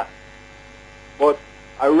after. But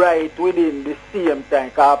I write within the same time,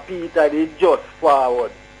 because Peter did just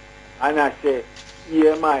forward. And I say,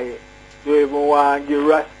 EMI, you even want to give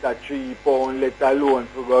Rasta £3, let alone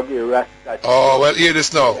to go give Rasta Oh, well, hear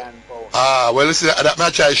this now. Well, listen, that I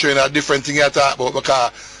try to show you a different thing I talk about,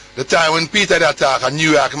 because the time when Peter did talk, in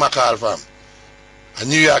New York, I call from. In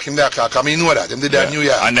New York, him that call, because I know that, him did that in New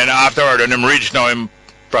York. And then afterward, when him reached now, him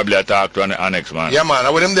probably talk to an next man. Yeah, man, I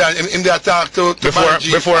would him there talk to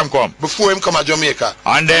before him come. Before him come to Jamaica.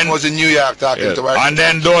 And then he was in New York talking to And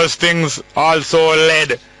then those things also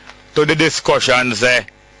led to the discussions,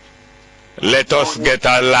 let us get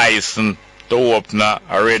a license to open a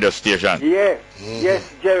radio station. Yeah,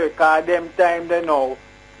 yes, Jerry, because them time they know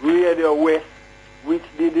Radio West, which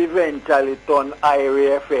did eventually turn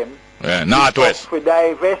IRA FM. Yeah, Northwest. For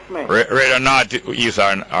divestment. Radio Northeast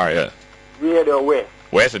yeah. Radio West.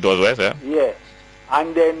 West, it was West, yeah? Yeah.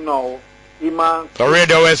 And then now, so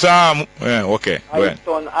Radio West, yeah, okay. I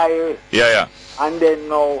turn IRA. Yeah. And then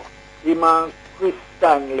now, Iman Chris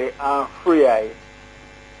Stanley and Free Eye,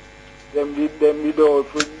 them did all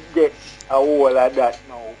get a whole of that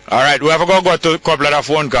now. Alright, we have to go to a couple of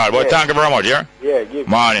phone calls, but thank you very much, yeah? Yeah, give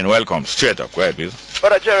Morning, welcome. Straight up, go ahead, please.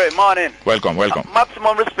 Brother Jerry, morning. Welcome.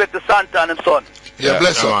 Maximum respect to Santa and his son. Yeah,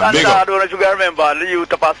 bless him. Santa, I don't know if you can remember, the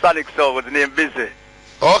youth of a Sonic store with the name Busy.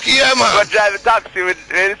 Okay, yeah, man. I drive a taxi with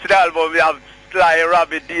this album, we have Sly,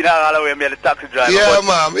 Robbie, Dean, all the way, me the taxi driver. Yeah,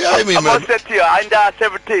 man. Yeah, I mean, I must say to you, I endorse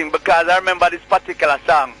everything because I remember this particular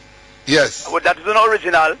song. Yes. That is an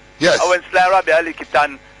original. Yes. I went Sly, Robbie, I lick it,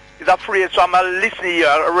 and it's a phrase from a listening here,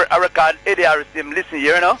 I record Eddie Harris, him listening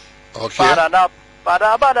here, you know? Okay.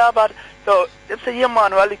 Bada. So, they say, yeah,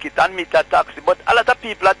 man, I lick it and meet a taxi. But a lot of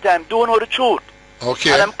people at times don't know the truth.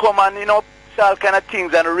 Okay. And them come and, say all kind of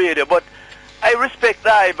things on the radio. But I respect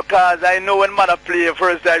that because I know when mother play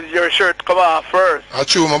first time, your shirt come off first.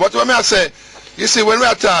 That's true, man. But what I say, you see, when we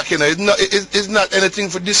are talking, it's not anything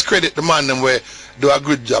for discredit the man them way do a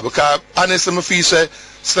good job. Because honestly, I feel say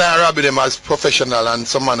Sly Robbie them as professional and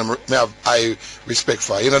some man them may have high respect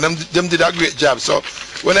for. Them did a great job. So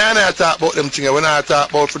when I talk about them things, when I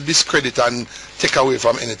talk about for discredit and take away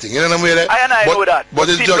from anything, you know what I mean? I know that. But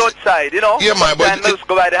it's people just outside, Yeah, man. But I just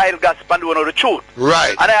go by the high gossip and don't know the truth.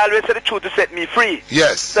 Right. And I always say the truth to set me free.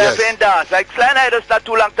 Yes. So I'm saying that. Like Sly and I just not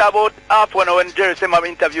too long talk about half one hour when Jerry said my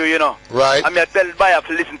interview, Right. I mean, I tell the buyer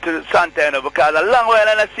to listen to Santa, because a long while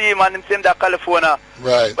and I see him and him saying that California.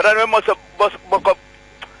 Right. But I must have buck up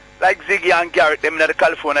like Ziggy and Garrett, them in the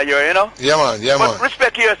California, Yeah, man. Yeah, man. But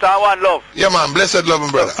respect yours and one love. Yeah, man. Blessed love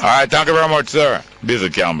and brother. All right, thank you very much, sir.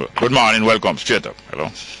 Busy Campbell. Good morning, welcome. Straight Up.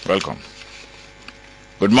 Hello. Welcome.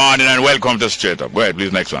 Good morning and welcome to Straight Up. Go ahead,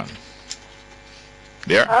 please, next one.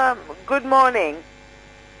 There? Good morning.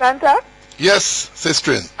 Santa? Yes,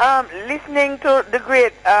 sister. Listening to the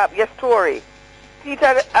great your story.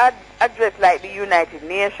 Peter had address like the United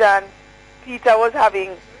Nations. Peter was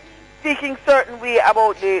speaking certain way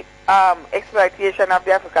about the exploitation of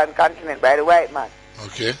the African continent by the white man.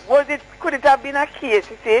 Okay. Could it have been a case,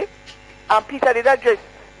 you see? Peter did address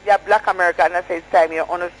the black American and said, it's time you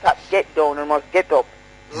want to stop, get down, you must get up.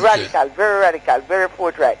 Okay. Radical, very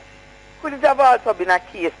forthright. Could it have also been a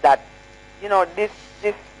case that, you know, this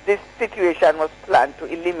situation was planned to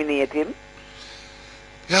eliminate him?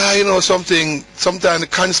 Yeah, you know, sometimes the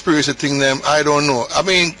conspiracy thing, them, I don't know. I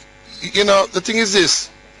mean, you know, the thing is this.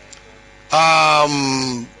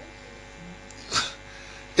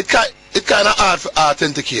 It kind of hard to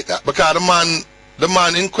authenticate that, because the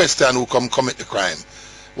man in question who commit the crime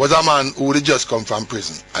was a man who had just come from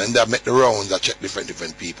prison, and they met the rounds that check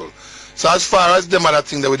different people. So as far as them other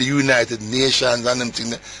thing that with the United Nations and them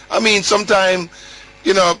thing, I mean, sometimes,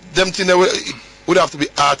 you know, them thing that would have to be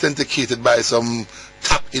authenticated by some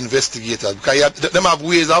top investigators, because them have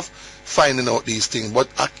ways of finding out these things, but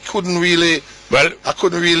I couldn't really. I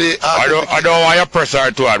don't want your press her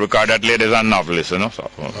too hard, because that lady is a novelist, you know. So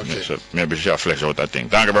okay. Maybe she'll flesh out that thing.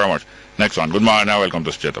 Thank you very much. Next one. Good morning and welcome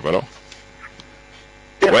to Straight Up. Hello.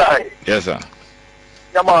 Yes, sir.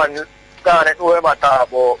 Yeah, man. Can't know what talk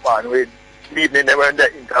about, man. We evening they were in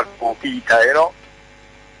the interview Peter, you know.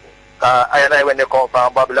 I when they come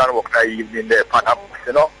from Babylon work that evening there,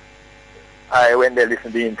 you know. When they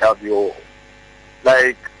listen to the interview,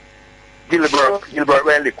 like Gilbert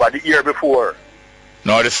went liquid the year before.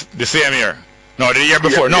 No, the same year. No, the year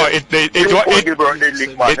before. Yeah, no,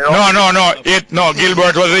 yeah.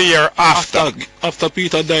 Gilbert was a year after. After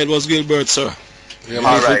Peter died was Gilbert, sir. Yeah,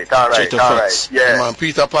 all right. Yeah, man,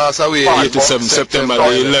 Peter passed away 87 September the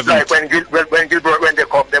 11th. Like when Gilbert when they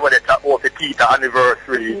come, they were talk about the Peter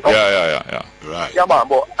anniversary. Yeah. Right. Yeah, man,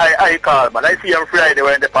 but I call, man. I see him Friday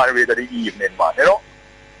when they parade of the evening, man, you know?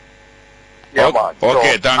 Yeah, man.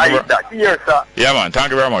 Okay, so, thank you. Yes, sir. Yeah, man,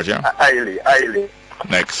 thank you very much, yeah. Highly.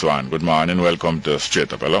 Next one. Good morning. Welcome to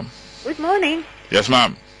Straight Up. Hello. Good morning. Yes,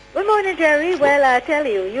 ma'am. Good morning, Jerry. Well, I tell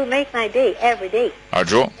you, you make my day every day.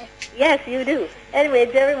 Joe? Yes, you do. Anyway,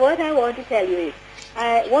 Jerry, what I want to tell you is,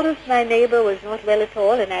 one of my neighbor was not well at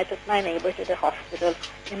all, and I took my neighbor to the hospital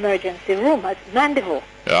emergency room at Mandeville.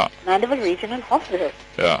 Yeah. Mandeville Regional Hospital.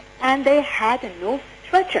 Yeah. And they had no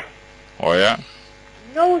stretcher. Oh, yeah?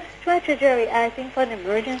 No stretcher, Jerry, I think for an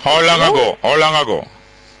emergency. How long ago?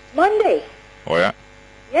 Monday. Oh, yeah?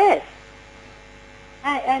 Yes.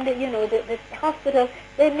 And you know, the hospital,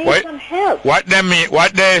 they need some help. What they mean?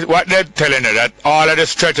 What they telling you, that all of the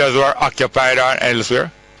stretchers were occupied or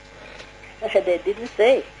elsewhere? They didn't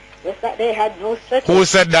say. Just that they had no stretcher. Who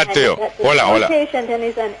said that to you? Hold on. Patient, and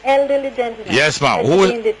he's an elderly gentleman. Yes, ma'am. Who was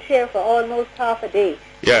in the chair for almost half a day.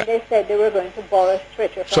 Yeah. And they said they were going to borrow a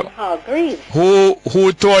stretcher from Hargreaves. Who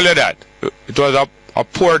told you that? It was a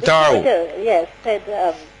porter. Yes, said.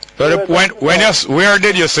 Where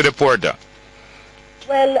did you see the porter?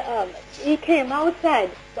 Well, he came outside.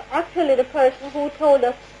 But actually, the person who told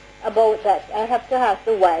us about that, I have to ask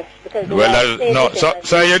the wife, because the wife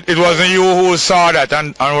so it wasn't you who saw that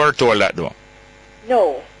and were told that, though?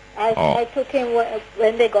 No, I took him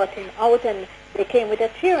when they got him out, and they came with a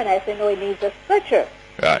chair, and I said, no, he needs a stretcher.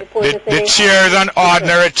 Right. The chair is an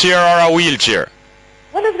ordinary chair or a wheelchair?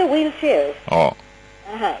 One of the wheelchairs. Oh.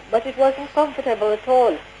 But it wasn't comfortable at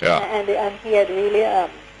all. Yeah. And he had really,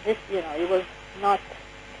 he was not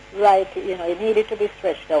right, he needed to be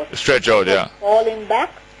stretched out. Stretch out, yeah. Falling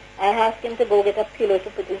back, I asked him to go get a pillow to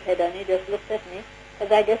put his head on. He just looked at me,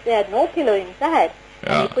 because I guess they had no pillow inside.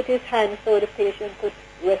 Yeah. And he put his hand so the patient could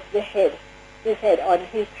rest his head on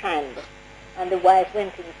his hand. And the wife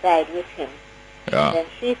went inside with him. Yeah. And then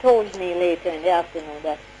she told me later in the afternoon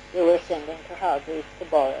that they were sending to Hargreaves to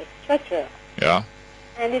borrow a stretcher. Yeah.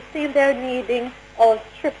 And it seems they're needing all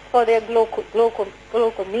strips for their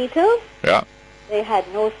glucometer. Yeah. They had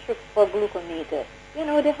no strips for glucometer. You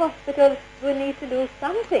know, the hospital will need to do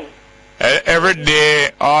something. Every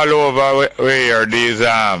day, all over, we hear these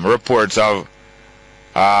reports of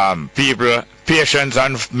patients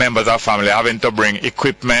and members of family having to bring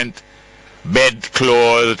equipment, bed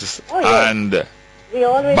clothes, and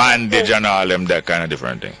bandage and all them, that kind of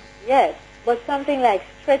different thing. Yes, but something like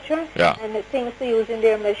stretcher and the things to use in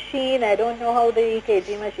their machine. I don't know how the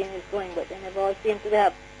EKG machine is going, but they never all seem to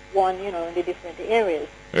have one, in the different areas.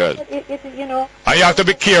 Yes. But and you have to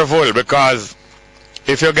be careful, because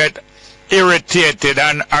if you get irritated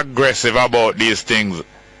and aggressive about these things,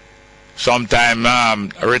 sometimes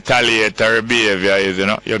retaliatory behavior is,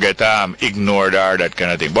 you get ignored or that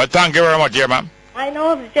kind of thing. But thank you very much, ma'am. I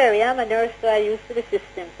know, Jerry, I'm a nurse, so I'm used to the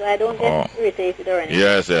system, so I don't get irritated or anything.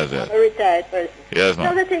 Yes. I'm a retired person. Yes,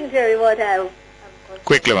 ma'am. Another thing, Jerry,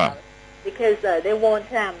 Quickly, ma'am. because they want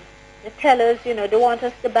the tellers, they want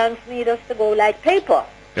us, the banks need us to go like paper.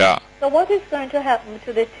 Yeah. So what is going to happen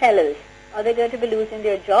to the tellers? Are they going to be losing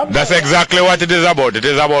their jobs? That's exactly what it is about. It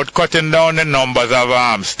is about cutting down the numbers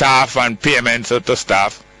of staff and payments to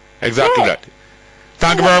staff. Exactly that.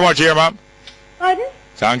 Thank you very much, here, ma'am. Pardon?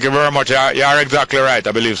 Thank you very much. You're exactly right.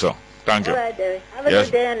 I believe so. Thank you. All right, Derek. Have a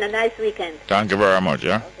good day and a nice weekend. Thank you very much,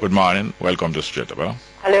 yeah. Okay. Good morning. Welcome to Straight Up, hello.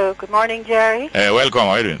 Hello. Good morning, Jerry. Hey, welcome. How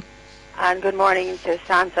are you doing? And good morning to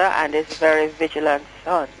Santa and his very vigilant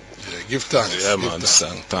son. Yeah, give thanks. Yeah, man,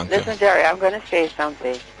 thank you. Listen, Jerry, I'm going to say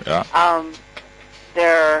something. Yeah.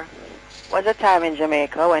 There was a time in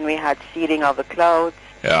Jamaica when we had seeding of the clouds.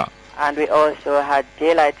 Yeah. And we also had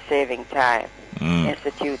daylight saving time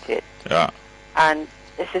instituted. Yeah. And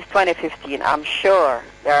this is 2015. I'm sure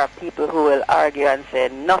there are people who will argue and say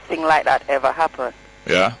nothing like that ever happened.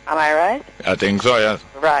 Yeah. Am I right? I think so, yes.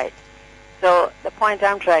 Right. So the point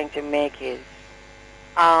I'm trying to make is,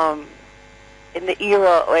 in the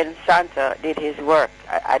era when Santa did his work,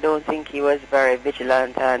 I don't think he was very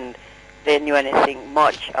vigilant and they knew anything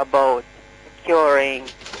much about securing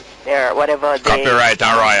their whatever copyright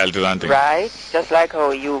and royalties and things. Right. Just like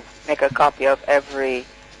how you make a copy of every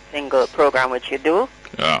single program which you do.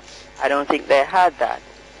 Yeah. I don't think they had that.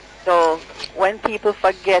 So when people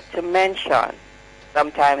forget to mention,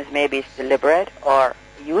 sometimes maybe it's deliberate or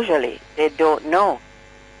usually they don't know.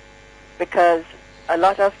 Because a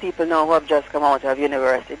lot of people now who have just come out of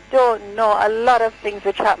university don't know a lot of things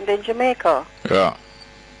which happened in Jamaica. Yeah.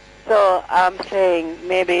 So I'm saying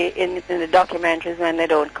maybe in the documentaries when they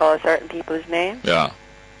don't call certain people's names. Yeah.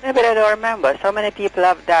 Maybe they don't remember. So many people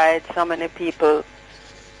have died, so many people,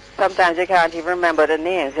 sometimes they can't even remember the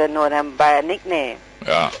names. They know them by a nickname.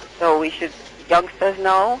 Yeah. So we should, youngsters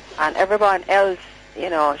know, and everyone else,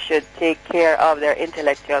 should take care of their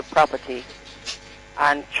intellectual property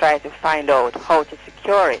and try to find out how to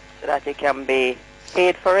secure it so that you can be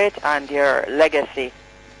paid for it and your legacy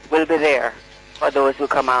will be there for those who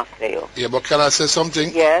come after you. Yeah, but can I say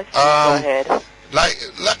something? Yes, go ahead.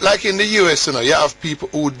 Like in the US, you have people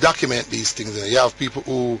who document these things. You have people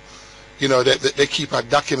who, they keep a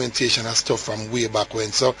documentation and stuff from way back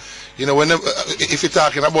when. So, whenever, if you're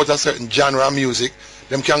talking about a certain genre of music,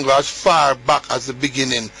 them can go as far back as the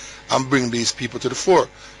beginning and bring these people to the fore.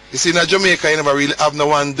 You see, in Jamaica, you never really have no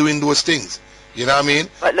one doing those things. You know what I mean?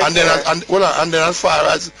 And then as far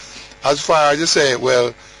as you say,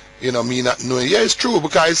 well, me not knowing. Yeah, it's true,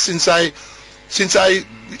 because since I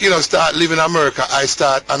start living in America, I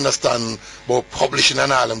start understanding about publishing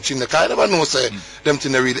and all them things. I never know say them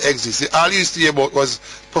things really exist. All you used to hear about was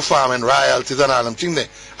performing royalties and all them things.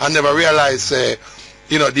 I never realized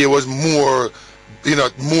there was more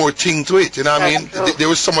more thing to it, I mean? There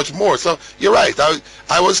was so much more. So you're right.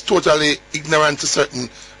 I was totally ignorant to certain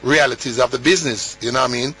realities of the business, you know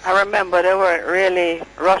what I mean? I remember they weren't really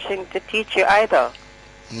rushing to teach you either.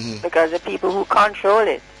 Because the people who control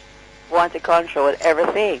it want to control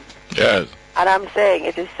everything. Yes. And I'm saying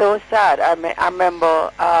it is so sad. I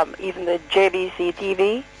remember even the JBC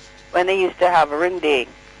TV, when they used to have a ring ding,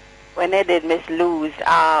 when they did Miss Lou's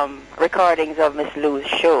recordings of Miss Lou's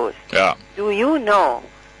shows. Yeah. Do you know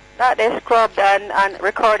that they scrubbed and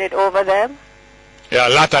recorded over them? Yeah, a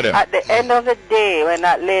lot of them. At the end of the day, when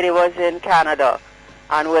that lady was in Canada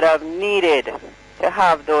and would have needed to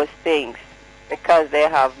have those things because they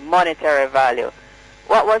have monetary value,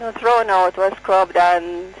 what wasn't thrown out was scrubbed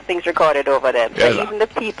and things recorded over them. Yes. So even the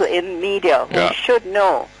people in media who should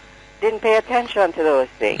know didn't pay attention to those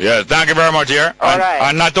things. Yes, thank you very much, here. All right.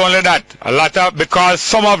 And not only that, because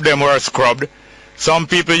some of them were scrubbed, some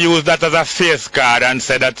people used that as a face card and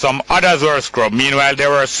said that some others were scrubbed. Meanwhile, they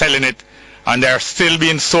were selling it, and they're still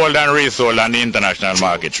being sold and resold on the international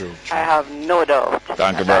market. I have no doubt.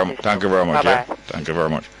 Thank you very much. Thank you very much. Bye-bye. Thank you very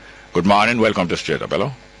much. Good morning. Welcome to Straight Up.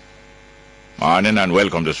 Hello. Morning and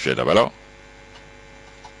welcome to Straight Up. Hello.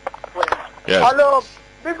 Yes. Hello.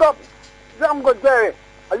 Big up. I'm good, Jerry.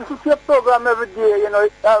 I listen to your program every day. I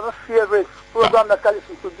have a favorite program that I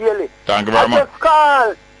listen to daily. Thank you very much. I just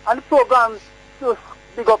call on the program to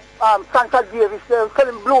big up Santa Davis. They're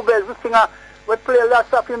selling Bluebells. We play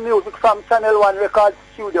lots of music from Channel 1 Records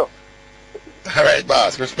Studio. All right,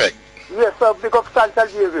 boss. Respect. Yes, sir. Big up Santa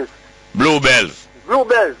Davis. Bluebells.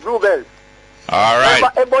 Bluebells. All right.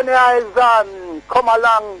 Ebony Eyes, Come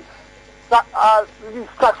Along,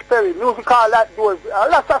 Scotch Perry, music, all that, those,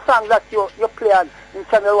 lots of songs that you play on in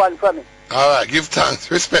Channel 1 for me. All right, give thanks.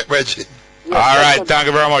 Respect, Reggie. Yes, all right, thank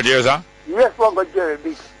you very much, yes, sir. Yes, one good, Jerry,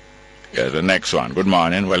 big. Yes, the next one. Good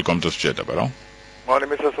morning. Welcome to Straight Up, hello. Morning,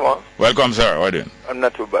 Mr. Swan. Welcome, sir. How are you doing? I'm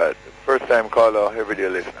not too bad. First time caller, everyday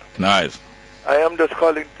listener. Nice. I am just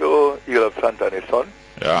calling to heal up Santa and his son.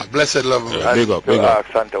 Yeah. Blessed love. Yeah, big up, to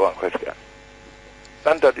ask Santa one question.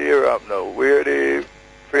 Santa, do you now where the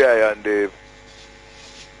prayer and the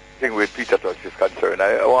thing with Peter Tosh is concerned?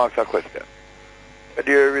 I want to ask a question.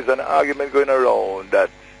 There is an argument going around that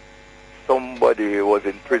somebody was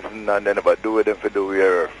in prison and they never do with them for do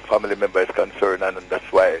where family member is concerned, and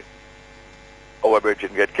that's why our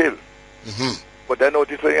virgin get killed. But I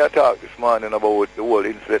noticed when you talk this morning about the whole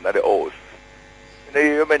incident at the house,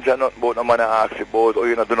 you mentioned nothing about no man ask you about, or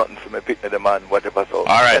you not do nothing for me picking the man, whatever. So.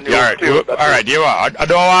 Alright, I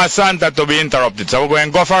don't want Santa to be interrupted, so we're going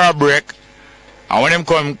to go for a break, and when him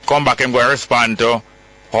come back, I'm going to respond to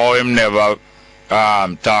how him never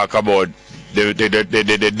talk about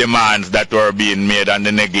the demands that were being made and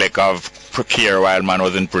the neglect of care while man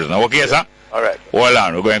was in prison. Okay, sir? Alright. Hold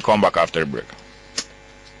on, we're going to come back after the break.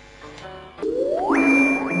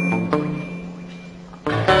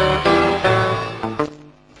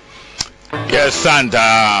 Yes,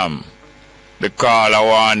 Santa, the caller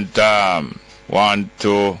want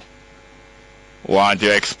to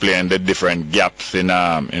explain the different gaps in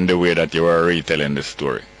the way that you were retelling the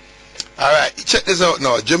story. All right, check this out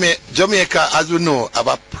now. Jamaica, as we know, have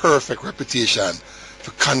a perfect reputation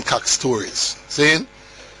for concoct stories. See?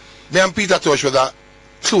 Me and Peter Tosh were that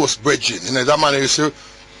close bridging. You know, that man used to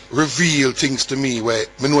reveal things to me where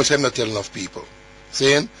me know I'm not telling enough people.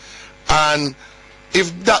 See? And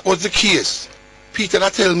if that was the case, Peter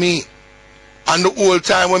that tell me, and the whole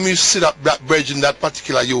time when we sit up that bridge in that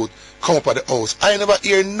particular youth come up at the house, I never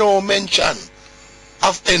hear no mention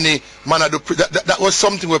of any man of the that was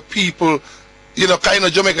something where people, you know, kind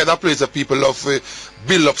of Jamaica, that place that people love to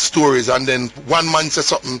build up stories, and then one man says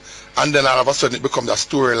something and then all of a sudden it becomes a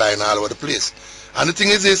storyline all over the place. And the thing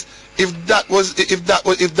is this, if that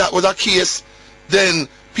was a case, then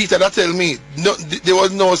Peter that tell me no, there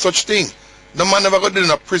was no such thing. The man never got in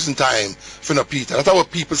a prison time for no Peter. That's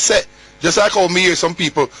what people say. Just like how me hear some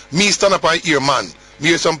people, me stand up and hear man. Me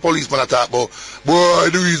hear some policeman talk about, boy,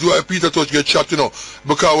 the reason why Peter Tosh get shot, you know,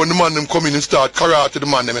 because when the man them come in and start karate the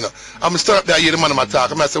man them, you know. I'm stand up there and hear the man them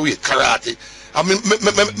talk, and I say, wait, karate. I mean,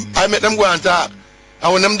 I make them go and talk.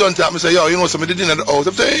 And when them done talk, I say, yo, you know something, they didn't at the house.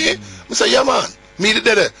 I say, hey. I say, yeah, man. Me did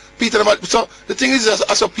that. Peter, so the thing is,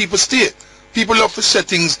 that's how people stay. People love to set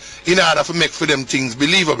things in order to make for them things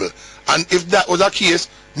believable. And if that was a case,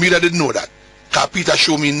 me that didn't know that. Because Peter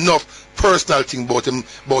showed me enough personal thing about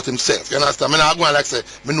himself. You understand? I not going like say,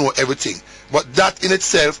 me know everything. But that in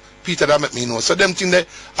itself, Peter that make me know. So them things there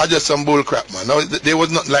are just some bull crap, man. No, there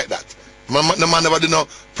was nothing like that. The man never did no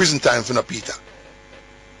prison time for no Peter.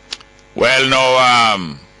 Well,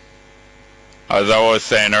 no, as I was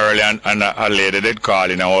saying earlier, and a lady did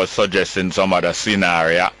call in, I was suggesting some other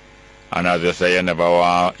scenario. And as you say, you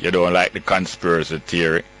don't like the conspiracy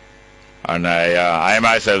theory. And I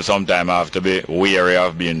myself sometimes have to be wary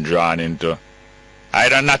of being drawn into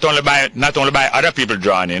either not only by other people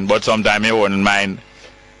drawn in, but sometimes you wouldn't mind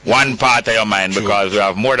one part of your mind, because we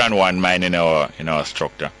have more than one mind in our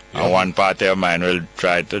structure. Yeah. And one part of your mind will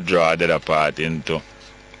try to draw the other part into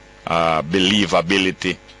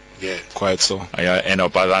believability. Yeah, quite so. And you end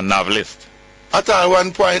up as a novelist. At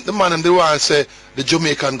one point, the man they want to say the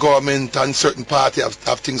Jamaican government and certain party have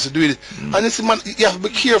things to do with it. And it's, man, you have to be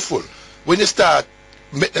careful when you start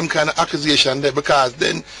make them kind of accusation there, because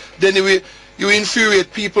then you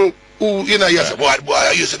infuriate people who, you know, you say, boy,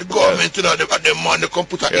 you say the government, you know, they got them man, they come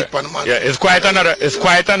put a hip on the man. Yeah, it's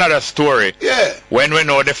quite another story. Yeah. When we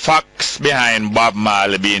know the facts behind Bob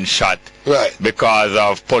Marley being shot. Right. Because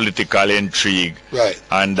of political intrigue. Right.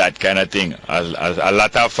 And that kind of thing. A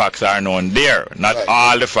lot of facts are known there. Not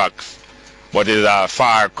all the facts. But it's a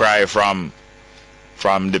far cry from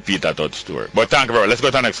the Peter Tosh story. But thank you very much. Let's go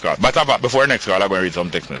to the next call. But before the next call, I'm going to read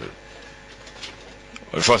some text messages.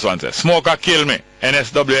 The first one says, smoker kill me.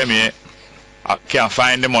 NSWMA can't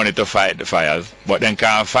find the money to fight the fires, but then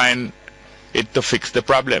can't find it to fix the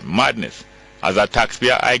problem. Madness. As a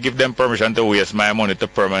taxpayer, I give them permission to waste my money to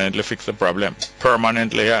permanently fix the problem.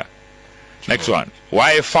 Permanently, yeah. Next one.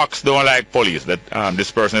 Why Fox don't like police? That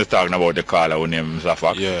this person is talking about, the caller who named Mr.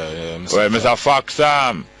 Fox. Yeah. Well, Mr. Fox,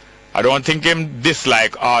 I don't think him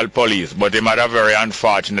dislike all police, but he had a very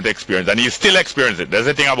unfortunate experience, and he still experience it. There's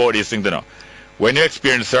a thing about these things to know. When you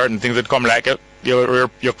experience certain things that come like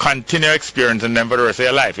you continue experiencing them for the rest of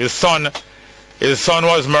your life. His son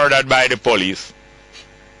was murdered by the police,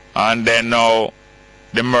 and then now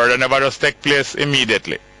the murder never just take place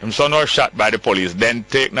immediately. His son was shot by the police, then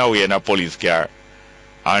taken away in a police car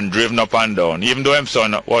and driven up and down. Even though his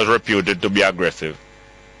son was reputed to be aggressive,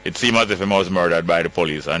 it seemed as if he was murdered by the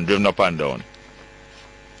police and driven up and down.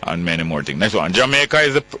 and many more things. Next one. Jamaica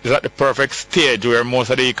is at the perfect stage where most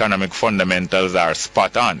of the economic fundamentals are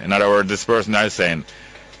spot on. In other words, this person is saying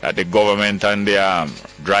that the government and the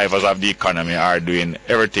drivers of the economy are doing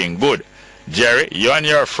everything good. Jerry, you and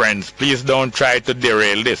your friends, please don't try to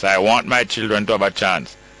derail this. I want my children to have a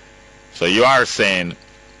chance. So you are saying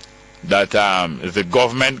that is the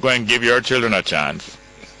government going to give your children a chance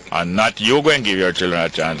and not you going to give your children a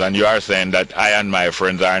chance, and you are saying that I and my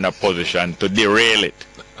friends are in a position to derail it.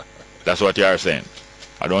 That's what you are saying.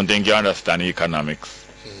 I don't think you understand economics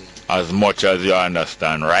as much as you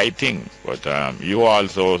understand writing, but you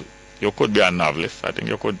could be a novelist. I think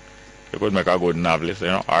you could make a good novelist,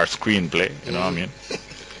 or screenplay, you know what I mean?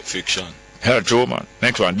 Fiction. Yeah, true, man.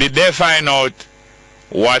 Next one. Did they find out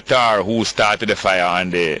what or who started the fire on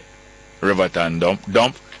the Riverton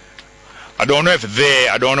dump? I don't know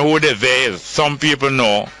I don't know who the they is. Some people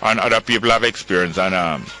know and other people have experience and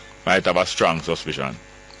might have a strong suspicion.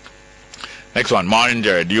 Next one. Morning,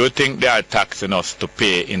 Jerry. Do you think they are taxing us to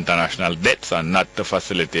pay international debts and not to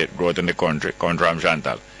facilitate growth in the country? From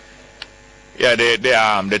Chantal. Yeah,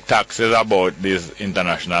 the taxes about these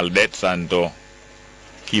international debts and to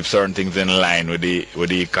keep certain things in line with the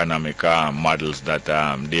economic models that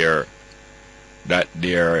their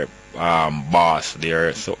boss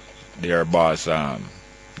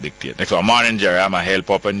dictate. Next one. Morning, Jerry. I'm a help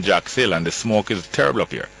up in Jack's Hill and the smoke is terrible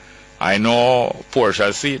up here. I know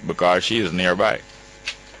Portia see it because she is nearby.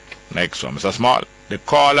 Next one. Mr. Small. The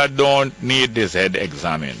caller don't need his head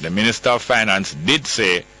examined. The Minister of Finance did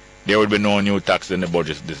say there will be no new tax in the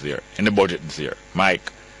budget this year.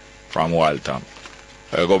 Mike from Waltham.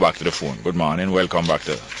 I'll go back to the phone. Good morning. Welcome back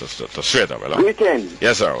to Straight Up. Hello. Weekend.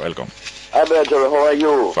 Yes, sir. Welcome. Hi, brother. How are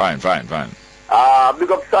you? Fine.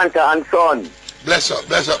 Big up Santa and son. Bless up,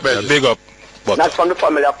 brother. Big up. Not from the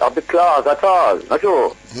family of the class at all. Not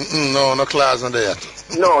true? No class on there.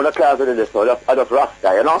 No class on there. So I just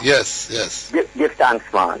Rasta, you know? Yes. Give thanks,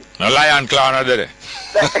 man. No lion clown on there.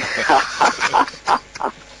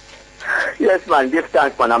 Yes, man. Give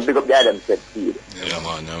thanks, man. And big up the Adam said seed. Yeah,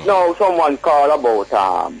 man. No, someone called about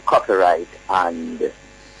copyright and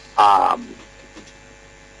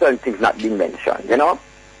certain things not being mentioned, you know?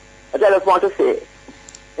 But I just want to say,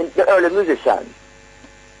 in the early musicians,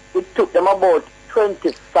 it took them about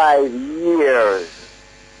 25 years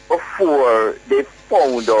before they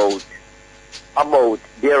found out about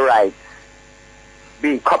their rights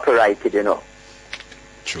being copyrighted, you know.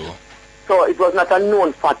 True. So it was not a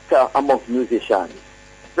known factor amongst musicians,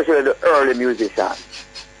 especially the early musicians,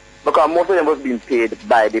 because most of them was being paid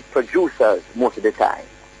by the producers most of the time.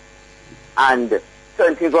 And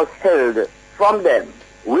certain things was held from them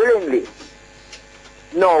willingly.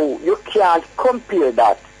 Now, you can't compare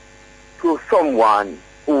that to someone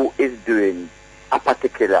who is doing a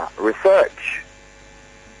particular research.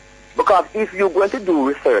 Because if you're going to do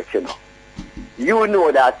research, you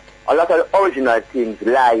know that a lot of the original things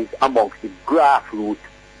lies amongst the grassroots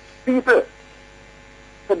people.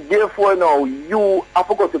 So therefore now you have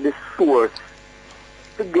to go to the source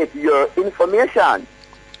to get your information.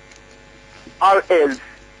 Or else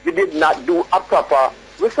you did not do a proper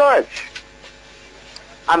research.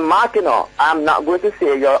 And Mark, I'm not going to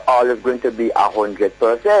say you're always going to be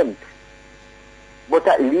 100%. But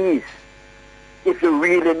at least, if you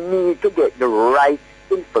really need to get the right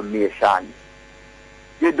information,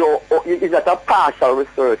 it's not a partial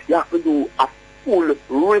research. You have to do a full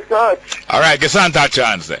research. All right, give Santa a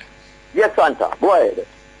chance then. Yes, Santa. Go ahead.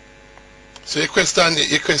 So your question,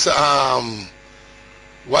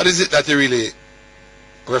 what is it that you really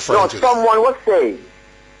referring to? Someone was saying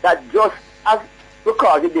that just as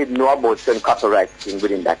because you didn't know about certain copyright thing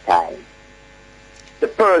within that time, the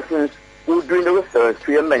persons who doing the research,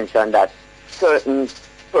 you mentioned that certain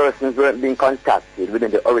persons weren't being contacted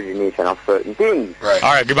within the origination of certain things. Right.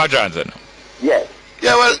 All right, give my chance then. Yes.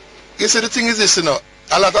 Yeah, well, you see, the thing is this, a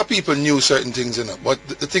lot of people knew certain things, but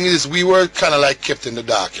the thing is, we were kind of like kept in the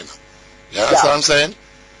dark, You understand what I'm saying?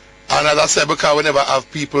 And as I said, because we never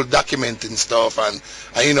have people documenting stuff, and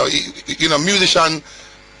musician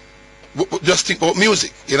just think about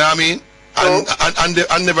music, you know what I mean? And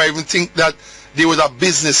never even think that there was a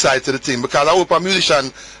business side to the thing, because I hope a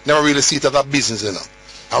musician never really see it as a business, and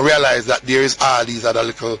realize that there is all these other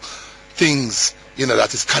little things,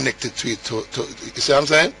 that is connected to it. You see what I'm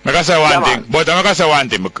saying? I'm going to say one thing, but I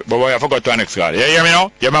forgot to next call. You hear me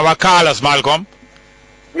now? You remember Carlos Malcolm?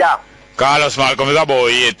 Yeah. Carlos Malcolm is about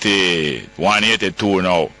 81, 82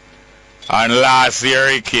 now. And last year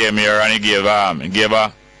he came here and he gave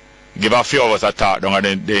a few of us a talk down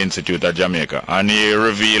at the Institute of Jamaica, and he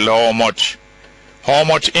revealed how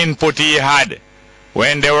much input he had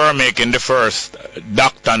when they were making the first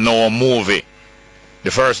Dr. No movie,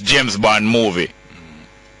 the first James Bond movie,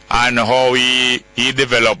 and how he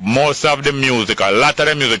developed most of the music, a lot of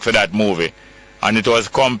the music for that movie, and it was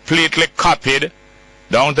completely copied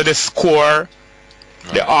down to the score,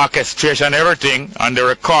 the orchestration, everything, and the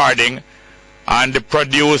recording, and the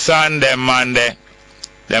producer and them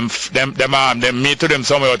meet to them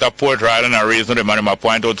somewhere with a portrait and a reason them and them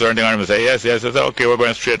point out certain thing and them say yes, I say, okay, we're going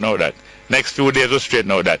to straighten out that. Next few days we'll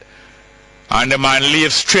straighten out that. And the man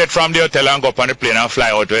leaves straight from the hotel and go up on the plane and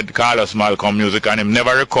fly out with Carlos Malcolm music, and him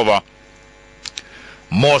never recover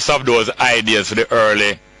most of those ideas for the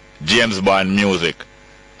early James Bond music.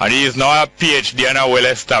 And he is now a PhD and a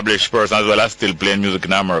well-established person as well as still playing music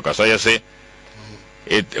in America. So you see,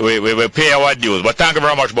 we pay our dues. But thank you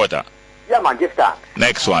very much, Butter. Yeah, man, give thanks.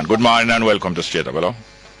 Next one. Good morning and welcome to Straight Up. Hello?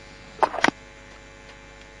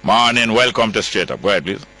 Morning, welcome to Straight Up. Go ahead,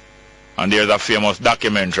 please. And there's a famous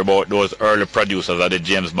documentary about those early producers of the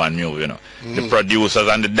James Bond movie, you know. The producers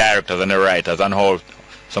and the directors and the writers, and how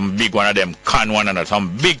some big one of them con one another.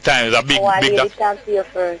 Some big time. It's a big, big talk to you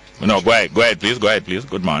first. No, go ahead, please. Go ahead, please.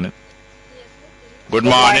 Good morning. Good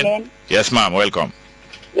morning. Yes, ma'am. Welcome.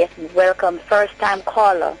 Yes, welcome. First time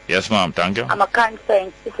caller. Yes, ma'am. Thank you. I'm a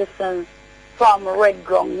concerned citizen from Red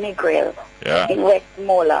Ground, Negril, in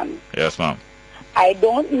Westmoreland. Yes, ma'am. I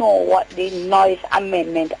don't know what the Noise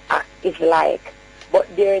Amendment Act is like, but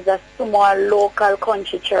there is a small local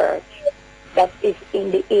country church that is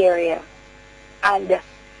in the area, and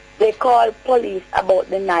they call police about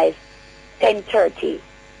the night 10:30,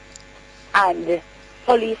 and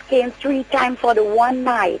police came 3 times for the one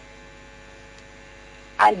night.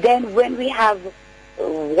 And then when we have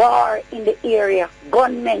war in the area,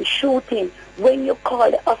 gunmen shooting, when you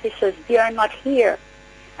call the officers, they are not here.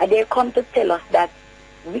 And they come to tell us that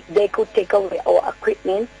they could take away our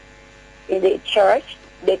equipment in the church.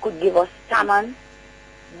 They could give us salmon.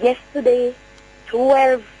 Yesterday,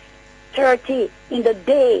 12:30 in the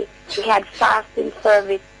day, we had fasting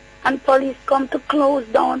service. And police come to close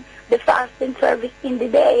down the fasting service in the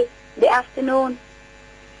day, the afternoon.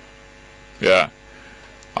 Yeah.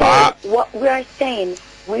 So what we are saying,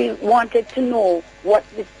 we wanted to know what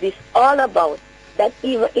is this all about. That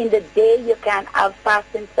even in the day you can have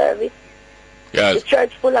fasting service. Yes. The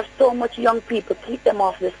church full of so much young people, keep them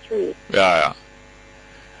off the street. Yeah.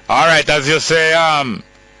 All right, as you say,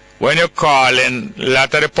 when you're calling, a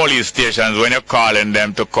lot of the police stations, when you're calling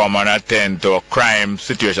them to come and attend to a crime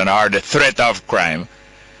situation or the threat of crime,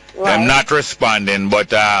 them not responding, but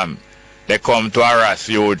they come to harass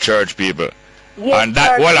you, church people. Yes, and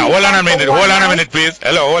that, hold on a minute, please.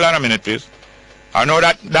 Hello, hold on a minute, please. I know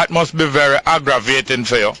that must be very aggravating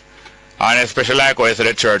for you, and especially like how you say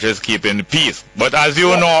the church is keeping the peace. But as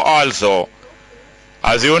you know also,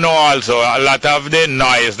 a lot of the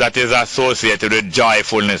noise that is associated with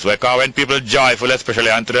joyfulness, because when people joyful, especially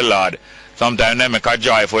unto the Lord, sometimes they make a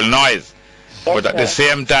joyful noise. But at the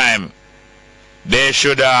same time, they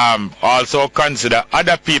should also consider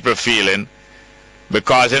other people feeling,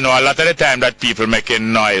 because you know a lot of the time that people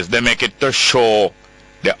making noise, they make it to show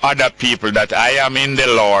the other people that I am in the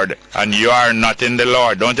Lord and you are not in the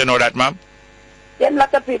Lord. Don't you know that, ma'am? There are a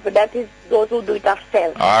lot of people, that is those who do it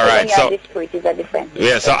themselves. All right, so the spirit is a different.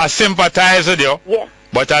 Yeah, so I sympathize with you. Yeah.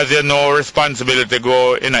 But as you know, responsibility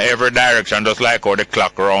go in every direction, just like how the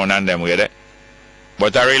clock round and them way there.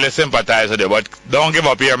 But I really sympathize with you. But don't give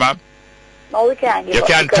up here, ma'am. No, we can't give up.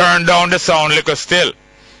 You can turn down the sound little still.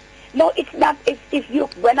 No, it's not. If you,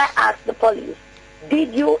 when I asked the police,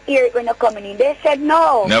 did you hear it when you're coming in? They said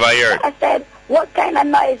no. Never heard it. I said, what kind of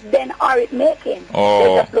noise then are it making? Oh.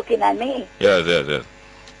 They're just looking at me. Yes.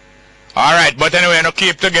 All right, but anyway,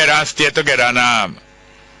 keep together and stay together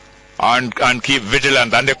and keep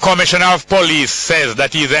vigilant. And the Commissioner of Police says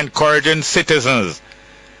that he's encouraging citizens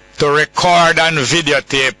to record and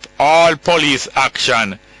videotape all police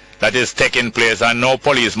action that is taking place, and no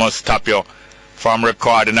police must stop you from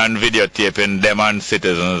recording and videotaping them and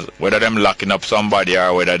citizens, whether them locking up somebody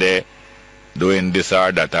or whether they doing this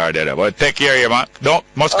or that or the other. But take care here, man.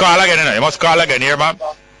 Must call again, you know. You must call again here, man.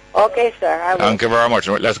 Okay, sir. I will. Thank you very much.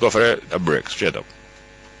 Let's go for a break, straight up.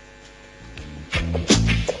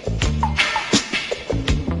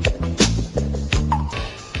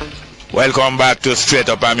 Welcome back to Straight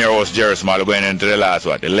Up. I'm your host, Jerry Small, going into the last,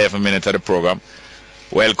 11 minutes of the program.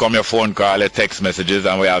 Welcome your phone call, your text messages,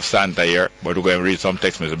 and we have Santa here, but we're going to read some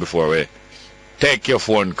text messages before we take your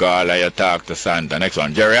phone call and you talk to Santa. Next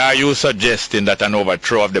one. Jerry, are you suggesting that an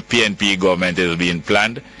overthrow of the PNP government is being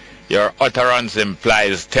planned? Your utterance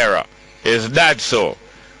implies terror. Is that so?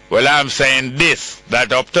 Well, I'm saying this,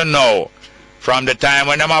 that up to now, from the time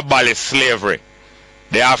when them abolished slavery,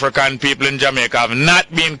 The African people in Jamaica have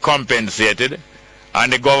not been compensated,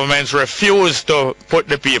 and the governments refuse to put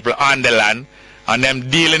the people on the land, and them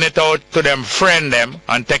dealing it out to them friend them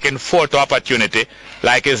and taking photo opportunity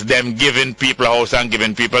like it's them giving people house and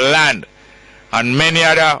giving people land. And many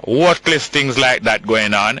other worthless things like that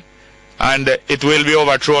going on, and it will be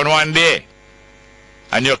overthrown one day.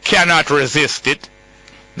 And you cannot resist it.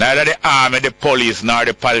 Neither the army, the police, nor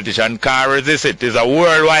the politician can resist it. It's a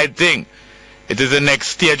worldwide thing. It is the next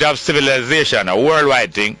stage of civilization, a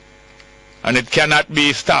worldwide thing. And it cannot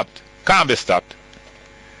be stopped. Can't be stopped.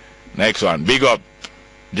 Next one. Big up.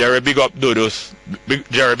 Jerry, big up Dudus.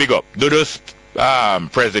 Jerry, big up. Dudus,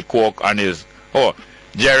 President Coke and his... Oh,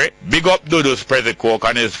 Jerry, big up Dudus, President Coke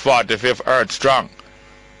and his 45th Earth Strong.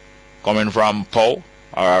 Coming from Poe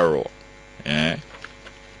or Arrow. Yeah.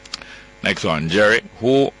 Next one. Jerry,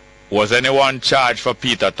 who was anyone charged for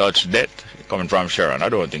Peter Tosh death? Coming from Sharon. I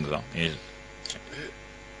don't think so.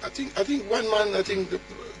 I think one man,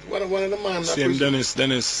 one of the man. Same Dennis.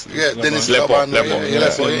 Yeah, Dennis Laban. Yeah,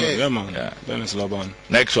 man. Yeah. Dennis Laban.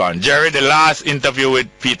 Next one. Jerry, the last interview with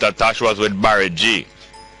Peter Tosh was with Barry G.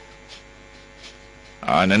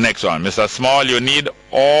 And the next one. Mr. Small, you need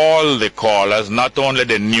all the callers, not only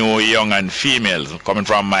the new, young, and females, coming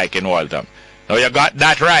from Mike in Waltham. Now, you got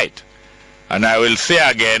that right. And I will say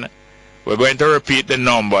again, we're going to repeat the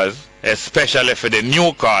numbers, especially for the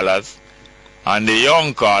new callers, and the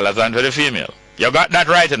young callers, and for the female. You got that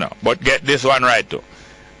right, you know, but get this one right too.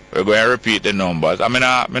 We're going to repeat the numbers. I mean,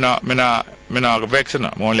 I'm vex, you know.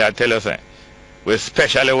 I'm only I tell you something. We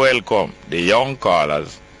especially welcome the young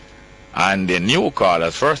callers and the new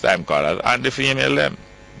callers, first-time callers, and the female them.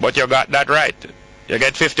 But you got that right. You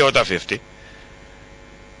get 50 out of 50.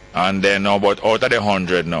 And then now, but out of the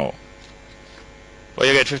 100 now. But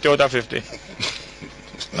you get 50 out of 50.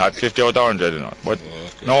 Not 50 out of 100, you know. But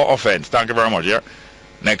no offense. Thank you very much. Yeah.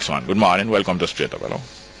 Next one. Good morning. Welcome to Straight Up. Hello.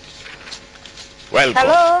 Welcome.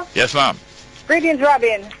 Hello. Yes, ma'am. Greetings,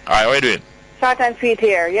 Robin. All right, how are you doing? Short and sweet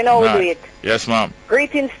here. You know we do it. Yes, ma'am.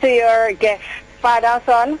 Greetings to your guest, father and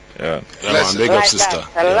son. Yeah. Yeah, man. Big up, sister.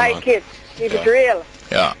 I like it. Keep it real.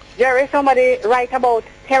 Yeah. Jerry, somebody write about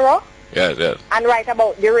terror Yes. and write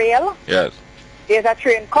about the rail. Yes. There's a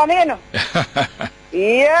train coming.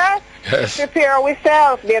 Yes. Prepare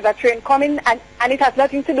ourselves. There's a train coming, and it has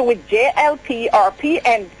nothing to do with JLP or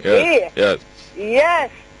PNP.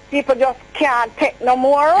 Yes. People just can't take no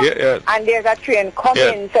more. And there's a train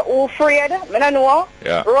coming. So who afraid? Me no know.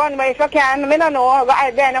 Run away if you can. Me no know.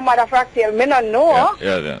 Go then a mother fractal. Me no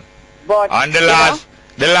know. But and the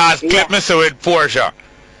last clip me see with Portia.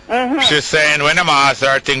 She's saying when I'm asked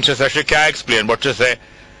her thing, she says she can't explain, but she say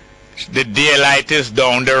the daylight is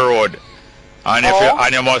down the road. And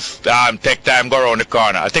if you must take time go around the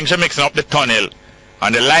corner. I think she's mixing up the tunnel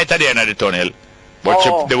and the light at the end of the tunnel.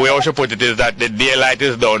 But the way how she put it is that the daylight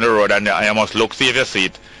is down the road and you must look, see if you see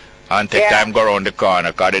it, and take time go around the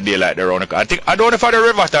corner because the daylight around the corner. I don't know if the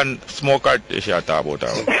Riverton smoker she talk about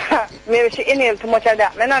her. Maybe she inhaled too much of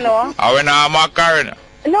that. I don't know. I when I'm a car.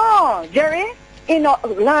 No, Jerry. You know,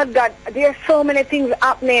 Lord God, there's so many things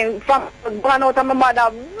happening from born out of my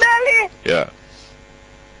mother belly. Yeah.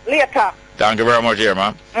 Later. Thank you very much, here,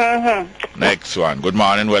 ma'am. Next one. Good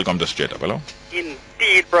morning. Welcome to Straight Up. Hello.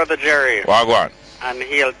 Indeed, Brother Jerry. Wagwan. And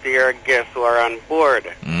hail to your guests who are on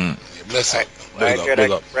board. Bless up.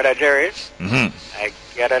 Brother Jerry. I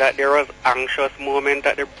gather that there was anxious moment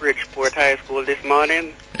at the Bridgeport High School this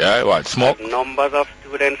morning. Yeah, what? Smoke? Numbers of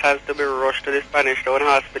students has to be rushed to the Spanish Town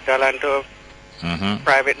Hospital and to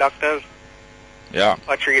private doctors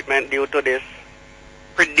for treatment due to this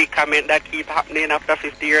predicament that keep happening after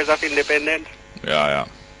 50 years of independence. Yeah.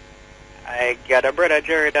 I gather, Brother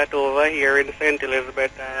Jerry, that over here in St.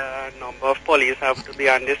 Elizabeth, a number of police have to be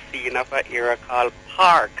on the scene of an area called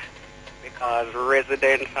Park because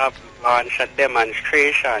residents have launched a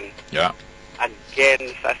demonstration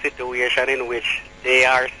against a situation in which they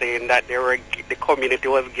are saying that the community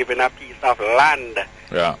was given a piece of land.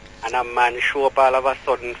 And a man show up all of a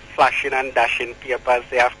sudden flashing and dashing papers,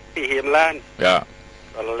 they have to pay him land. So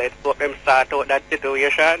let's hope them start out that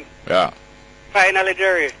situation. Finally,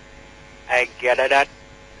 Jerry, I gather that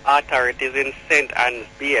authorities in St. Anne's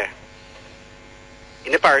Bay,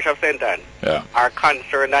 in the parish of St. Anne, are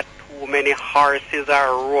concerned that too many horses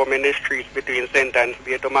are roaming the streets between St. Anne's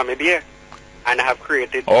Bay to Mammy Bay and have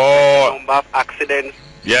created a number of accidents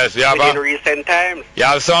in recent times. You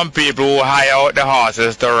have some people who hire out the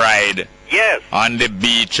horses to ride on the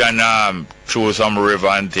beach and through some river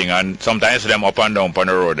and thing, and sometimes them up and down on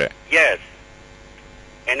the road there. Yes.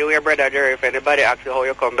 Anyway, Brother Jerry, if anybody asks you how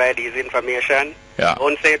you come by these information, Yeah.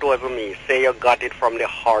 Don't say it wasn't me. Say you got it from the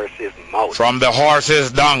horse's mouth. From the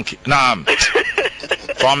horse's donkey. From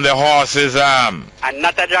the horse's And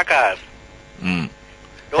not a jackass. From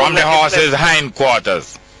the horse's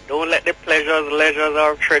hindquarters. Don't let the pleasures, leisures,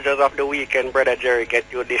 or treasures of the weekend, Brother Jerry, get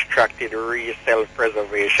you distracted.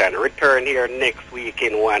 Self-preservation. Return here next week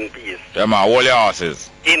in one piece. Yeah, man. Hold your horses.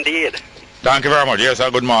 Indeed. Thank you very much. Yes,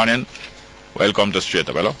 sir. Good morning. Welcome to Straight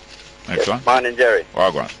Up. Hello. Next one. Morning, Jerry.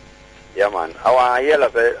 Welcome. Yeah, man. I want to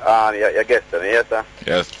hear your guest, yes, sir?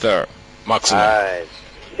 Yes, sir. Maximum. Alright.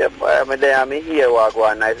 Yeah, I'm here, what go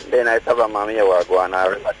on. Then I have a here, what go on, I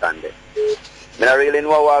remember Sunday. I don't really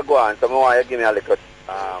know what go on, so I want you to give me a little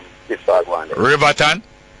tips what go on there. Riverton?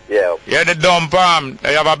 Yeah. Yeah, the dump,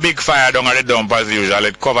 they have a big fire down at the dump as usual.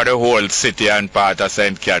 It cover the whole city and part of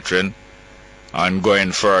St. Catherine and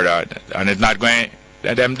going further. And it's not going,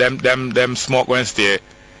 them smoke going to stay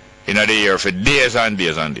in the air for days and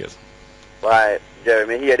days and days. Right, Jerry,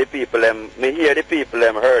 me hear the people them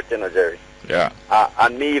hurt, you know, Jerry. Yeah.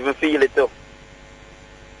 And me even feel it too.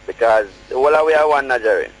 Because all the way I want now,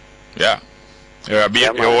 Jerry. Yeah. All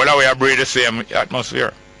the way I breathe the same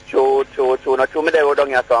atmosphere. True. Now, true, me they go down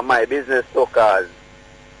here to my business too, cause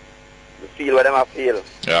I feel what I feel.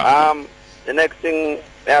 Yeah. The next thing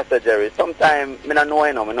I say, Jerry, sometimes I don't know,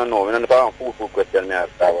 I don't know food question me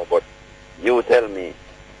have to have, but you tell me.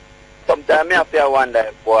 Sometimes I have to wonder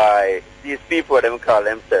why these people them call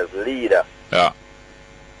themselves leader. Yeah.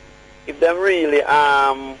 If them really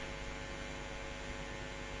have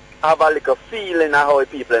a little feeling of how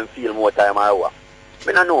people them feel more time or what.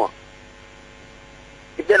 I don't know.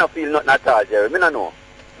 If they don't feel nothing at all, Jerry, I don't know.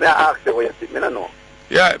 I ask you what you think, I don't know.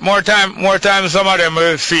 Yeah, more time some of them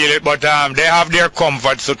will feel it, but they have their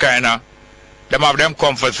comforts to kinda have them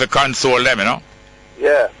comforts to console them, you know?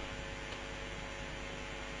 Yeah.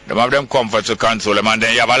 Them have them comforts to console them, and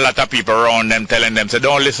then you have a lot of people around them telling them, so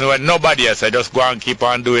don't listen to what nobody else says, just go and keep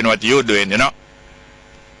on doing what you're doing, you know?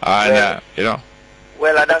 And, you know?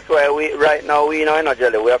 Well, that's why right now, we know,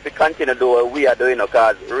 Jelly, we have to continue to do what we are doing,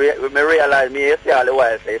 because we realize, you see all the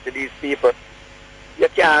while, say, to these people, you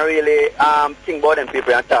can't really think about them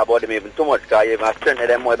people and talk about them even too much, because you even strengthen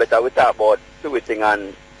them more better. We talk about everything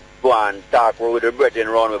and go and talk with the brethren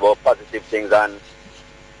around about positive things, and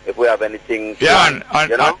if we have anything, yeah,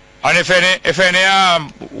 you know? And if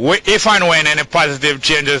and when any positive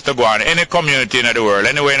changes to go on, any community in the world,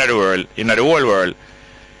 anywhere in the world, in the whole world,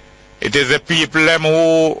 it is the people them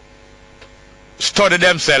who study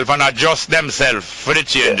themselves and adjust themselves for the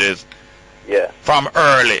changes. Yeah. From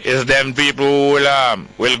early, is them people who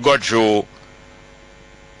will go through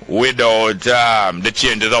without the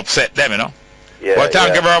changes upset them, you know. Yeah. But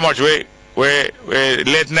thank you very much. We're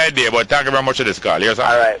late in the day, but thank you very much for this call. Yes, sir.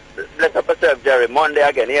 All right. Bless up yourself, Jerry. Monday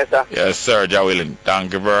again, yes, sir. Yes, sir. Jah willing.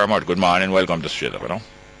 Thank you very much. Good morning. Welcome to Straight Up, you know.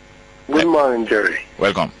 Good morning, Jerry.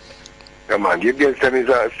 Welcome. Come on, you get them is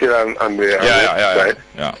still on the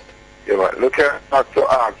yeah. Yeah, man. Look at Dr.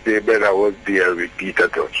 Ark, the brother was there with Peter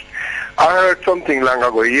Tosh. I heard something long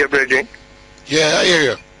ago. You hear, Bridget? Yeah, I hear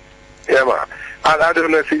you. Yeah, man. And I don't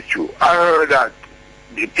know if it's true. I heard that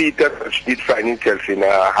the Peter Tosh did find himself in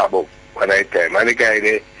a harbor one night time, and the guy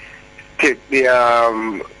they take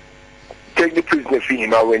the prisoner for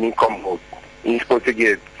him, and when he come out, he's supposed to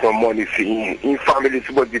get some money for him. His family is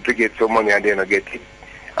supposed to get some money, and then I get it,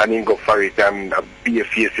 and he go for it and be a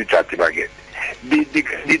face to chat him again. Did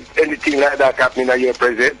anything like that happen in your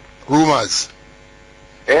present? Rumors.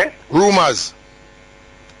 Eh? Rumors.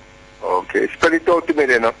 Okay, spell it out to me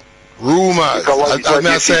then. Rumors. What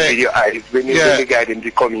you see with your eyes when you guide him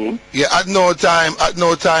to come in? Yeah, at no time,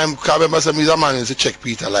 because I remember some a man used to check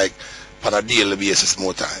Peter like on a daily basis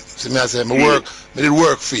more time. So me I say, I did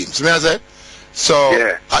work for him. So me I say, so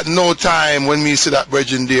at no time when me see that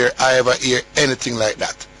virgin there, I ever hear anything like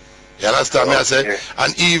that. You understand me I say?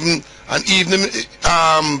 And even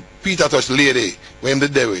Peter Tosh lady, when the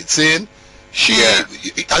devil saying, she,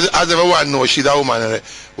 as everyone knows, she's a woman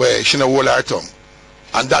where she don't hold her tongue.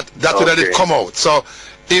 And that would have come out. So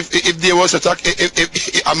if there was such a,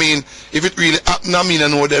 if it really happened, I mean I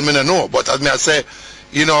know, then I don't know. But as me I say,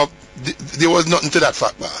 you know, there was nothing to that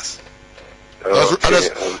fact, boss. I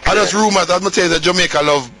just rumors that I tell you that Jamaica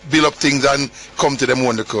love build up things and come to them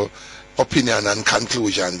wonderful opinion and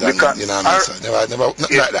conclusions and you know what I mean? So never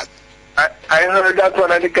nothing like that. I heard that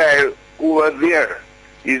one of the guy who was there.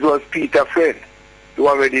 It was Peter friend. The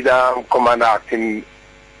one where did come and ask him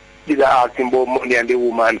about money and the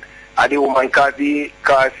woman caused the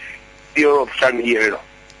eruption here, you know.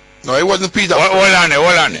 No, it wasn't Peter. Hold on.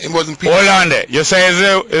 It wasn't Peter. Hold on there. You say is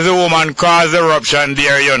the woman caused the eruption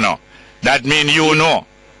there, you know. That mean you know.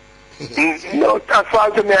 No, as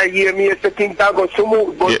far as me I hear me, the things that go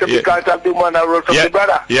smooth, but because of the man I wrote from the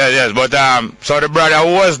brother. Yes, but so the brother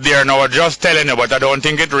was there now, just telling you, but I don't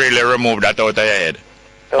think it really removed that out of your head.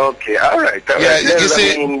 Okay, all right. Yeah, you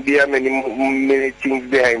see, I mean, there are many things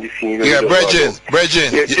behind the scenes. Yeah, Brethren.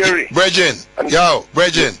 Yeah, Jerry. Brethren. Yeah.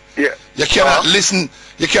 You cannot listen.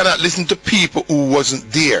 You cannot listen to people who wasn't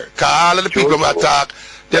there. Cause all of the people who attack,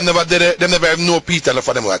 they never did it. They never have no Peter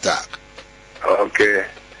for them to attack. Okay.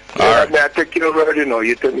 Yeah, I take your word, you know.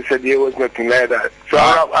 You told me said there was nothing like that. So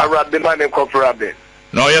I robbed the man and come for robbing.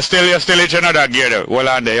 No, you're still each another gear there. Hold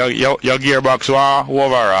on there. Your gearbox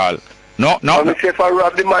overall. No. I'm say if I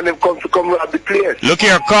rob the man, they come rob the place. Look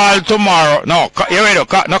here, call tomorrow. No,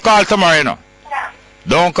 call tomorrow, you know.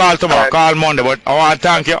 Don't call tomorrow, call Monday. But I want to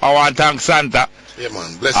thank you. I want to thank Santa. Yeah,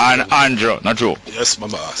 man. Bless and you. Andrew, not true? Yes, my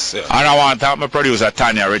boss. Yeah. And I want to thank my producer,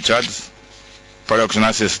 Tanya Richards, production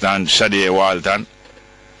assistant, Shadi Walton,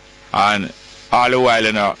 and all the while,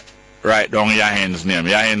 you know, write down Yahin's name.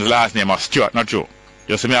 Yahin's last name is Stuart, not true?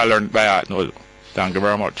 You see me, I learned by heart. No, thank you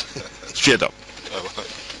very much. Straight up.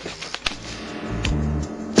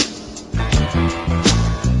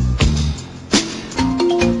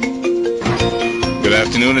 Good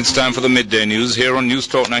afternoon, it's time for the midday news here on News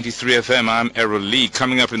Talk 93 FM. I'm Errol Lee.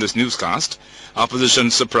 Coming up in this newscast, opposition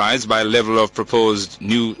surprised by level of proposed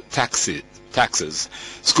new taxes.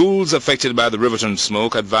 Schools affected by the Riverton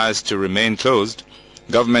smoke advised to remain closed.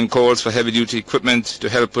 Government calls for heavy-duty equipment to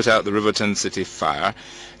help put out the Riverton City fire.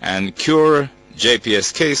 And Cure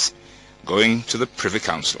JPS case going to the Privy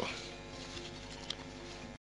Council.